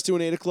get flexed to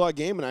an 8:00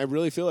 game, and I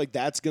really feel like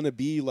that's going to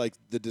be like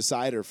the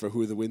decider for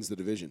who wins the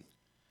division.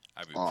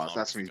 I'd be Oh, pumped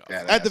that's if me it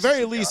bad. got At the very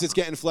That's least, awesome. it's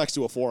getting flexed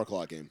to a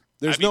 4:00 game.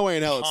 There's I'd be no way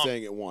in hell it's pumped.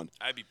 staying at 1.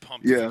 I'd be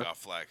pumped if Yeah. it got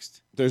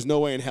flexed. There's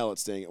no way in hell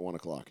it's staying at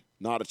 1:00.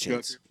 Not a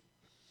chance.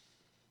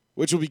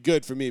 which will be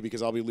good for me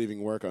because I'll be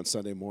leaving work on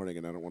Sunday morning,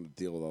 and I don't want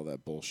to deal with all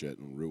that bullshit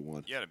on Route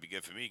 1. Yeah, it'd be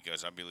good for me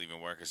because I'll be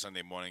leaving work on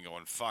Sunday morning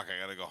going, fuck,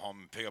 I got to go home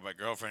and pick up my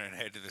girlfriend and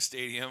head to the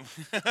stadium.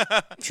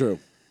 True.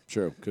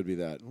 Could be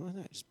that. Well,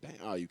 no, just bang.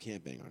 Oh, you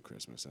can't bang on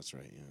Christmas. That's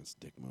right. Yeah, it's a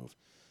dick move.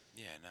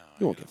 Yeah, no.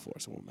 You won't get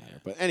forced. It won't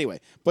matter. But anyway.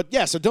 But,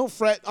 yeah, so don't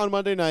fret on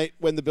Monday night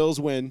when the Bills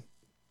win,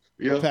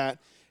 Pat.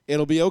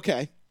 It'll be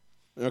okay.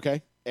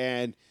 Okay?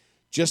 And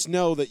just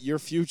know that your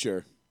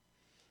future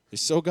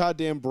is so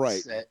goddamn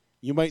bright. Set.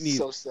 You might need.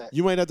 So set.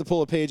 You might have to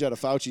pull a page out of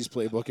Fauci's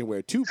playbook and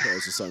wear 2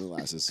 pairs of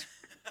sunglasses.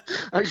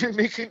 I can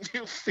make a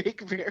new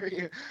fake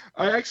variant.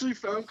 I actually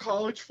found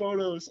college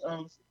photos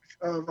of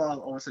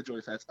I said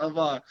Joey Fats of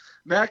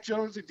Mac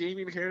Jones and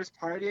Damian Harris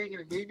partying, and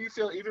it made me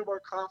feel even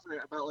more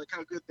confident about like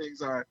how good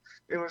things are.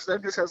 It was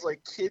them just has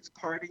like kids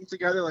partying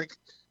together. Like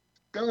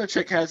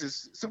Belichick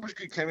has so much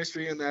good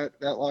chemistry in that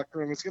locker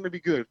room. It's gonna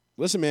be good.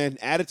 Listen, man,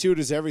 attitude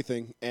is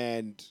everything,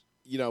 and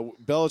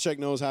Belichick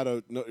knows how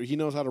to. He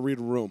knows how to read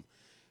a room.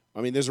 I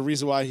mean, there's a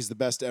reason why he's the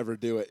best to ever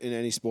do it in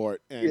any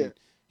sport, and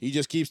he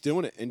just keeps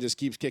doing it and just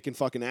keeps kicking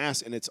fucking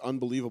ass, and it's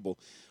unbelievable.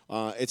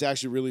 It's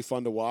actually really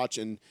fun to watch,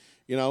 and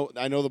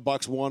I know the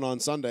Bucs won on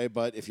Sunday,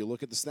 but if you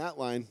look at the stat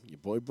line, your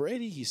boy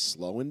Brady, he's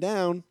slowing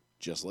down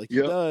just like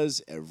he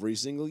does every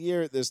single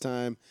year at this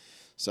time.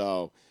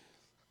 So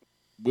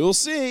we'll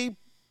see.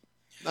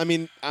 I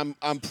mean,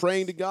 I'm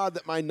praying to God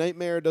that my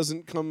nightmare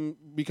doesn't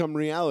become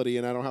reality,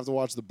 and I don't have to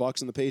watch the Bucs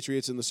and the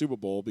Patriots in the Super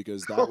Bowl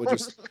because that would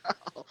just. No.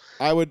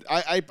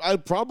 I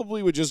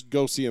probably would just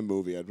go see a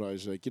movie. I'd probably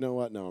just like, you know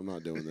what? No, I'm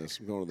not doing this.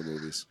 I'm going to the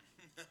movies.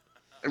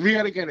 We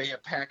got to get a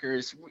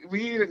Packers.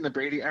 We need it in the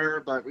Brady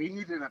era, but we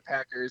needed a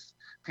Packers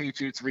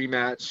Patriots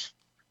rematch.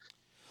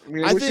 I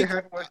mean, I wish it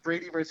happened with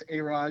Brady versus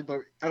A-Rod, but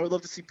I would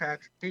love to see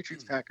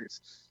Patriots Packers.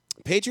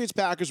 Patriots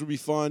Packers would be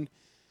fun.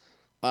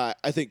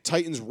 I think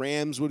Titans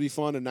Rams would be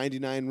fun. A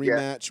 '99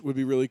 rematch would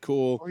be really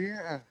cool. Oh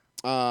yeah.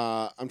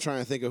 I'm trying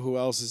to think of who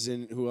else is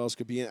in. Who else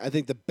could be in? I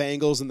think the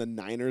Bengals and the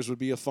Niners would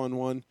be a fun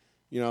one.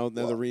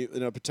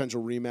 Another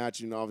potential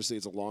rematch. Obviously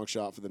it's a long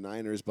shot for the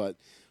Niners, but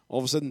all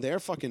of a sudden they're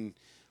fucking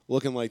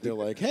looking like they're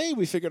like, hey,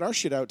 we figured our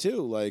shit out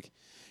too. Like,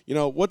 and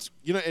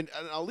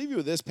I'll leave you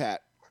with this, Pat,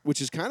 which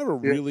is kind of a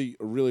really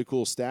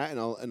cool stat, and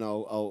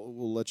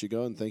we'll let you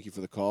go and thank you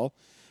for the call.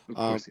 Of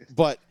course, yes.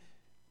 But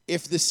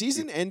if the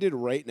season ended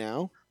right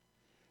now,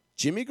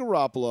 Jimmy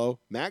Garoppolo,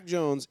 Mac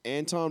Jones,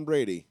 and Tom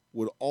Brady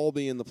would all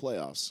be in the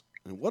playoffs.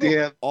 And what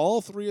do all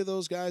 3 of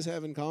those guys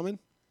have in common?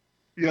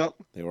 Yep.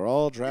 They were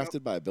all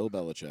drafted by Bill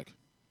Belichick.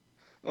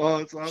 Oh,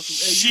 it's awesome.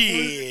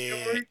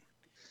 Shit.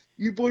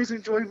 You boys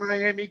enjoy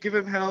Miami. Give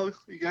him hell.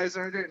 You guys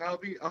earned it, and I'll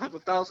have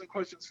 1,000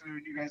 questions for you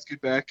when you guys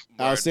get back.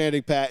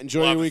 Outstanding, Pat.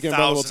 Enjoy your weekend,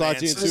 brother. We'll talk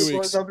to you in 2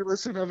 weeks. I'll be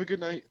listening. Have a good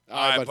night.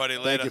 All right, buddy.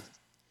 Later.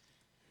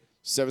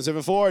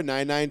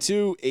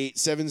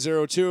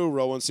 774-992-8702.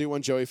 Row 1 Seat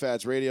 1 Joey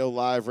Fats Radio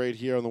live right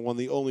here on the one,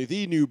 the only,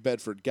 the New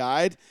Bedford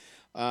Guide.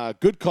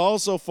 Good call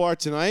so far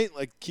tonight.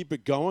 Like, keep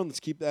it going. Let's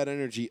keep that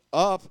energy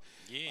up.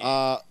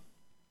 Yeah.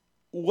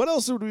 What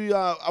else would we?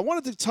 I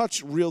wanted to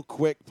touch real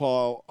quick,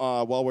 Paul,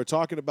 while we're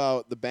talking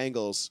about the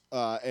Bengals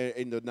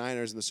and the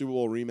Niners and the Super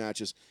Bowl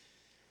rematches.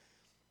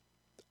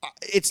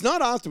 It's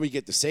not often we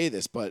get to say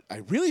this, but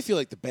I really feel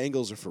like the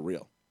Bengals are for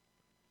real.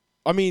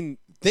 I mean,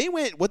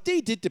 what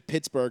they did to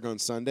Pittsburgh on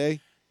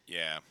Sunday.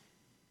 Yeah.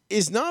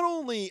 Is not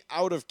only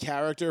out of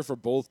character for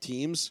both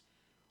teams,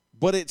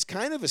 but it's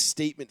kind of a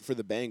statement for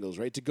the Bengals,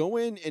 right? To go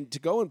and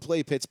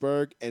play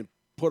Pittsburgh and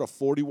put a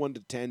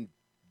 41-10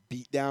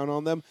 beat down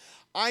on them.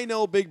 I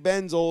know Big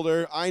Ben's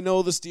older. I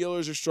know the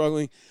Steelers are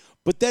struggling,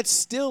 but that's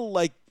still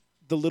like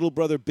the little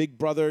brother, big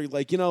brother.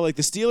 Like, the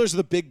Steelers are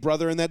the big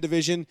brother in that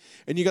division,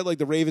 and you got like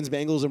the Ravens,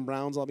 Bengals, and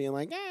Browns all being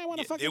like, I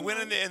want to fucking. They win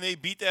and they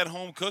beat that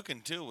home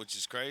cooking too, which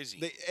is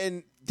crazy.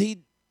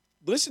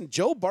 Listen,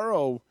 Joe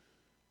Burrow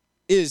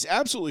is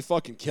absolutely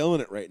fucking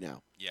killing it right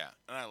now. Yeah,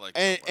 and I like.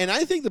 And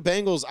I think the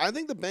Bengals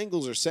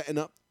are setting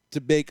up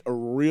to make a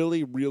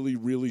really, really,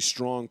 really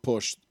strong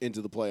push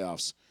into the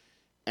playoffs,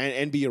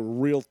 and be a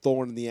real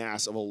thorn in the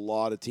ass of a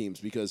lot of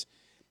teams because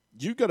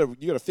you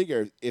gotta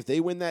figure if they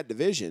win that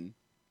division,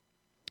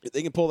 if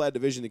they can pull that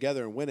division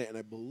together and win it, and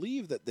I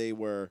believe that they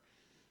were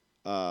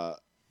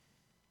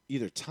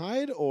either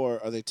tied or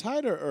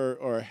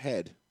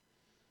ahead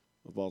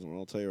of Baltimore.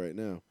 I'll tell you right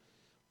now.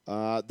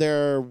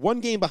 They're 1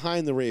 game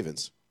behind the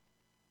Ravens.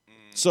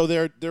 So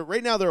they're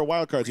right now they're a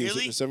wild card team.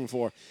 Really?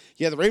 7-4.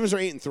 Yeah, the Ravens are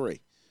 8-3.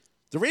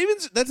 The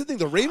Ravens. That's the thing.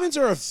 The Ravens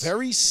are a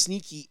very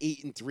sneaky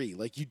 8-3.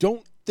 Like you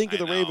don't think of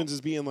the Ravens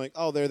as being like,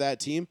 oh, they're that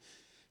team,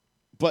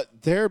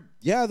 but they're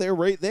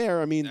right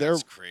there. I mean,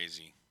 that's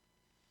crazy.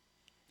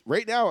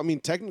 Right now, I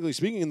mean, technically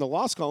speaking, in the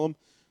loss column,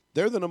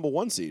 they're the number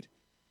 1 seed.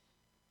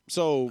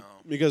 So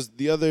because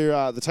the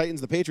other the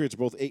Titans, the Patriots are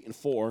both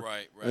 8-4,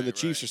 right, and the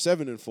Chiefs are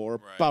 7-4,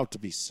 about to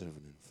be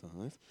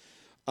 7-5.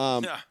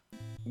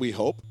 We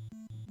hope,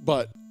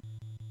 but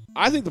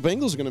I think the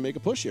Bengals are going to make a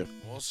push here.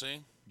 We'll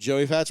see.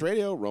 Joey Fats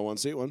Radio, row 1,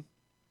 seat 1.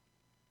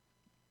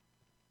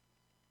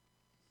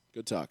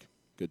 Good talk.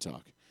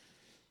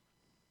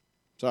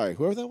 Sorry,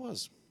 whoever that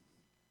was.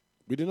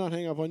 We did not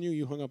hang up on you.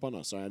 You hung up on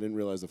us. Sorry, I didn't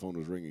realize the phone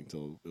was ringing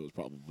until it was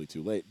probably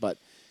too late. But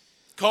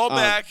Call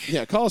back.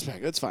 Yeah, call us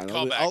back. That's fine.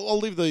 Call back. I'll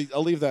leave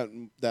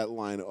that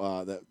line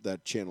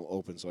that channel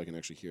open so I can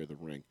actually hear the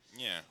ring.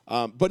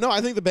 Yeah. But no,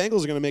 I think the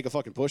Bengals are going to make a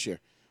fucking push here.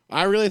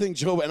 I really think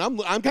Joe, and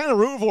I'm kind of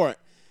rooting for it.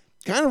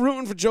 Kind of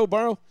rooting for Joe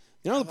Burrow.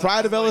 You know, the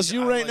pride of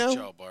LSU right now.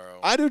 Joe Burrow.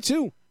 I do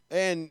too.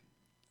 And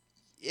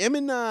him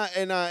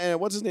and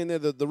what's his name there,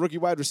 the rookie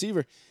wide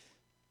receiver,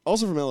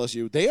 also from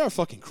LSU. They are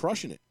fucking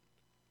crushing it.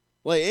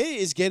 Like, it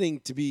is getting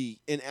to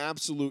be an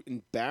absolute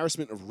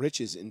embarrassment of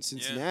riches in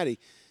Cincinnati.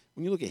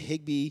 When you look at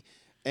Higbee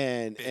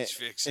and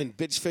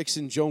Bitch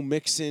Fixin', Joe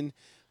Mixon,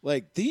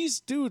 like these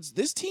dudes,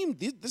 this team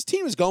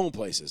is going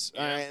places.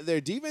 Their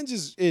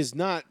defense is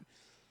not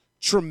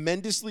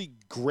tremendously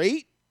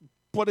great,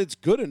 but it's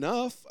good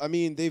enough. I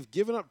mean, they've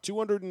given up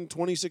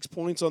 226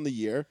 points on the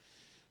year,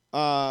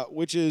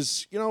 which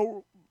is,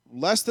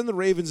 less than the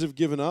Ravens have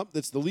given up.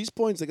 That's the least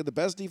points. They got the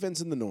best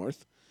defense in the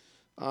North.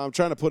 I'm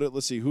trying to put it.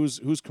 Let's see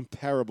who's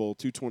comparable.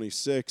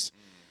 226.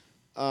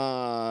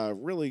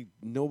 Really,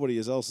 nobody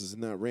else is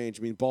in that range.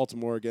 I mean,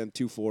 Baltimore again,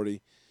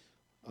 240.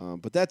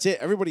 But that's it.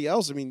 Everybody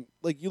else. I mean,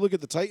 like you look at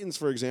the Titans,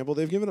 for example.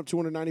 They've given up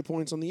 290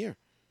 points on the year.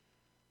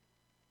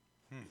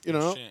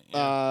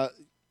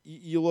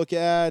 You look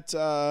at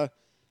the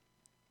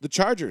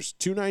Chargers,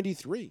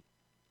 293.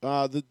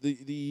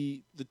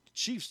 The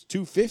Chiefs,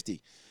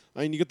 250.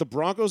 I mean, you get the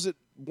Broncos at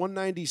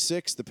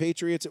 196, the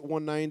Patriots at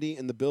 190,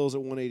 and the Bills at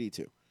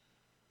 182.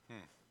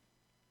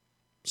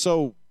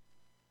 So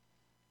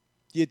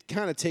you'd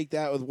kind of take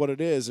that with what it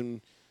is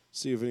and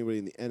see if anybody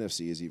in the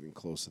NFC is even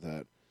close to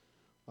that.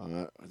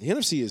 The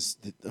NFC is,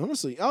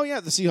 honestly, the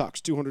Seahawks,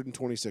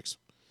 226.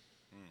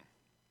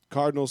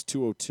 Cardinals,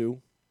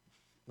 202.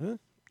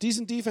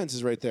 Decent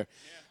defenses right there.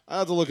 I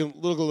have to look a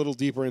little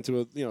deeper into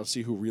it,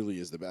 see who really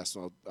is the best.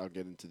 And I'll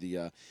get into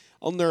the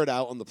I'll nerd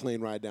out on the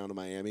plane ride down to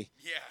Miami.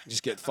 Yeah.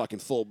 Just get fucking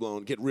full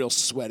blown, get real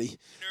sweaty.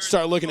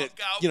 Start looking at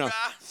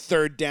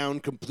third down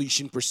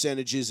completion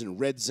percentages and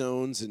red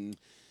zones and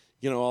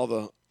all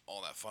that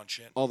fun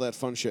shit. All that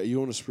fun shit. You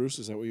want a spruce?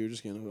 Is that what you were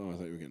just getting? Oh, I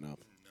thought you were getting up.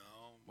 No.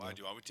 Why do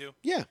you want me to?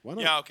 Yeah. Why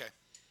not? Yeah. Okay.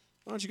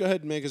 Why don't you go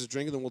ahead and make us a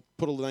drink, and then we'll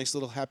put a nice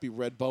little happy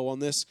red bow on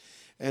this,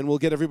 and we'll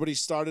get everybody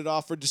started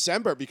off for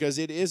December because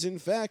it is, in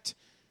fact,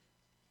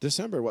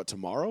 December. What,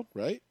 tomorrow,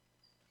 right?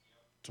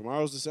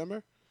 Tomorrow's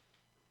December.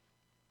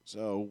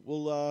 So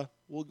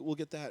we'll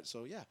get that.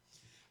 So, yeah.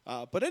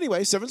 But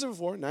anyway,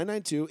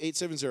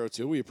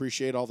 774-992-8702. We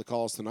appreciate all the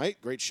calls tonight.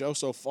 Great show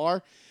so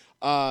far.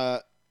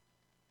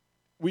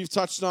 We've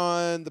touched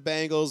on the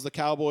Bengals, the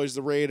Cowboys,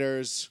 the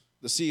Raiders,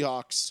 the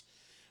Seahawks.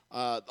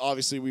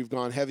 Obviously, we've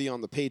gone heavy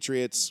on the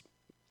Patriots.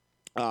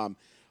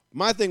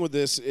 My thing with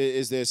this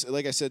is this.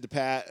 Like I said to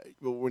Pat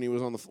when he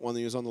was on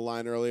the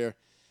line earlier,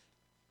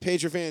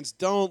 Patriot fans,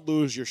 don't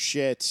lose your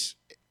shit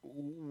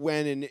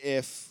when and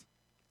if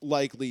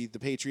likely the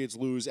Patriots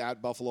lose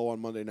at Buffalo on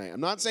Monday night.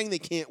 I'm not saying they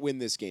can't win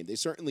this game. They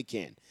certainly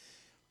can.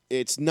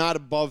 It's not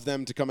above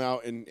them to come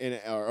out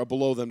or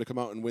below them to come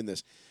out and win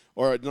this.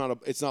 Or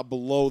it's not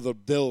below the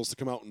Bills to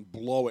come out and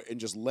blow it and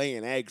just lay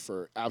an egg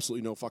for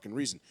absolutely no fucking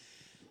reason.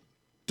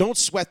 Don't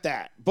sweat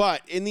that.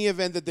 But in the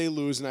event that they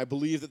lose, and I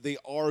believe that they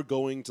are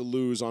going to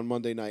lose on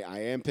Monday night, I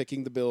am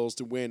picking the Bills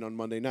to win on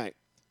Monday night.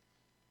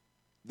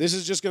 This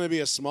is just going to be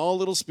a small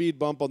little speed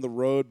bump on the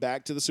road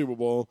back to the Super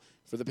Bowl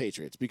for the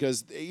Patriots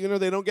because, they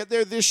don't get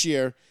there this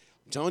year.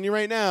 I'm telling you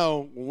right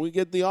now, when we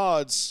get the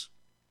odds,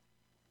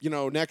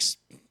 next,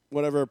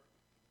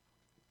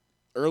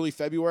 early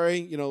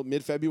February,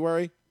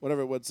 mid-February,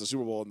 what's the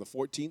Super Bowl on the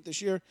 14th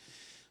this year?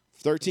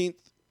 13th?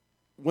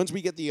 Once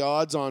we get the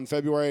odds on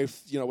February,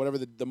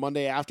 the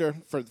Monday after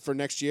for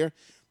next year,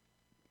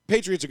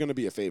 Patriots are going to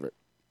be a favorite.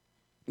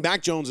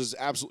 Mac Jones has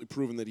absolutely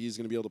proven that he's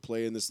going to be able to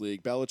play in this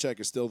league. Belichick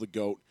is still the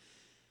GOAT.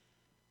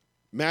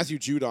 Matthew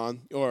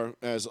Judon, or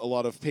as a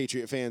lot of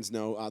Patriot fans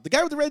know, the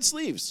guy with the red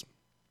sleeves.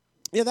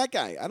 Yeah, that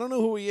guy. I don't know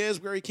who he is,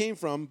 where he came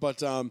from, but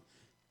that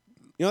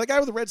guy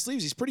with the red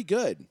sleeves, he's pretty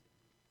good.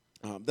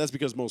 That's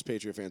because most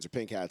Patriot fans are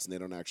pink hats and they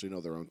don't actually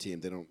know their own team.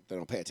 They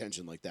don't pay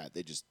attention like that.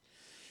 They just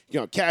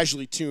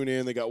casually tune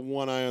in. They got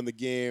one eye on the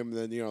game, and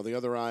then the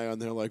other eye on.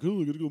 They're like, oh,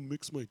 I gotta go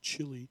mix my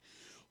chili.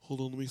 Hold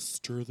on, let me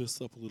stir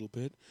this up a little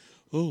bit.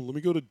 Oh, let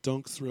me go to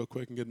Dunks real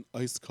quick and get an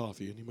iced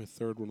coffee. I need my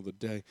third one of the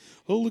day.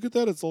 Oh, look at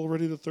that. It's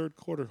already the third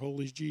quarter.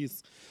 Holy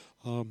jeez.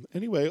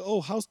 Anyway,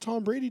 how's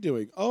Tom Brady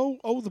doing?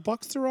 Oh, the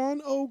Bucks are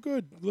on? Oh,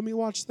 good. Let me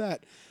watch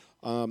that.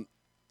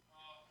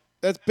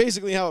 That's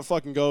basically how it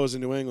fucking goes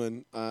in New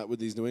England with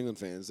these New England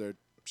fans. They're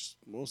just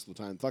most of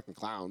the time fucking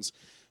clowns.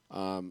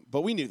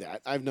 But we knew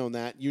that. I've known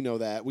that. You know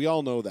that. We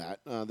all know that.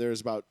 There's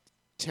about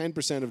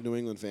 10% of New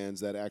England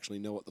fans that actually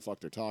know what the fuck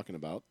they're talking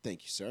about.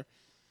 Thank you, sir.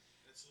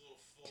 It's a little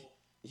full.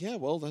 Yeah,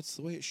 well, that's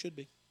the way it should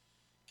be.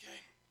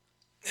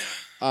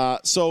 Okay.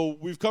 So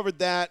we've covered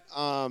that.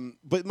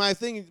 But my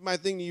thing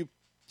to you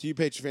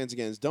Patriot fans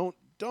again is don't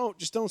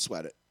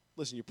sweat it.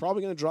 Listen, you're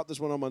probably going to drop this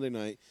one on Monday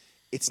night.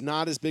 It's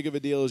not as big of a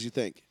deal as you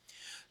think.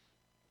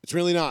 It's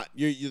really not.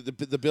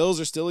 The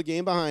Bills are still a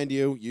game behind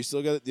you. You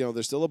still got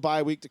there's still a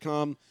bye week to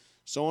come.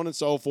 so on and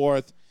so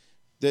forth.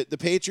 The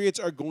Patriots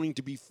are going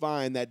to be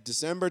fine. That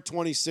December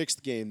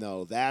 26th game,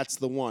 though, that's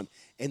the one.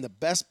 And the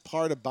best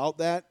part about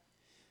that,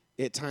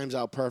 it times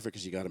out perfect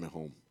because you got them at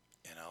home.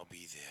 And I'll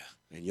be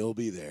there. And you'll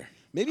be there.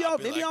 Maybe I'll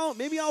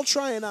I'll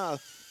try and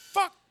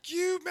Fuck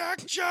you,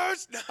 Mac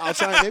Jones.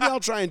 I'll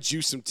try and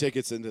juice some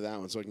tickets into that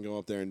one so I can go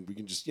up there and we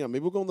can just, maybe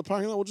we'll go in the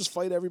parking lot. We'll just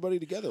fight everybody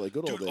together like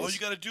good old Dude, days. all you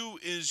got to do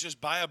is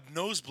just buy a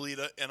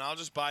nosebleeder, and I'll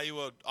just buy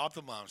you a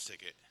Optimum Lounge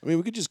ticket. I mean,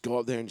 we could just go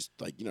up there and just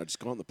just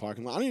go in the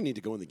parking lot. I don't even need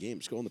to go in the game.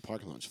 Just go in the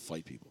parking lot and just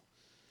fight people.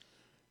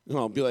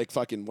 Be like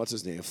fucking, what's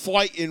his name?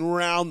 Fighting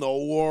around the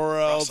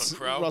world.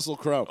 Russell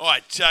Crowe. All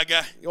right,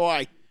 Tugger.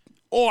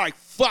 All right,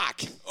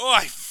 fuck. All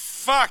right,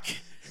 fuck.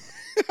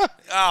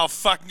 I'll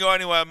fucking go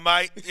anywhere,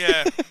 mate.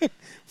 Yeah.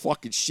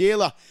 Fucking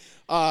Sheila.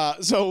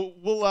 So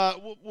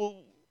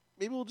we'll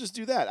maybe we'll just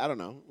do that. I don't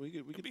know. We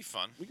could be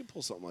fun. We could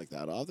pull something like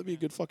that off. That'd be a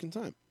good fucking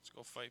time. Let's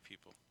go fight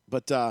people.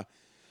 But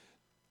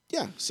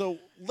yeah. So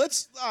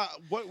let's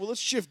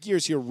shift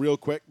gears here real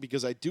quick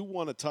because I do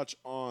want to touch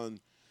on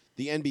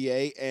the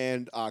NBA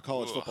and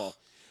college football.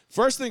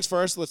 First things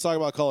first. Let's talk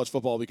about college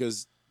football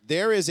because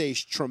there is a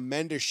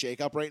tremendous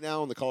shakeup right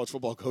now in the college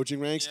football coaching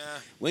ranks. Yeah.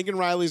 Lincoln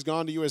Riley's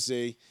gone to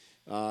USC.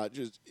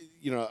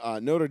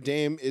 Notre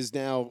Dame is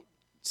now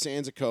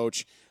sans a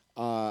coach.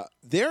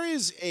 There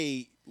is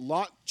a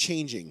lot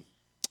changing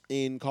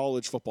in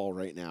college football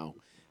right now,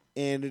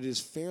 and it is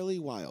fairly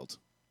wild.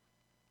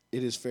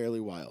 It is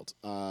fairly wild.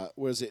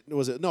 Was it?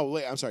 No,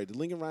 wait. I'm sorry. Did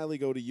Lincoln Riley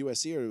go to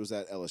USC or was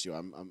that LSU?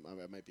 I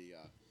might be.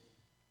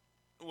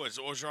 Was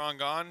Orgeron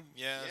gone?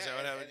 Yeah, is that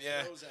what happened?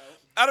 Yeah. Rose out.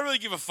 I don't really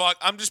give a fuck.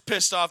 I'm just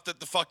pissed off that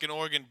the fucking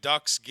Oregon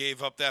Ducks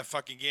gave up that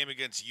fucking game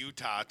against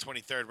Utah,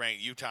 23rd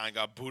ranked Utah, and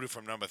got booted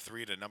from number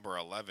 3 to number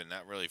 11.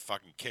 That really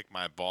fucking kicked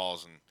my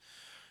balls.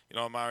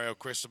 And Mario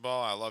Cristobal,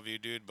 I love you,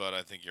 dude, but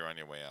I think you're on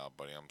your way out,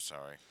 buddy. I'm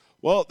sorry.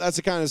 Well, that's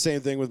the kind of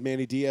same thing with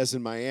Manny Diaz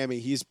in Miami.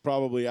 He's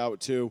probably out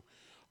too.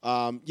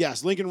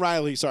 Yes, Lincoln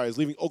Riley, is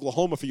leaving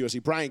Oklahoma for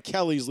USC. Brian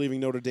Kelly's leaving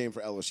Notre Dame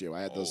for LSU.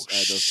 I had those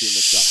two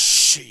mixed up.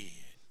 Shit.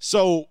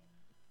 So,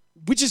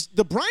 which is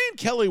the Brian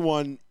Kelly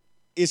one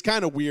is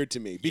kind of weird to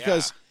me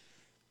because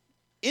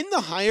in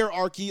the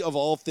hierarchy of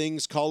all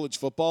things college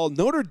football,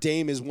 Notre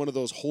Dame is one of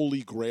those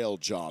holy grail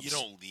jobs. You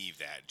don't leave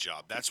that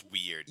job. That's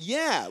weird.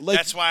 Yeah.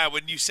 That's why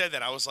when you said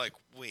that, I was like,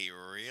 wait,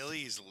 really?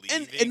 He's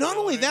leaving? And not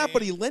only that,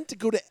 but he went to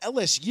go to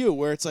LSU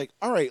where it's like,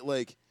 all right,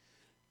 like,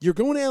 you're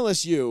going to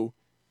LSU.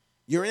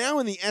 You're now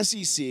in the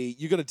SEC.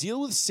 You're going to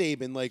deal with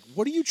Saban. Like,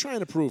 what are you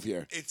trying to prove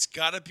here? It's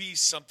got to be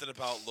something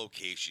about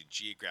location,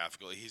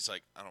 geographically. He's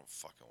like, I don't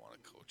fucking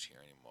want to coach here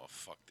anymore.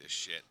 Fuck this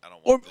shit. I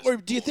don't want this Or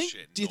do you think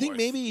North.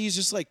 maybe he's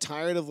just like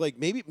tired of like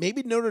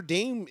maybe Notre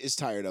Dame is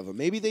tired of him.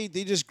 Maybe they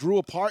just grew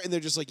apart and they're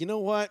just like, you know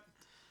what?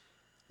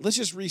 Let's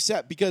just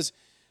reset because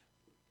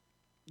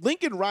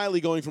Lincoln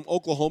Riley going from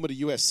Oklahoma to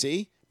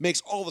USC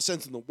makes all the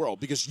sense in the world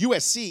because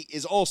USC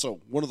is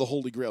also one of the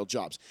holy grail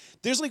jobs.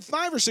 There's like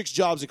 5 or 6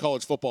 jobs in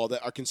college football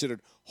that are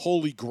considered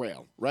holy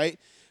grail, right?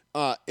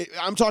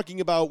 I'm talking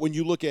about when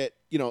you look at,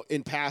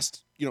 in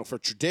past, for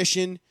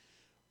tradition,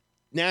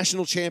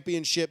 national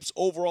championships,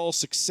 overall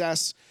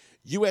success,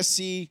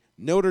 USC,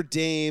 Notre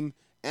Dame,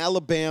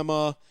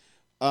 Alabama,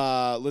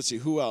 let's see,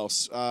 who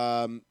else?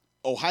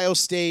 Ohio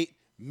State,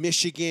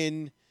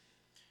 Michigan.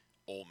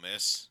 Ole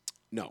Miss.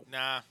 No.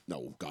 Nah.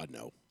 No, God,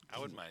 no. I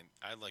wouldn't mind.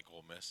 I like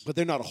Ole Miss. But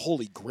they're not a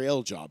holy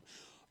grail job.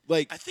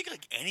 Like I think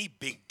like any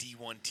big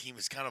D1 team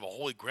is kind of a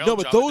holy grail. No,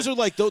 but job. those are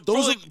like those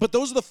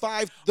are the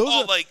 5. Those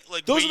are like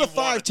those where are the you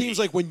wanna 5 teams.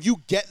 be. Like when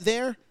you get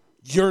there,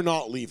 you're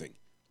not leaving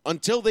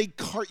until they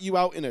cart you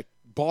out in a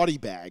body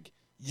bag.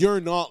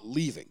 You're not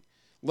leaving.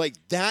 Like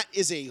that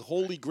is a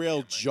holy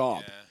grail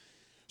job. Yeah.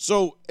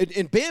 So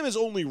and Bam has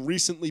only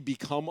recently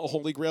become a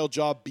holy grail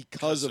job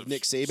because of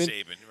Nick Saban.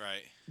 Saban,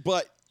 right?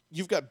 But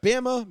you've got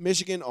Bama,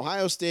 Michigan,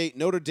 Ohio State,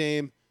 Notre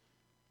Dame,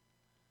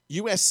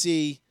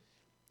 USC.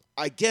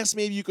 I guess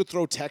maybe you could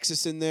throw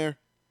Texas in there.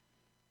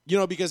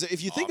 Because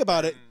if you think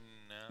about it,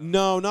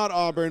 no, not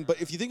Auburn,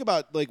 but if you think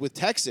about like with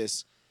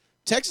Texas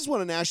won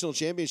a national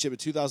championship in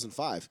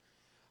 2005.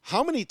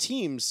 How many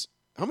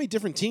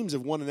different teams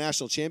have won a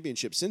national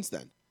championship since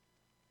then?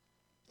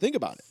 Think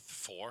about it.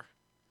 4.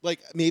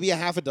 Like maybe a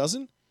half a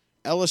dozen?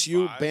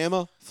 LSU, 5.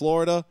 Bama,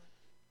 Florida,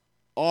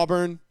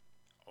 Auburn,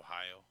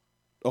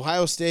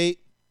 Ohio State.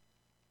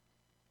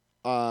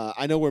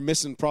 I know we're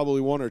missing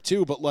probably 1 or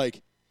 2, but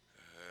like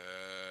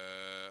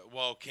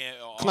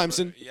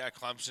Clemson. Yeah,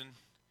 Clemson.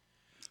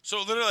 So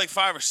literally like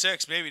 5 or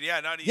 6, maybe. Yeah,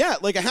 not even. Yeah,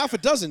 like a half a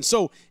dozen.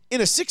 So in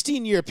a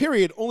 16-year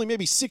period, only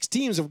maybe 6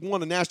 teams have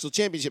won a national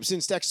championship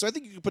since Texas. So I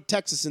think you could put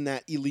Texas in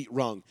that elite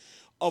rung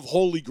of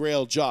holy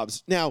grail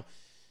jobs. Now,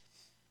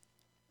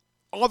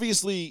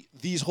 obviously,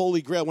 these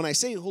holy grail. When I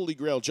say holy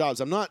grail jobs,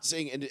 I'm not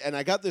saying. And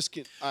I got this.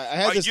 I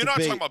had this. You're debate.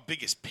 not talking about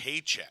biggest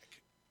paycheck.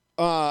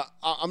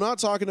 I'm not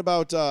talking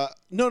about.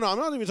 No, I'm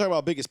not even talking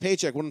about biggest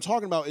paycheck. What I'm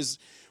talking about is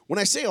when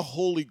I say a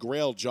holy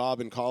grail job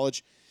in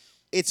college,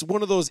 it's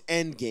one of those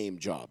end game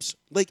jobs.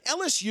 Like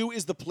LSU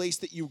is the place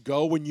that you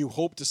go when you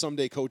hope to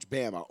someday coach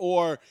Bama,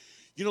 or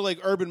like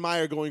Urban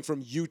Meyer going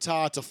from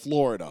Utah to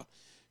Florida.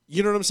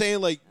 You know what I'm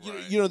saying? Like,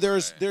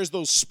 there's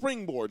those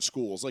springboard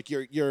schools, like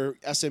your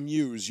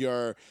SMUs,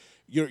 your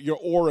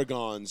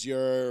Oregons,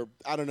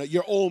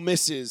 your Ole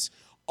Misses,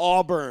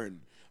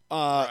 Auburn.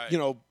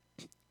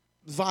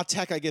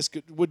 Vatech, I guess,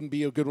 wouldn't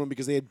be a good one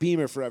because they had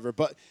Beamer forever.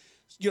 But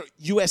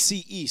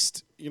USC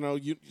East,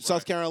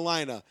 South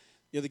Carolina,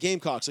 the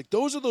Gamecocks. Like,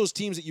 those are those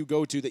teams that you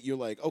go to that you're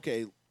like,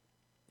 okay,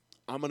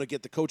 I'm gonna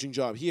get the coaching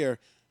job here,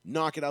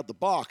 knock it out the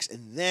box,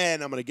 and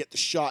then I'm gonna get the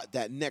shot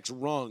that next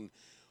rung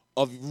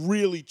of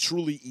really,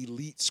 truly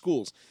elite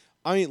schools.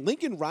 I mean,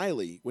 Lincoln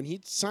Riley, when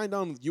he signed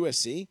on with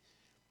USC,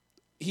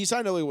 he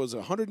signed on, it was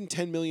a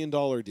 $110 million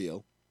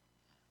deal.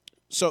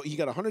 So he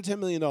got $110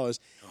 million,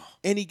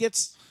 and he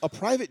gets a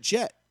private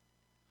jet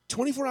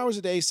 24 hours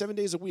a day, 7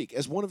 days a week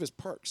as one of his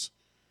perks.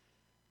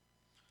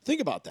 Think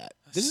about that.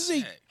 This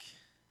is a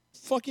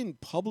fucking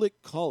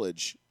public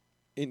college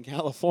in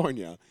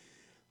California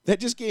that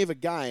just gave a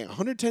guy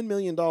 $110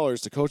 million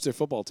to coach their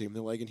football team.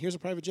 They're like, and here's a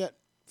private jet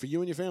for you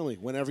and your family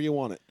whenever you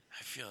want it.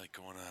 I feel like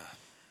going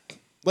to...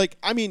 Like,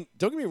 I mean,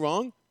 don't get me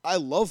wrong. I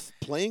love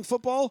playing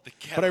football,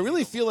 but I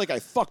really feel like I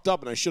fucked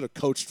up and I should have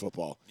coached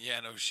football. Yeah,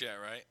 no shit,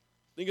 right?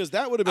 Because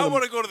that would have been... I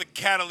want to go to the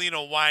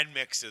Catalina wine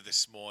mixer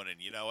this morning,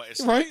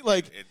 It's right?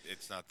 Like,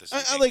 it's not this.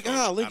 Lincoln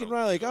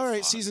Riley, like, all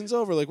right, season's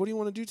over. Like, what do you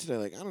want to do today?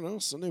 Like, I don't know,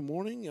 Sunday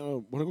morning?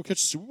 Want to go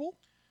catch the Super Bowl?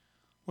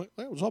 Like,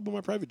 let's hop on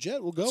my private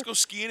jet. We'll go. Let's go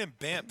skiing in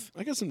Banff.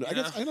 I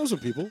know some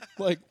people.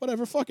 Like,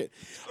 whatever, fuck it.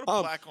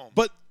 Go to Blackcomb.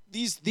 But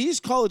these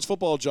college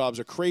football jobs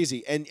are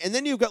crazy. And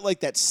then you've got, like,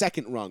 that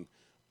second rung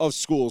of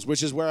schools,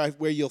 which is where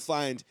you'll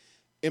find,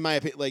 in my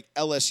opinion, like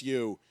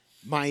LSU,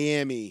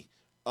 Miami,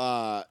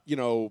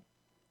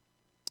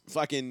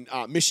 fucking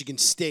Michigan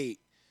State,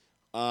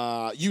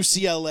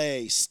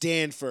 UCLA,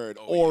 Stanford,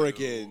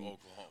 Oregon,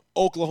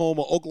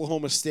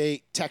 Oklahoma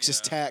State, Texas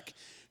Tech.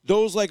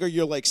 Those are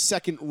your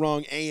second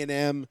rung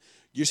A&M.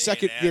 Your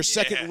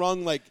second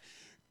rung, like,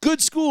 good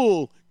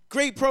school,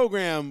 great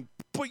program,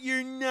 but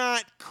you're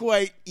not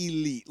quite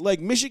elite. Like,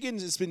 Michigan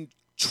has been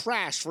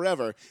trash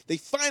forever. They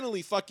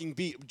finally fucking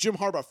Jim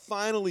Harbaugh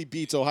finally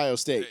beats Ohio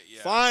State.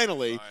 Yeah,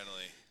 finally.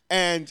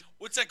 And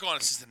what's that going on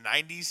since the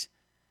 90s?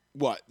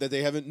 What? That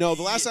they haven't? No,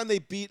 the last time they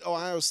beat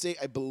Ohio State,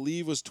 I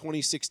believe, was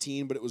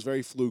 2016, but it was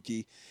very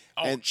fluky.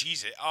 Oh,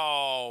 Jesus.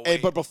 Oh,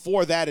 wait. But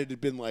before that, it had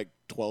been like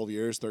 12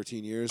 years,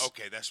 13 years.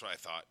 Okay, that's what I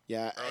thought.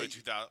 Yeah. Early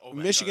 2000. Oh,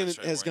 Michigan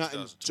has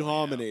gotten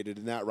dominated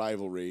in that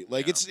rivalry.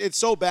 Like, it's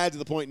so bad to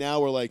the point now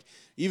where, like,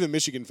 even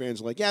Michigan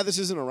fans are like, yeah, this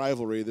isn't a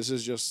rivalry. This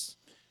is just...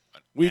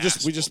 We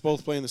just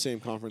both play in the same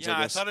conference, yeah,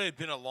 I guess. I thought it had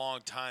been a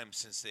long time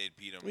since they had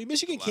beat them. I mean,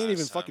 Michigan can't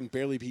even fucking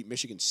barely beat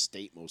Michigan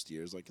State most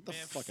years. Like, get the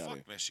fuck out of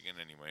here. Michigan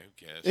anyway.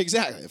 Who cares?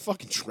 Exactly. They're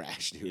fucking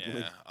trash, dude. Yeah,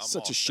 like, I'm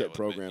such a shit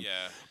program. Yeah.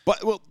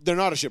 But, well, they're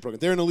not a shit program.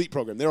 They're an elite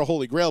program. They're a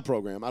Holy Grail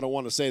program. I don't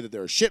want to say that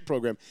they're a shit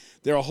program.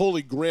 They're a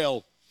Holy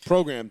Grail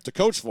program to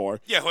coach for.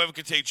 Yeah, whoever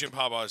could take Jim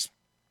Harbaugh's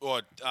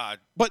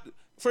But,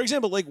 for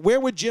example, like, where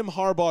would Jim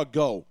Harbaugh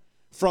go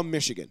from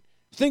Michigan?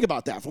 Think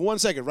about that for 1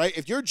 second, right?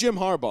 If you're Jim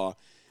Harbaugh,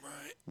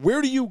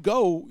 where do you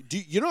go?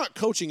 You're not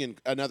coaching in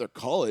another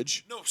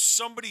college. No,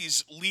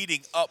 somebody's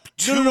leading up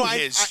to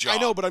his job. I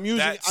know, but I'm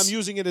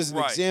using it as an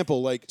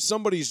example. Like,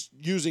 somebody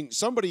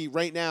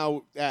right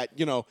now at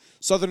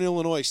Southern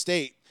Illinois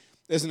State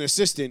as an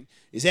assistant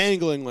is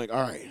angling like,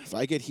 all right, if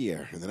I get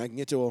here and then I can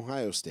get to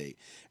Ohio State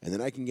and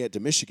then I can get to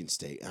Michigan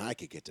State and I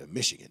could get to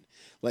Michigan.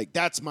 Like,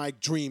 that's my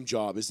dream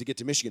job, is to get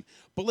to Michigan.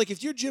 But, like,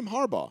 if you're Jim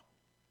Harbaugh,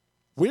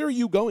 where are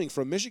you going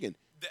from Michigan?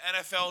 The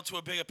NFL to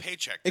a bigger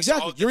paycheck.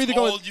 Exactly. You're either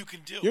going to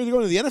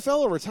the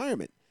NFL or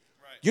retirement.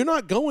 Right. You're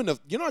not going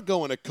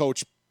to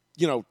coach,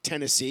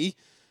 Tennessee.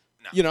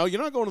 No.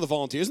 You're not going to the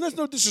Volunteers. And that's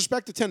no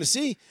disrespect to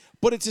Tennessee,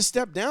 but it's a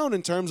step down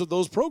in terms of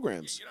those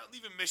programs. You're not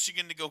leaving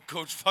Michigan to go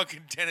coach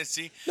fucking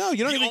Tennessee. No,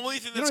 you're not even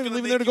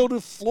leaving there to go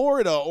to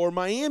Florida or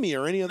Miami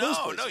or any of those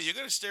places. No, you're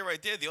going to stay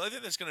right there. The only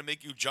thing that's going to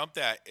make you jump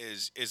that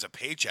is a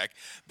paycheck,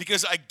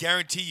 because I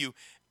guarantee you,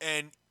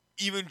 and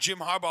even Jim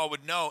Harbaugh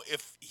would know,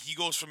 if he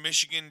goes from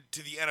Michigan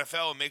to the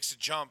NFL and makes a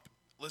jump,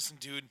 listen,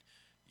 dude,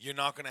 you're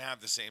not going to have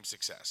the same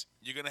success.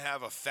 You're going to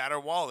have a fatter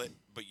wallet,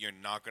 but you're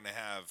not going to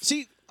have...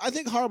 See, I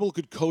think Harbaugh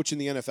could coach in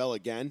the NFL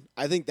again.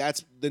 I think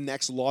that's the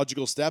next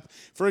logical step.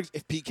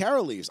 If Pete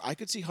Carroll leaves, I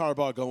could see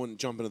Harbaugh going and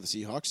jumping to the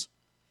Seahawks.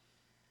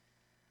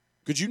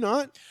 Could you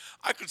not?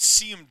 I could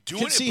see him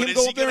doing it, but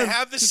is he going to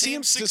have the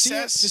same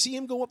success? To see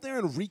him go up there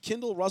and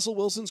rekindle Russell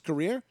Wilson's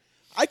career?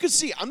 I could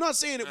see. I'm not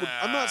saying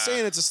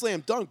it's a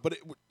slam dunk, but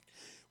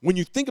when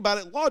you think about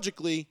it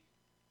logically,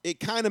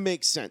 it kind of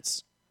makes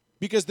sense,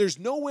 because there's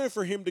nowhere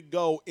for him to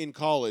go in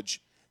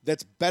college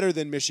that's better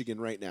than Michigan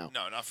right now.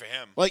 No, not for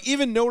him. Like,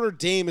 even Notre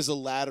Dame is a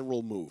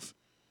lateral move.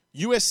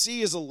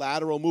 USC is a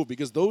lateral move,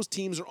 because those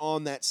teams are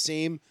on that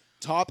same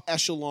top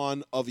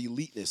echelon of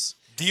eliteness.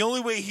 The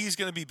only way he's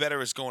going to be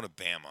better is going to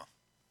Bama.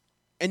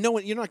 And no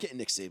one, you're not getting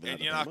Nick Saban. And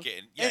you're Bama. not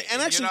getting,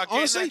 and actually, you're not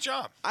honestly, that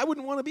job. I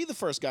wouldn't want to be the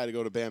first guy to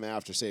go to Bama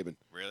after Saban.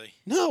 Really?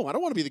 No, I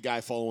don't want to be the guy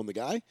following the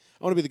guy.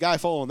 I want to be the guy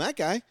following that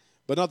guy.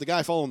 but not the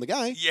guy following the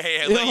guy.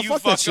 Yeah, You let know, you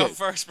fuck fuck that up shit.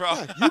 first, bro.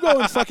 Yeah, you go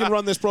and fucking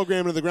run this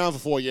program into the ground for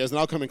 4 years, and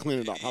I'll come and clean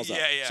it up. How's that?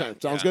 Yeah.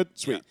 Sounds yeah. good?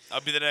 Sweet. Yeah.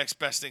 I'll be the next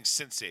best thing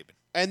since Saban.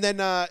 And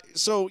then,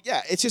 so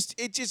yeah, it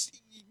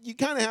just you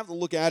kind of have to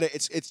look at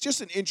it. It's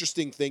just an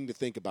interesting thing to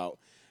think about.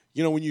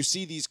 You know, when you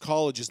see these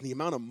colleges and the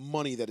amount of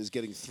money that is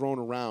getting thrown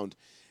around,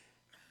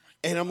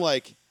 and I'm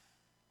like,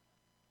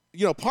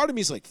 you know, part of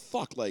me is like,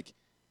 fuck, like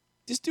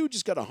this dude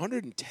just got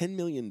 $110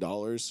 million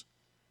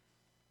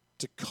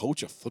to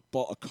coach a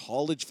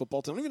college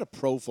football team, not even a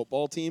pro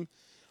football team,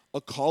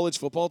 a college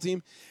football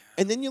team,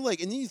 and then you're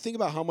like, and then you think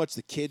about how much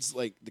the kids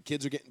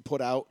are getting put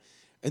out.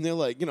 And they're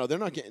like, you know,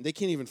 they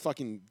can't even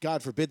fucking,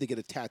 God forbid, they get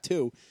a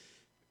tattoo.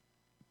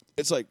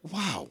 It's like,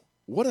 wow,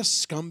 what a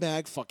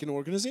scumbag fucking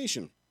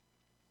organization.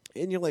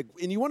 And you're like,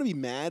 and you want to be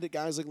mad at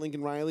guys like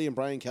Lincoln Riley and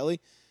Brian Kelly,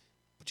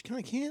 but you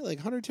kind of can't. Like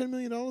 $110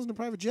 million in a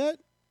private jet?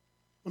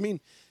 I mean,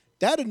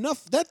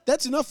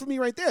 that's enough for me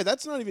right there.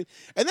 That's not even,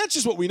 and that's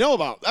just what we know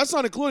about. That's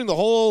not including the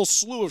whole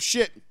slew of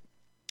shit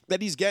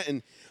that he's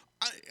getting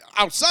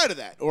outside of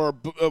that or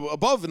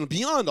above and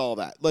beyond all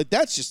that. Like,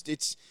 that's just,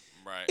 it's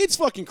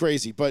fucking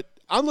crazy. But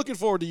I'm looking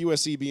forward to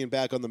USC being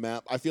back on the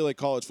map. I feel like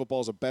college football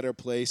is a better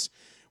place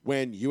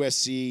when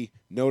USC,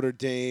 Notre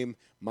Dame,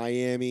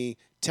 Miami,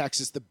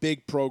 Texas, the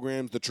big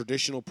programs, the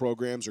traditional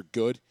programs are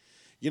good.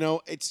 You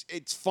know, it's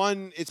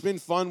fun. It's been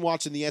fun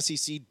watching the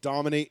SEC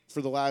dominate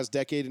for the last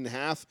decade and a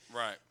half.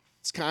 Right.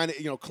 It's kind of,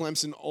 you know,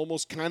 Clemson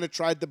almost kind of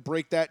tried to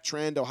break that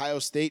trend. Ohio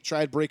State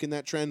tried breaking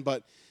that trend,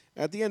 but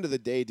at the end of the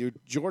day, dude,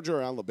 Georgia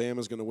or Alabama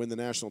is going to win the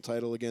national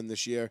title again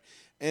this year,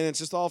 and it's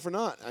just all for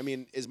naught. I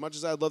mean, as much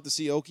as I'd love to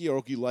see Okie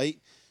or Okie Light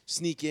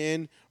sneak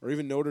in, or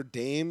even Notre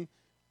Dame,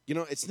 you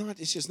know, it's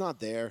just not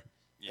there.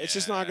 Yeah, it's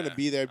just not going to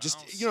be there.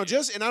 Just, you know,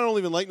 and I don't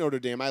even like Notre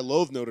Dame. I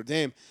loathe Notre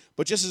Dame,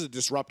 but just as a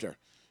disruptor,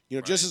 you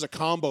know, just as a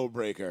combo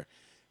breaker,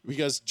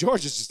 because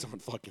Georgia's just on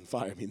fucking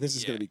fire. I mean, this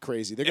is going to be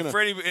crazy. They're going to.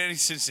 For any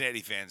Cincinnati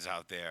fans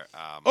out there,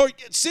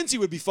 Cincy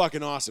would be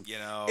fucking awesome. You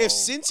know, if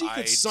Cincy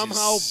could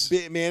somehow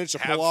manage to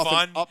pull off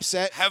an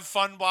upset, have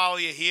fun while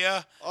you're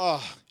here.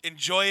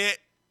 Enjoy it.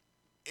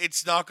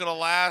 It's not going to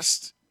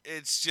last.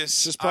 It's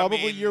just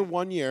probably your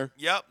 1 year.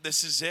 Yep,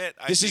 this is it.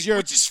 Which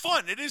is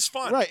fun. It is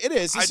fun. Right, it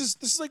is. This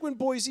is like when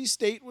Boise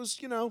State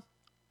was, you know,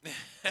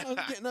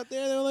 getting up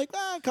there. They were like,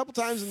 a couple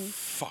times. And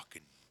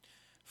fucking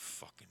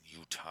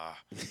Utah.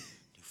 You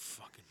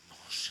fucking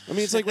bullshit. I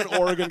mean, it's like when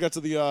Oregon got to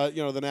the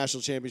the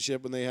national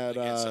championship when they had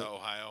against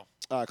Ohio.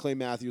 Clay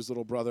Matthews'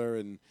 little brother,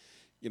 and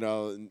you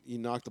know, and he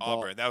knocked the ball.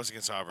 Auburn. That was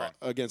against Auburn.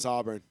 Against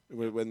Auburn,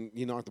 when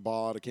he knocked the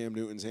ball out of Cam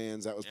Newton's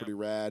hands, that was pretty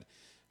rad.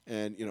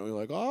 And, you know, you're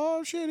like,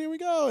 oh, shit, here we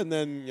go. And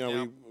then, you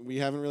know, we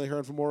haven't really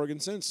heard from Oregon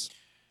since.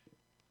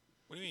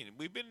 What do you mean?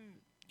 We've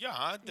been,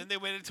 then they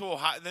went into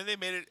Ohio. Then they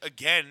made it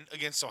again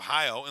against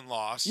Ohio and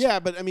lost. Yeah,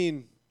 but, I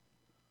mean,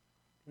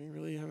 we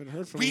really haven't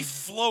heard from them. We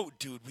float,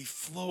 dude.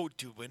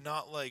 We're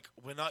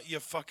not your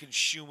fucking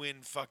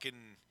shoe-in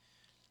fucking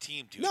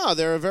team, dude. No,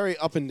 they're a very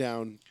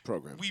up-and-down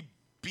program. We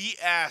beat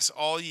ass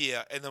all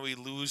year, and then we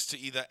lose to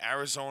either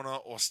Arizona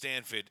or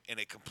Stanford,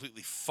 and it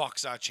completely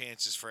fucks our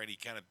chances for any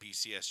kind of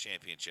BCS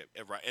championship.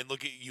 And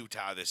look at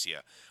Utah this year.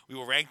 We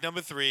were ranked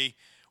number 3.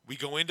 We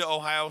go into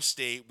Ohio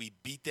State. We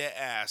beat their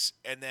ass,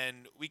 and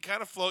then we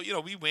kind of float. You know,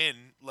 we win,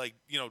 like,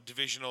 you know,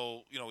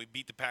 divisional. You know, we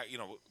beat the Pac. You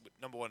know,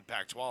 number 1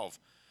 Pac-12.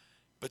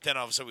 But then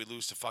all of a sudden we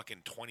lose to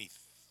fucking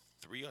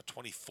 23 or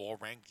 24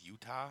 ranked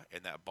Utah,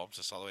 and that bumps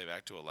us all the way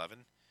back to 11.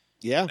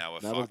 Yeah, now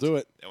that'll do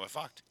it. And we're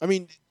fucked. I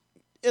mean,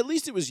 at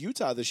least it was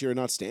Utah this year,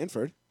 not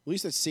Stanford. At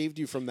least that saved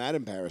you from that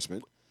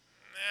embarrassment.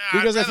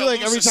 Because I feel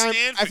like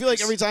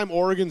every time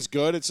Oregon's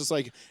good, it's just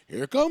like,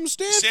 here comes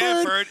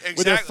Stanford exactly.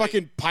 with their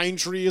fucking pine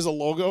tree as a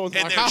logo, and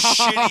their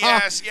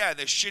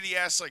shitty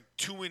ass like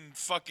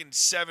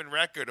 2-7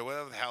 record or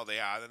whatever the hell they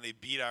are. Then they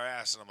beat our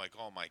ass, and I'm like,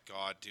 oh my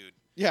god, dude.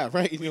 Yeah,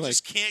 right. And we you're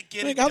just can't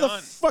get like, it how done.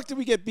 the fuck did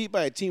we get beat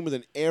by a team with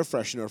an air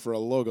freshener for a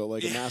logo,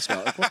 like a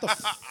mascot? Like, what the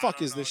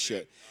fuck is this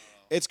shit?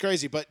 It's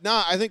crazy. But,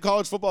 nah, I think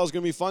college football is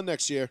going to be fun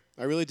next year.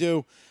 I really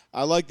do.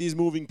 I like these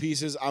moving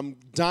pieces. I'm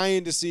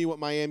dying to see what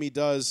Miami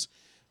does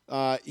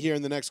here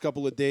in the next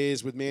couple of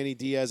days with Manny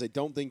Diaz. I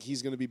don't think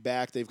he's going to be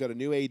back. They've got a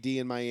new AD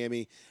in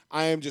Miami.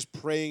 I am just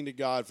praying to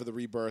God for the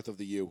rebirth of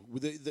the U.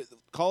 The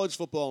college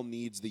football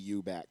needs the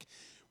U back.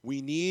 We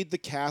need the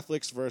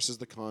Catholics versus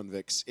the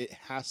convicts. It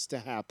has to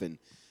happen.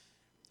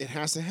 It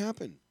has to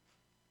happen.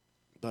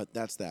 But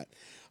that's that.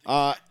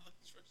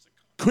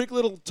 Quick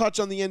little touch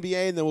on the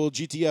NBA, and then we'll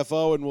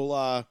GTFO, and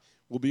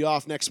we'll be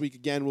off next week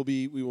again.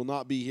 We will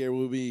not be here.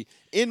 We'll be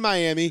in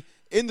Miami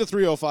in the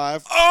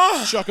 305.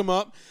 Chuck them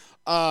up.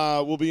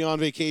 We'll be on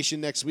vacation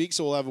next week,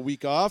 so we'll have a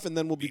week off, and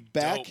then we'll be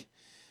back. Dope.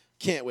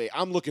 Can't wait.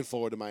 I'm looking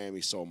forward to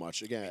Miami so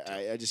much. Again,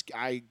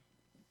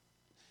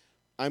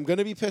 I'm going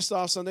to be pissed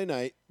off Sunday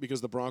night because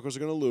the Broncos are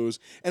going to lose.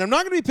 And I'm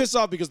not going to be pissed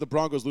off because the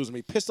Broncos lose. I'm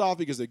going to be pissed off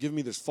because they're giving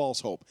me this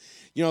false hope.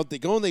 You know, they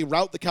go and they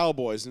rout the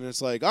Cowboys, and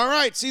it's like, all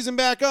right, season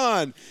back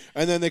on.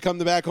 And then they come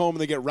back home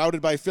and they get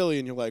routed by Philly,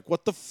 and you're like,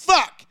 what the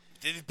fuck?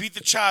 They beat the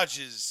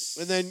Chargers.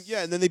 And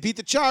then they beat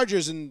the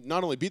Chargers, and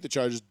not only beat the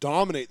Chargers,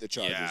 dominate the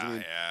Chargers.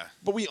 Yeah.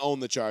 But we own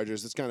the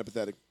Chargers. It's kind of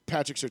pathetic.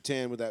 Patrick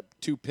Surtain with that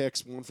 2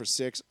 picks, 1 for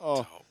 6.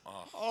 Oh.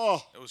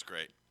 It was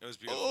great. It was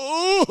beautiful.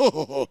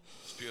 Oh.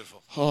 It's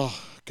beautiful.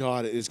 Oh,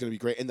 God, it is going to be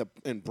great.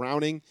 And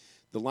Browning,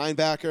 the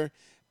linebacker,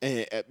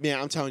 man,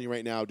 I'm telling you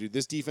right now, dude,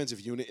 this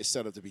defensive unit is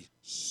set up to be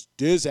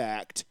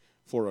stizacked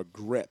for a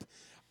grip.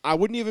 I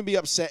wouldn't even be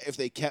upset if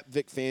they kept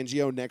Vic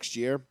Fangio next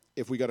year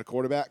if we got a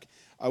quarterback.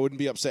 I wouldn't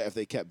be upset if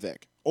they kept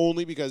Vic,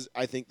 only because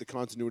I think the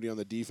continuity on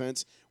the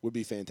defense would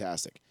be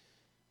fantastic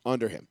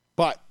under him.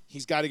 But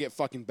he's got to get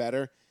fucking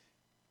better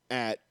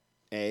at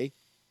A,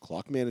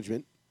 clock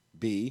management,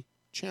 B,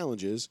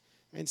 challenges,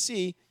 and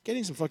C,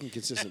 getting some fucking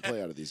consistent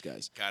play out of these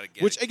guys. Gotta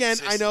get Which again,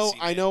 I know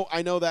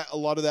that a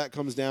lot of that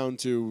comes down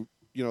to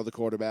the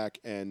quarterback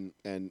and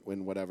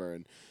whatever,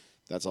 and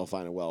that's all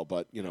fine and well.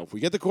 But if we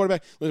get the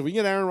quarterback, if we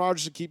can get Aaron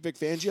Rodgers to keep Vic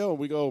Fangio, and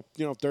we go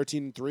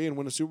 13-3 and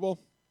win a Super Bowl,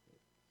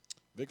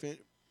 Vic Fangio,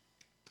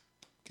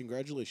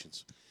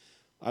 congratulations.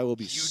 I will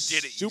be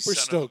super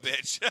stoked.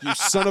 You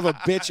son of a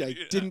bitch! I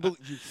didn't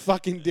believe you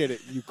fucking did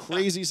it. You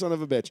crazy son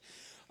of a bitch.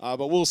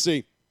 But we'll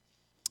see.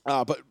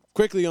 But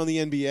quickly on the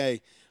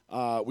NBA.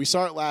 We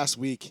saw it last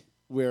week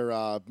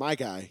where my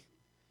guy,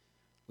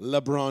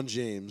 LeBron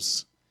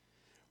James,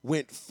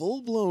 went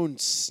full-blown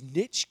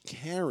snitch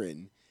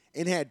Karen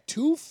and had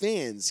 2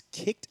 fans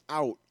kicked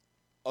out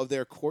of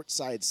their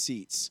courtside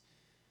seats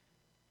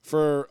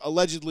for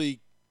allegedly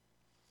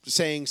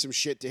saying some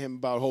shit to him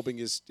about hoping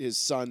his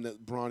son,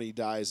 that Bronny,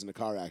 dies in a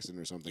car accident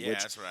or something. Yeah, which,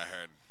 that's what I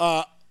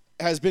heard.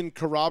 Has been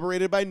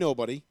corroborated by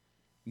nobody.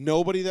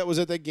 Nobody that was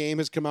at that game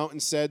has come out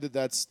and said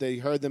that they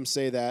heard them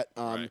say that.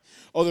 Right.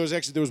 Oh, there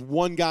was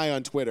one guy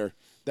on Twitter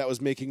that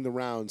was making the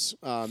rounds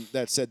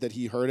that said that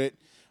he heard it.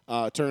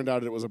 Turned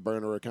out it was a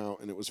burner account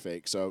and it was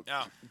fake. So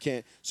you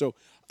can't. So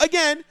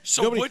again,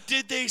 what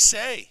did they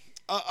say?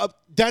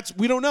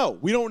 We don't know.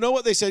 We don't know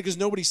what they said because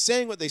nobody's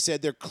saying what they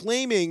said. They're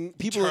claiming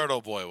people.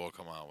 Turtle Boy will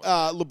come out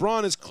with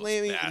LeBron is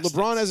claiming. bastards.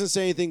 LeBron hasn't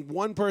said anything.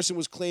 One person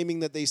was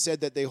claiming that they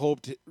said that they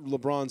hoped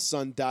LeBron's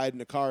son died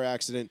in a car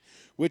accident,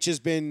 which has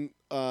been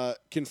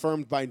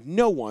confirmed by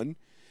no one.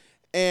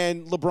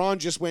 And LeBron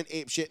just went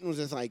ape shit and was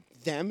just like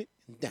them,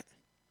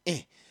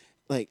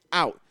 like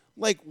out.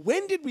 Like,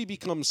 when did we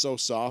become so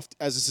soft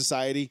as a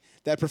society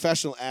that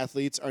professional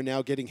athletes are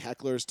now getting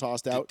hecklers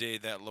tossed out? The day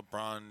that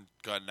LeBron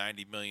got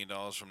 $90 million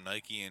from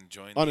Nike and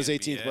joined on the his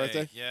 18th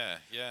birthday?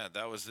 Yeah.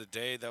 That was the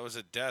day. That was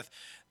a death.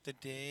 The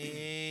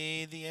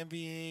day the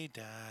NBA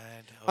died.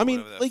 I mean,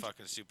 whatever that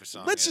fucking super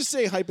song let's is. just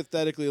say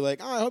hypothetically,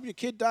 like, I hope your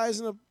kid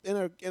dies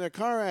in a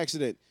car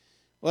accident.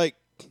 Like,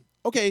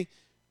 okay,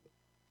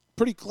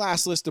 pretty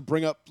classless to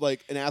bring up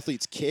like an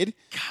athlete's kid.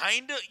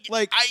 Kind of.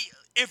 Like,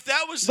 if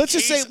that was let's the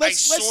just case, say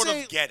let's I let's sort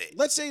say of get it.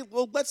 let's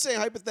say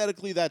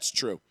hypothetically that's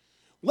true.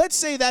 Let's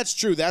say that's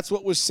true. That's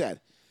what was said.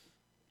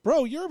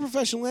 Bro, you're a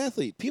professional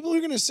athlete. People are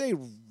going to say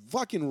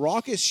fucking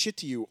raucous shit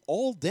to you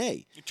all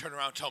day. You turn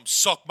around and tell them,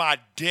 suck my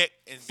dick.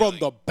 And From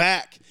the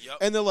back. Yep.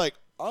 And they're like,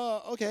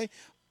 okay.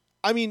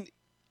 I mean,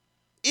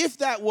 if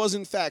that was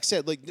in fact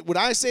said, like, would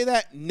I say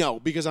that? No,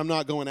 because I'm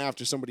not going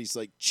after somebody's,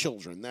 like,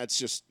 children. That's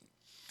just...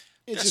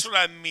 That's what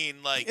I mean.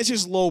 Like, it's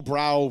just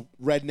lowbrow,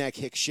 redneck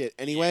hick shit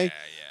anyway. Yeah.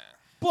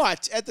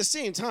 But at the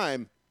same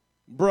time,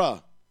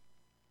 bruh,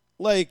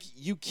 like,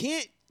 you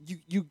can't...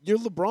 You're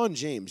LeBron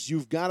James.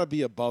 You've got to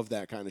be above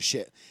that kind of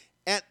shit.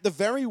 At the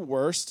very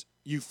worst,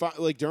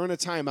 like during a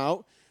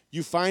timeout,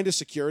 you find a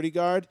security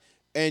guard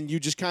and you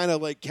just kind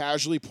of like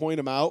casually point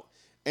them out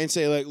and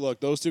say like, "Look,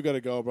 those two got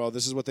to go, bro.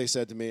 This is what they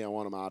said to me. I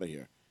want them out of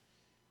here."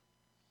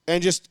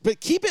 And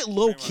but keep it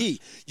low key.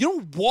 You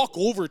don't walk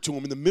over to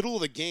them in the middle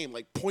of the game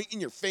like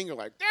pointing your finger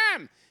like,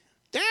 "Damn,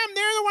 they're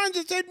the ones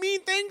that said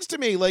mean things to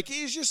me." Like,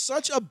 it's just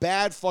such a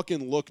bad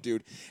fucking look,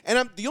 dude.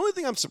 And the only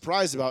thing I'm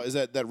surprised about is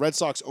that Red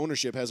Sox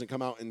ownership hasn't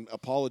come out and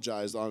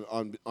apologized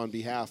on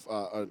behalf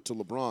to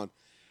LeBron.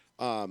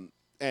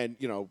 And,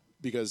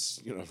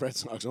 because, Red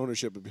Sox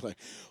ownership would be like,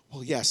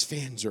 well, yes,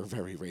 fans are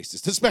very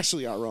racist,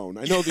 especially our own.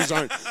 I know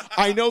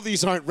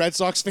these aren't Red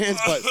Sox fans,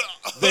 but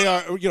they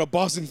are,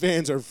 Boston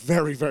fans are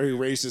very, very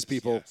racist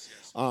people.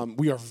 Yes.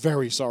 We are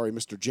very sorry,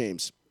 Mr.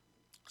 James.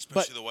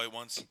 Especially the white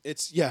ones.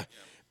 It's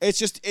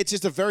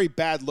just a very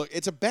bad look.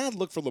 It's a bad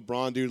look for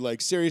LeBron, dude.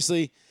 Like,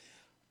 seriously,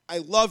 I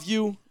love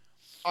you.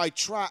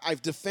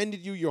 I've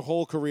defended you your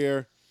whole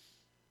career.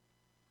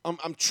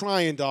 I'm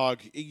trying, dog.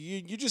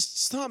 You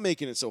just stop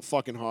making it so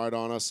fucking hard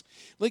on us.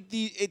 Like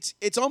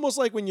it's almost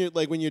like when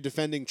you're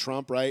defending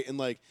Trump, right? And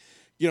like,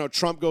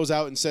 Trump goes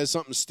out and says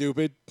something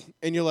stupid,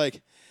 and you're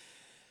like,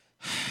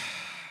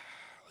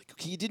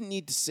 okay, you didn't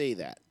need to say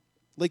that.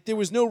 Like, there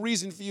was no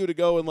reason for you to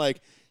go and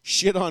like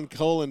shit on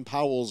Colin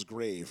Powell's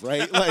grave,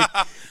 right?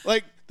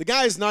 Like the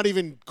guy's not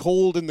even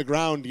cold in the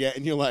ground yet,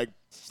 and you're like,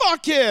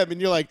 fuck him,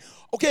 and you're like,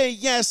 okay,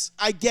 yes,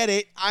 I get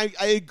it. I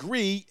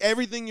agree.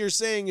 Everything you're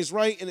saying is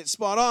right and it's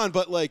spot on,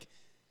 but like,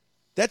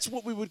 that's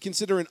what we would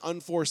consider an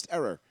unforced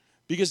error.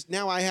 Because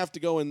now I have to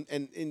go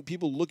and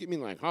people look at me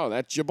like, oh,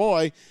 that's your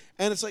boy.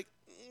 And it's like,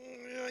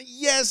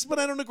 yes, but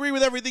I don't agree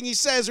with everything he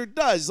says or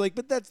does. Like,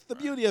 but that's the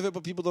beauty of it.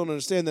 But people don't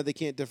understand that they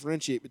can't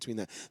differentiate between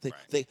that.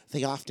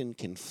 They often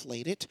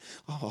conflate it.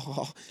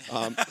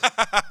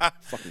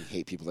 Fucking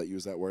hate people that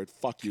use that word.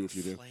 Fuck you if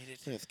you do.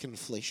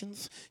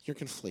 Conflations? You're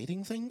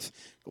conflating things?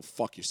 Go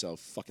fuck yourself,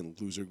 fucking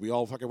loser. We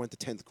all fucking went to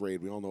 10th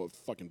grade. We all know what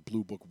fucking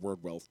blue book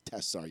word wealth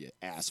tests are, you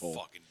asshole.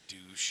 Fucking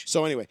douche.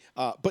 So anyway,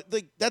 but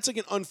like that's like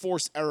an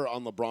unforced error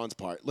on LeBron's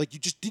part. Like you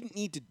just didn't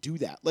need to do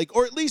that. Like,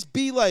 or at least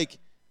be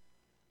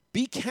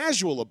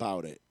casual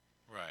about it.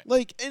 Right.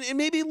 Like, and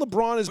maybe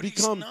LeBron has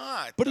become, he's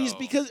not, but he's though.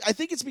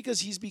 because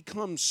he's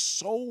become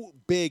so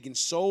big and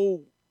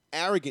so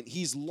arrogant.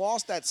 He's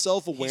lost that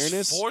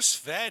self-awareness. He's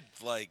force-fed,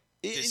 like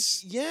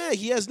this. Yeah,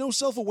 he has no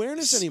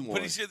self-awareness anymore.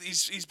 But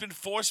he's been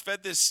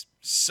force-fed this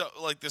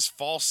this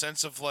false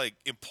sense of like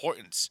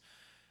importance.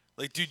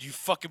 Like, dude, you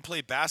fucking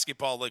play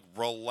basketball. Like,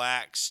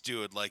 relax,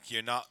 dude. Like,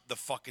 you're not the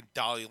fucking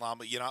Dalai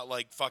Lama. You're not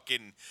like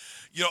fucking,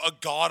 a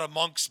god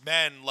amongst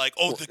men. Like,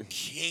 the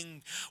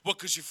king. What?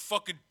 Because your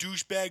fucking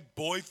douchebag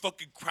boy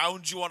fucking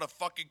crowns you on a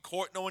fucking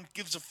court. No one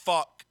gives a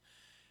fuck.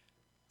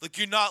 Like,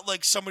 you're not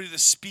like somebody to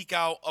speak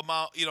out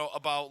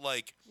about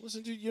like.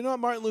 Listen, dude, you're not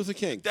Martin Luther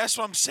King. That's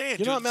what I'm saying.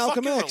 You're dude. not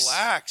Malcolm fucking X.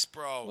 Relax,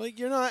 bro. Like,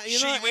 you're not.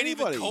 Shit, not you ain't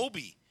anybody. even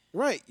Kobe.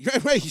 Right.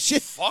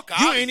 Shit. Fuck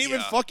You outta ain't even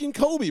here. fucking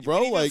Kobe, bro.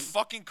 You ain't even Like,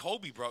 fucking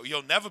Kobe, bro.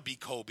 You'll never be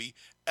Kobe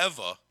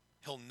ever.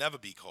 He'll never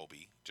be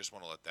Kobe. Just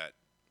want to let that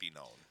be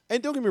known.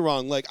 and don't get me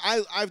wrong, like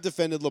I've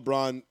defended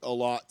LeBron a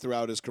lot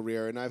throughout his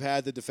career, and I've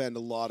had to defend a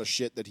lot of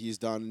shit that he's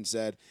done and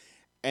said.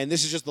 And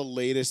this is just the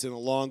latest in a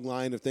long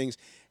line of things.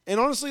 And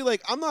honestly,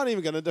 like, I'm not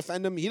even going to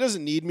defend him. He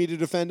doesn't need me to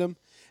defend him.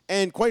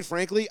 And quite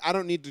frankly, I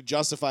don't need to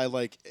justify,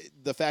 like,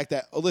 the fact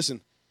that,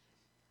 listen,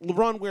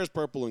 LeBron wears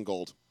purple and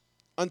gold.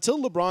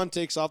 Until LeBron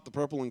takes off the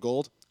purple and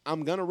gold,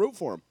 I'm going to root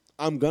for him.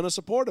 I'm going to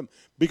support him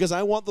because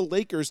I want the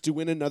Lakers to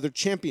win another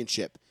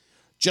championship.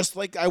 Just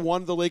like I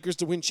wanted the Lakers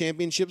to win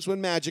championships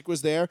when Magic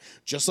was there.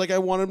 Just like I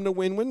wanted them to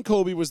win when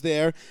Kobe was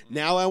there.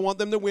 Now I want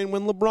them to win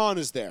when LeBron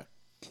is there.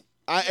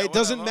 It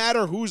doesn't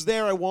matter who's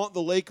there. I want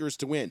the Lakers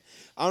to win.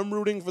 I'm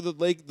rooting for the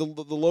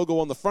logo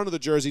on the front of the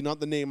jersey,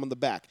 not the name on the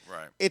back.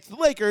 Right. It's the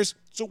Lakers,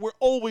 so we're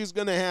always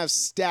going to have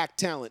stacked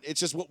talent. It's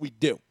just what we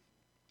do.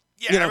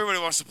 Yeah, everybody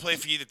wants to play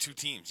for either two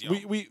teams.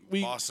 We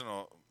Boston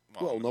or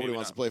well, nobody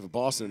wants to play for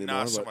Boston anymore.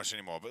 Not so but- much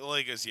anymore, but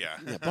Lakers, yeah.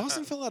 Yeah,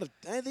 Boston fell out of.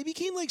 They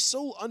became like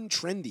so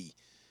untrendy.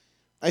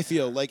 I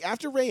feel like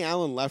after Ray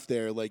Allen left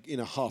there, like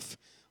in a huff,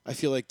 I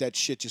feel like that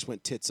shit just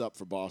went tits up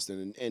for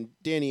Boston, and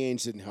Danny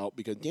Ainge didn't help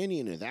because Danny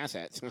and his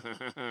assets,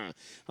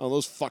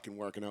 those fucking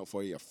working out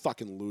for you,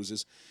 fucking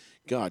losers.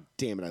 God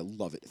damn it, I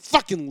love it,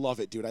 fucking love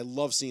it, dude. I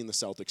love seeing the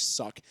Celtics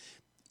suck.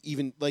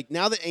 Even like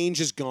now that Ainge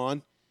is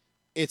gone,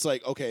 it's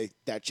like okay,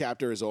 that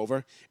chapter is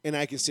over, and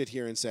I can sit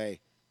here and say,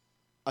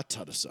 a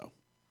tut or so.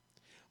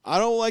 I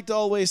don't like to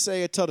always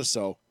say a tut or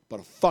so,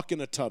 but a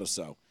fucking a tut or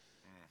so.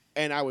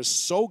 And I was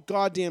so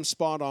goddamn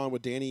spot on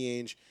with Danny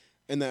Ainge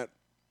and that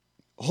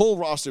whole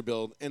roster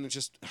build, and it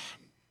just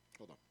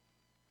hold on.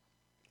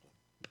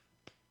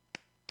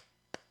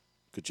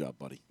 Good job,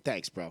 buddy.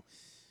 Thanks, bro.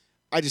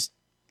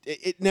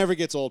 It never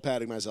gets old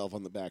patting myself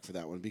on the back for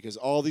that one because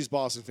all these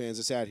Boston fans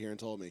that sat here and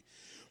told me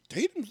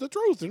Tatum's the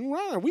truth,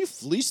 and we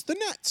fleeced the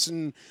Nets,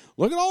 and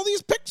look at all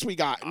these picks we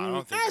got. And I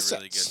don't think assets. it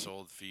really gets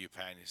old for you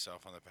patting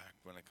yourself on the back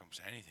when it comes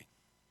to anything.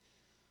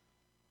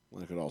 Well,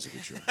 that could also be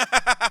true.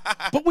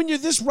 But when you're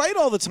this right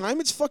all the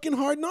time, it's fucking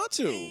hard not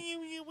to.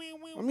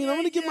 I mean,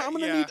 I'm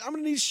gonna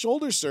need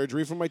shoulder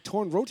surgery for my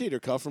torn rotator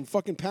cuff from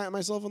fucking patting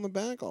myself on the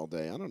back all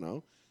day. I don't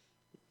know.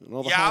 And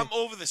all the I'm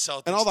over the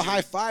Celtics. and all the dude.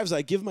 high fives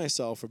I give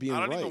myself for being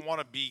I don't right. even want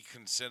to be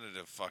considered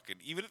a fucking.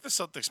 Even if the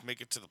Celtics make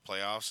it to the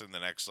playoffs in the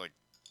next like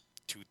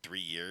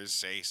 2-3 years,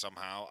 say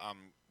somehow,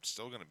 I'm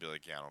still gonna be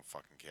like, yeah, I don't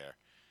fucking care.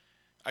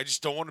 I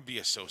just don't want to be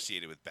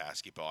associated with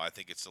basketball. I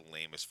think it's the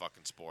lamest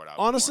fucking sport out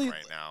Honestly,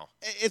 right now.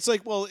 It's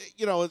like, well,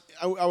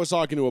 I was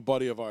talking to a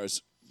buddy of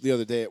ours the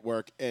other day at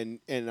work, and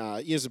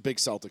he is a big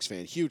Celtics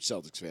fan, huge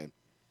Celtics fan,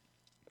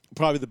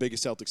 probably the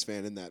biggest Celtics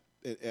fan in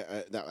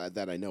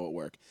that I know at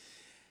work.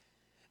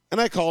 And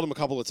I called him a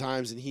couple of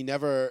times, and he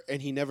never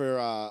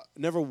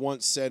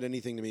once said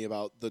anything to me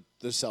about the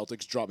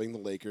Celtics dropping the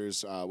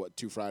Lakers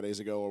 2 Fridays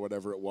ago or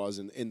whatever it was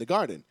in the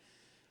Garden.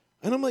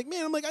 And I'm like,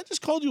 I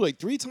just called you like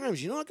 3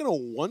 times. You're not gonna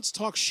once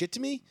talk shit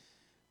to me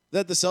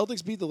that the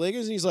Celtics beat the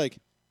Lakers? And he's like,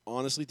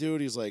 honestly,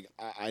 dude, he's like,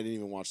 I didn't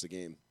even watch the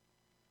game.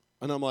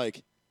 And I'm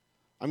like,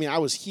 I mean, I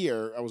was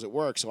here, I was at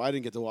work, so I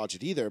didn't get to watch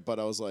it either. But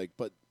I was like,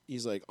 but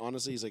he's like,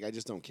 honestly, he's like, I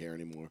just don't care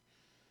anymore.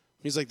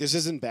 He's like, this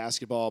isn't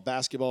basketball.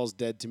 Basketball's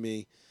dead to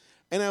me.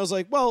 And I was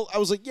like,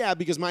 yeah,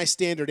 because my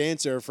standard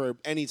answer for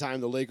any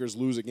time the Lakers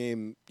lose a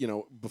game,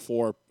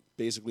 before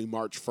basically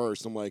March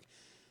 1st, I'm like,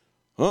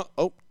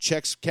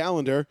 checks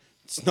calendar.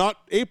 It's not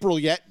April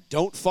yet.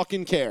 don't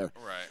fucking care.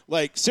 Right.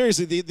 Like,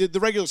 seriously, the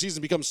regular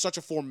season becomes such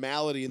a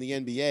formality in the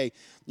NBA.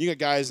 You got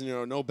guys,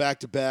 no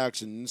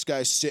back-to-backs, and this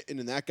guy's sitting,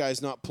 and that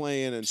guy's not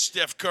playing. And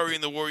Steph Curry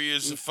and the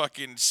Warriors are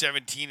fucking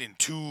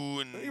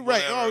 17-2. And right.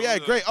 whatever. Oh, yeah,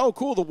 great. Oh,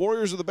 cool. The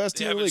Warriors are the best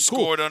They team in the haven't league. Cool.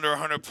 scored under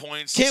 100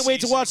 points. Can't this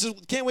wait to season.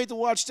 watch. Can't wait to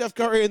watch Steph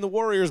Curry and the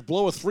Warriors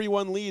blow a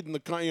 3-1 lead in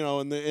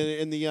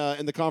the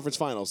in the conference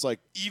finals. Like,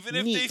 Even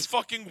if neat. they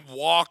fucking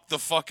walk the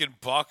fucking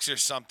Bucks or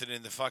something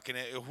in the fucking,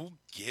 who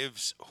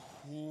gives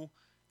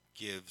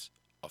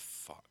a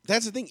fuck?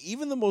 That's the thing.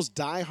 Even the most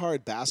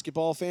diehard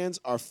basketball fans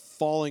are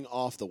falling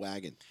off the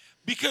wagon.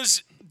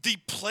 Because the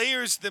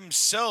players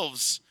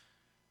themselves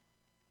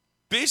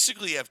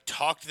basically have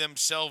talked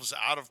themselves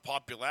out of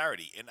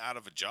popularity and out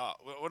of a job.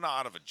 Well, not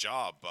out of a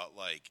job, but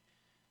like.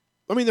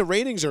 I mean, the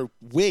ratings are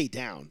way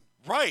down.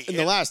 Right. In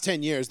the last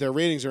 10 years, their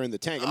ratings are in the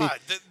tank. I mean,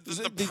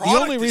 the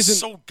product only reason is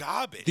so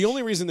garbage. The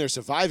only reason they're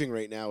surviving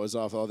right now is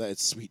off all that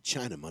sweet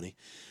China money,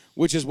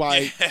 which is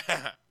why.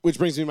 Which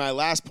brings me to my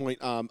last point.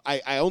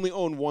 I only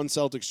own one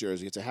Celtics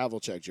jersey. It's a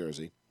Havlicek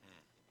jersey,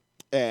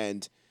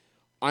 and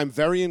I'm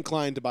very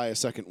inclined to buy a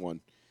second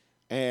one,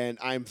 and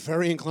I'm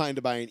very inclined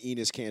to buy an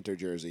Enes Kanter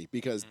jersey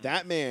because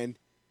that man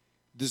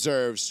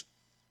deserves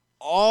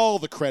all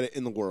the credit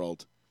in the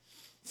world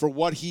for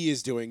what he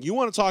is doing. You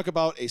want to talk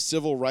about a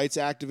civil rights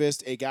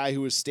activist, a guy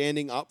who is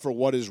standing up for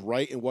what is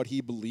right and what he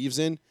believes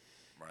in?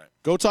 Right.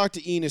 Go talk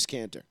to Enes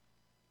Kanter.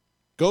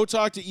 Go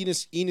talk to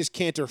Enes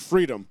Kanter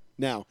Freedom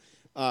now,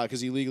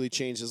 because he legally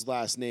changed his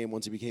last name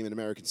once he became an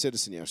American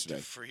citizen yesterday.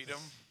 Freedom.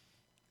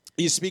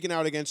 He's speaking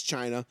out against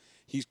China.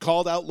 He's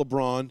called out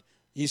LeBron.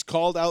 He's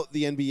called out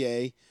the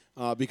NBA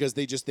because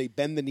they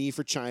bend the knee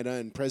for China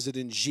and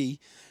President Xi.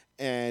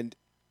 And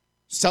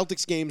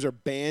Celtics games are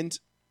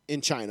banned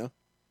in China,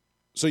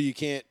 so you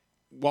can't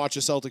watch a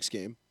Celtics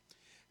game.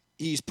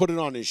 He's put it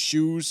on his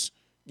shoes,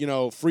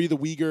 free the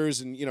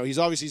Uyghurs. And,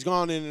 he's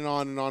gone in and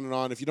on and on and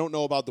on. If you don't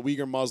know about the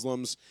Uyghur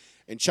Muslims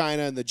and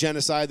China and the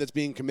genocide that's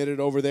being committed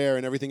over there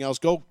and everything else,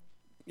 go,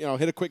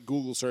 hit a quick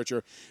Google search.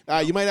 Or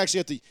you might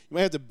actually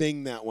have to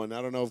Bing that one.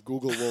 I don't know if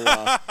Google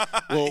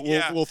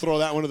will throw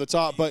that one to the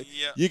top, but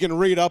you can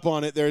read up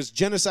on it. There's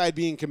genocide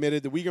being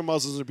committed. The Uyghur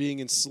Muslims are being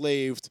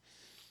enslaved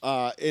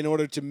in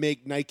order to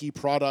make Nike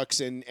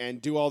products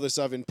and do all this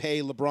stuff and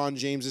pay LeBron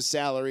James's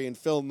salary and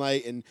Phil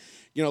Knight. And,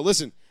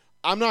 listen,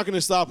 I'm not going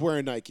to stop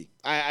wearing Nike.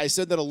 I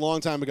said that a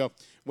long time ago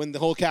when the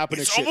whole Kaepernick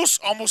It's shit.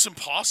 almost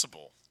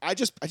impossible. I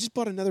just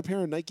bought another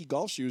pair of Nike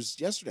golf shoes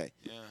yesterday.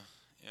 Yeah.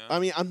 I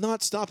mean, I'm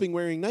not stopping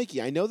wearing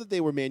Nike. I know that they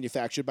were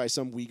manufactured by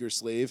some Uyghur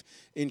slave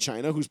in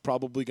China who's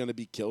probably going to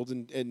be killed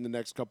in the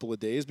next couple of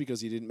days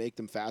because he didn't make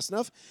them fast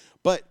enough.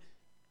 But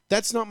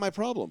that's not my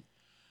problem.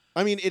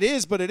 I mean, it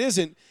is, but it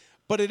isn't.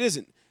 But it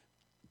isn't.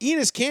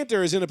 Enes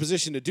Kanter is in a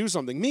position to do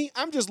something. Me,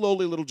 I'm just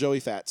lowly little Joey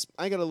Fats.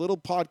 I got a little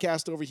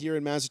podcast over here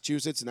in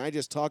Massachusetts, and I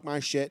just talk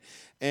my shit,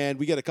 and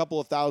we get a couple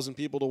of thousand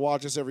people to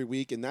watch us every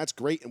week, and that's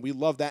great, and we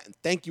love that. And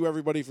thank you,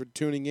 everybody, for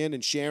tuning in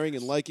and sharing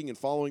and liking and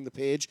following the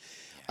page.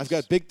 Yes. I've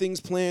got big things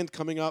planned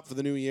coming up for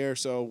the new year,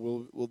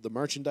 so the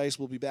merchandise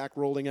will be back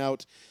rolling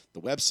out.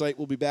 The website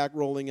will be back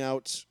rolling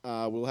out.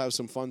 We'll have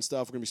some fun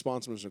stuff. We're going to be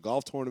sponsoring some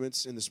golf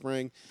tournaments in the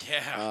spring.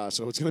 Yeah.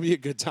 So it's going to be a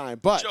good time.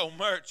 But Joe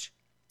merch.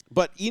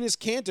 But Enes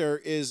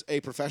Kanter is a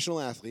professional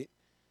athlete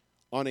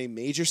on a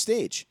major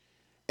stage.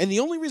 And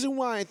the only reason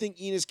why I think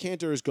Enes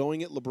Kanter is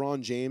going at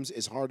LeBron James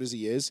as hard as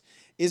he is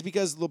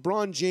because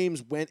LeBron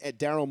James went at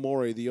Daryl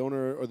Morey, the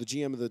owner or the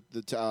GM of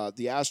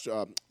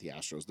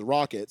the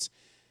Rockets,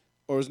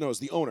 or no, it's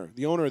the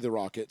owner of the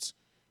Rockets,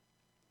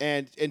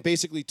 and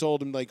basically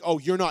told him, like, oh,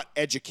 you're not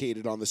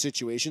educated on the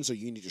situation, so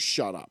you need to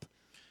shut up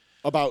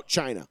about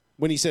China.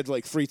 When he said,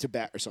 like, free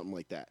Tibet or something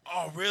like that.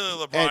 Oh, really,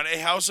 LeBron? Hey,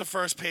 how's the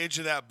first page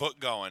of that book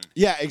going?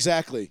 Yeah,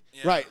 exactly.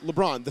 Yeah. Right,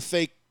 LeBron,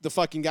 the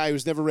fucking guy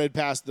who's never read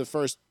past the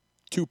first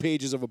 2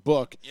 pages of a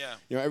book. Yeah.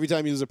 Every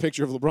time there's a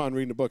picture of LeBron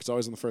reading a book, it's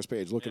always on the first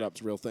page. Look it up.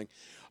 It's a real thing.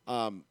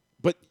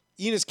 But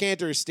Enes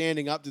Kanter is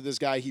standing up to this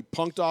guy. He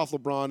punked off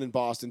LeBron in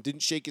Boston,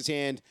 didn't shake his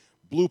hand,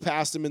 blew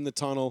past him in the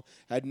tunnel,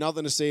 had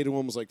nothing to say to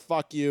him, was like,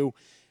 fuck you.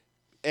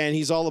 And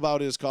he's all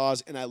about his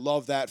cause, and I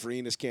love that for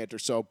Enes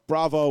Kanter. So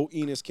bravo,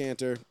 Enes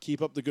Kanter.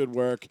 Keep up the good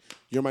work.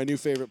 You're my new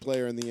favorite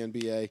player in the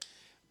NBA,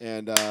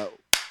 and I'm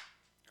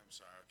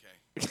sorry.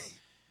 Okay.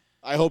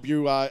 I hope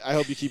you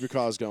keep your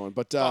cause going.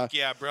 But Fuck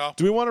yeah, bro.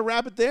 do we want to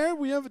wrap it there?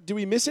 Do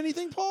we miss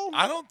anything, Paul?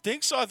 I don't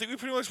think so. I think we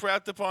pretty much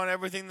wrapped up on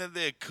everything that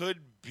there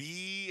could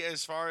be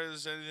as far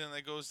as anything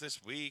that goes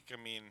this week.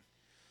 I mean,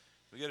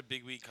 we got a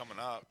big week coming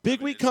up.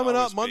 Big week coming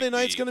up. Monday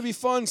night's going to be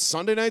fun.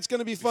 Sunday night's going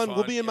to be fun.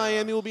 We'll be in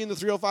Miami. We'll be in the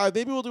 305.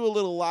 Maybe we'll do a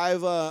little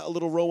live, a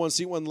little row one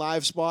seat one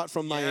live spot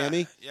from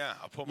Miami. Yeah,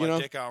 I'll put my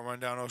dick out and run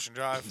down Ocean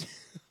Drive.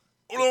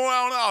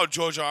 Oh,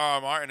 George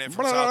R. Martin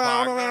from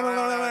South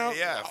Park.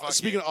 Yeah, fuck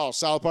Speaking of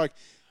South Park,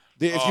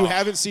 if you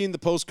haven't seen the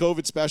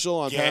post-COVID special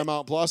on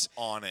Paramount Plus,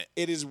 on it.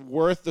 It is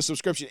worth the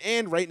subscription.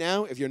 And right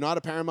now, if you're not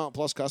a Paramount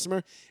Plus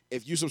customer,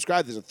 if you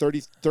subscribe, there's a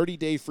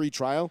 30-day free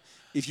trial.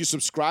 If you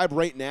subscribe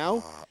right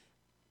now,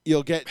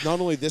 you'll get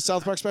not only this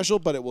South Park special,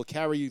 but it will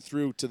carry you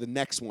through to the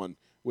next one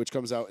which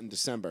comes out in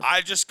December.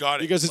 I just got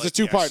it because it's like a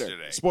two-parter.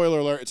 yesterday. Spoiler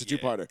alert, it's a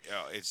two-parter.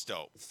 Yeah, it's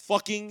dope.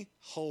 Fucking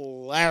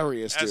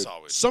hilarious, dude. As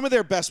always. Some of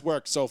their best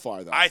work so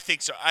far, though. I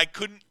think so. I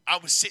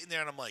was sitting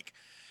there and I'm like,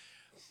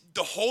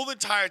 the whole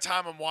entire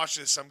time I'm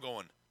watching this, I'm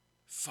going,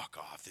 fuck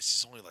off. This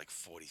is only like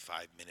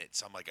 45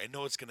 minutes. I'm like, I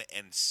know it's going to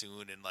end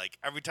soon. And like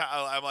every time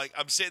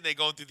I'm sitting there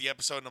going through the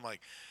episode and I'm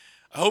like,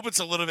 I hope it's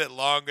a little bit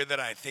longer than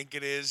I think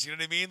it is. You know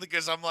what I mean?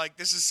 Because I'm like,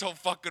 this is so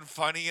fucking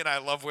funny and I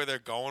love where they're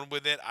going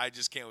with it. I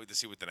just can't wait to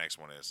see what the next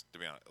one is, to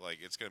be honest. Like,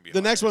 it's going to be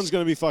the next hilarious. one's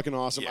going to be fucking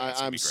awesome. Yeah, it's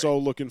gonna I'm be great. so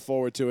looking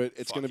forward to it.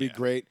 It's Fuck going to be yeah.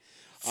 great.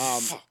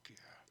 Fuck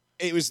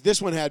yeah.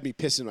 This one had me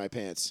pissing my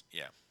pants.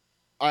 Yeah.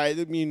 I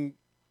mean,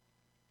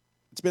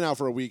 it's been out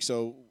for a week,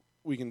 so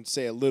we can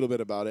say a little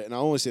bit about it. And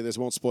I'll only say this,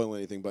 won't spoil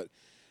anything, but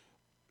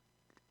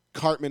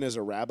Cartman as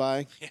a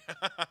rabbi.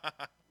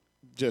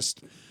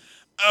 Just.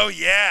 Oh,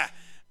 yeah.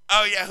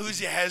 Oh, yeah, who's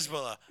your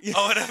Hezbollah? Yeah.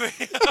 Oh, whatever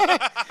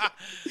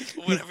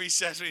he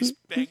says when he's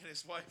banging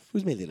his wife.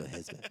 Who's my little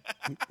husband?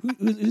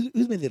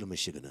 Who's my little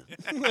Michigana?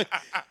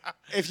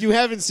 If you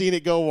haven't seen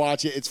it, go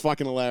watch it. It's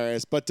fucking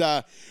hilarious.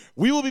 But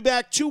we will be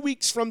back 2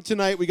 weeks from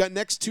tonight. We got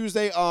next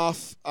Tuesday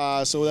off.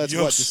 So that's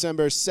what?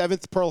 December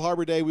 7th, Pearl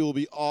Harbor Day. We will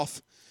be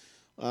off.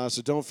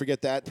 So don't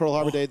forget that. Pearl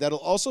Harbor Day. That'll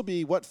also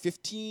be,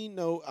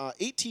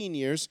 18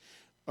 years.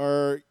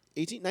 Or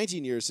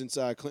 19 years since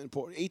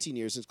 18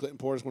 years since Clinton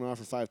Portis went off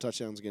for 5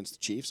 touchdowns against the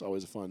Chiefs.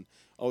 Always a fun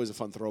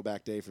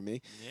throwback day for me.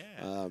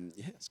 Yeah.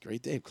 It's a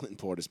great day. Clinton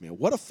Portis, man.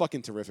 What a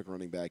fucking terrific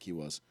running back he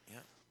was. Yeah.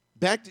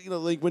 Back to,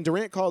 like when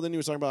Durant called in, he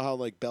was talking about how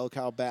like bell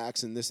cow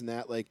backs and this and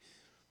that. Like,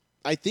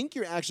 I think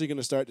you're actually going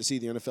to start to see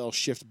the NFL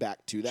shift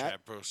back to that.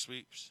 Chad Bro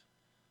Sweeps.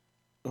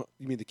 Oh,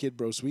 you mean the Kid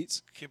Bro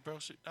Sweets? Kid Bro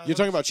Sweeps. You're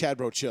talking about Chad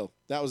Bro Chill.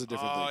 That was a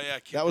different thing. Oh, yeah.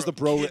 That was the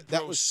bro. Kid That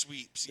Bro was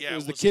Sweeps. Yeah, it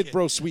was the Kid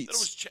Bro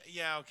Sweets.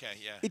 Yeah, okay,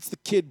 yeah. It's the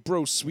Kid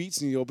Bro Sweets,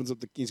 and he opens up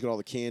he's got all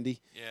the candy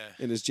Yeah.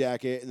 in his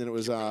jacket, and then it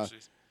was Kid Bro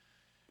Sweets.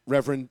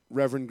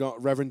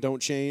 Reverend Don't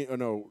Change. Oh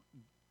no,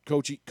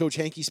 Coach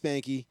Hanky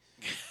Spanky,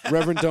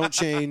 Reverend Don't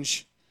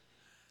Change.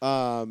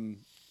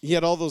 He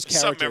had all those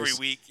characters. Something every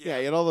week. Yeah,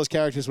 he had all those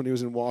characters when he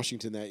was in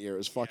Washington that year. It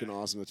was fucking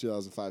awesome. The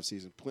 2005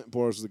 season. Clinton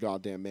Portis was the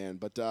goddamn man.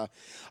 But all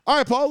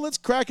right, Paul, let's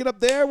crack it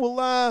up there.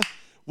 We'll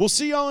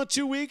see y'all in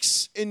 2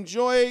 weeks.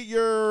 Enjoy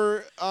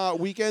your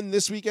weekend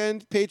this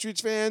weekend,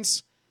 Patriots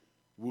fans.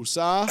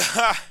 Woosah.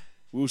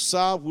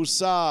 Woosah,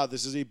 woosah.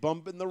 This is a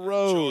bump in the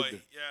road.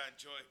 Enjoy. Yeah,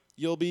 enjoy.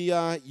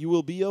 You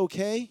will be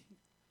okay.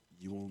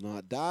 You will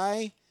not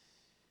die.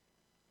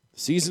 The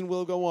season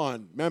will go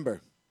on. Remember,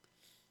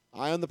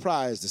 eye on the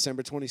prize,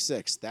 December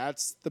 26th.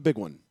 That's the big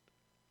one.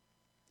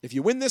 If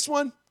you win this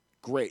one,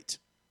 great.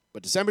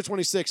 But December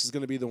 26th is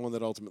going to be the one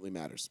that ultimately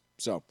matters.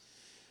 So,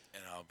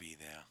 And I'll be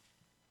there.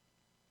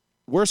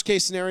 worst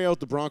case scenario,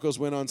 the Broncos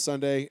win on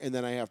Sunday, and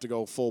then I have to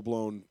go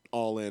full-blown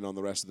all-in on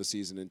the rest of the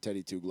season in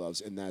Teddy Two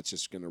Gloves, and that's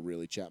just going to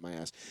really chat my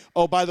ass.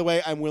 Oh, by the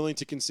way, I'm willing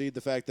to concede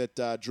the fact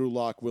that Drew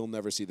Lock will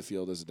never see the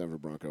field as a Denver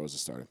Bronco as a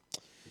starter.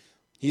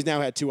 He's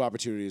now had 2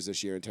 opportunities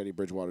this year in Teddy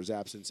Bridgewater's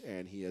absence,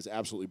 and he has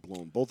absolutely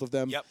blown both of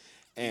them. Yep.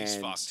 He's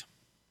And fucked.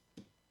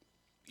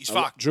 He's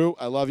fucked. Drew,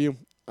 I love you.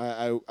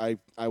 I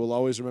will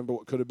always remember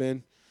what could have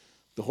been.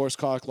 The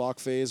horsecock lock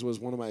phase was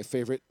one of my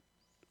favorite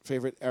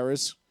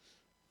eras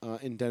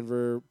in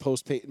Denver,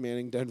 post-Peyton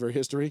Manning Denver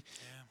history.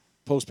 Yeah.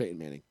 Post-Peyton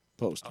Manning.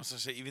 Post. I was gonna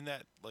say even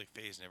that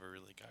phase never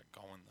really got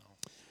going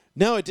though.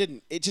 No, it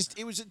didn't.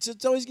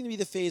 It's always going to be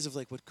the phase of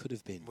like what could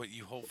have been. What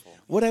you hope for.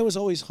 What I was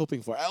always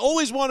hoping for. I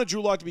always wanted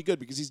Drew Lock to be good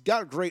because he's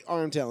got great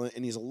arm talent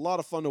and he's a lot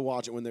of fun to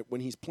watch. And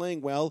when he's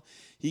playing well,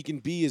 he can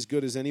be as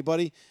good as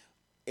anybody.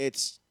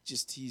 It's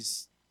just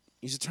he's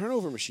a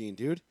turnover machine,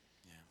 dude.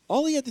 Yeah.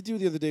 All he had to do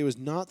the other day was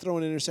not throw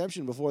an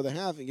interception before the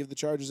half and give the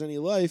Chargers any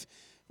life.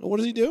 And what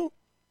does he do?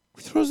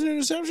 He throws an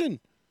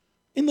interception.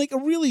 And like a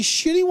really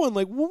shitty one.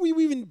 Like, what were you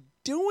even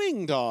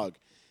doing, dog?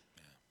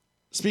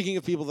 Speaking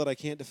of people that I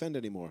can't defend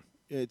anymore,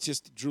 it's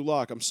just Drew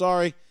Lock. I'm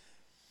sorry.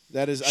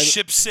 That is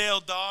Ship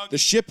sailed, dog. the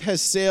ship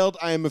has sailed.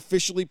 I am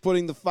officially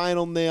putting the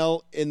final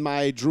nail in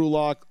my Drew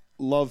Lock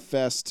Love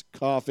Fest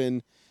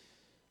coffin.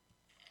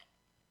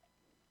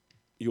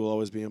 You will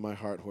always be in my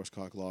heart,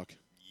 Horsecock Lock.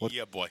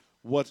 Yeah, boy.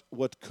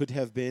 What could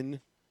have been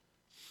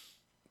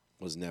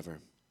was never,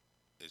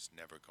 It's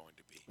never going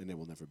to be. and it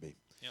will never be.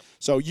 Yep.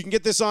 So you can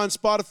get this on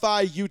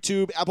Spotify,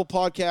 YouTube, Apple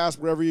Podcasts,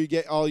 wherever you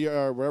get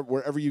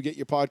wherever you get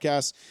your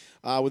podcasts,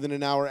 within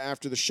an hour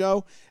after the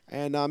show.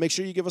 And make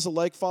sure you give us a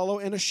like, follow,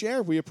 and a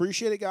share. We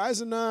appreciate it, guys.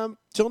 And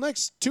till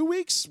next 2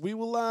 weeks, we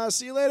will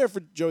see you later.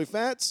 For Joey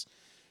Fats,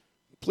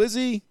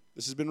 Plizzy,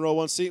 this has been Row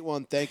 1 Seat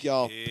 1. Thank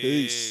y'all.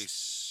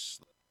 Peace.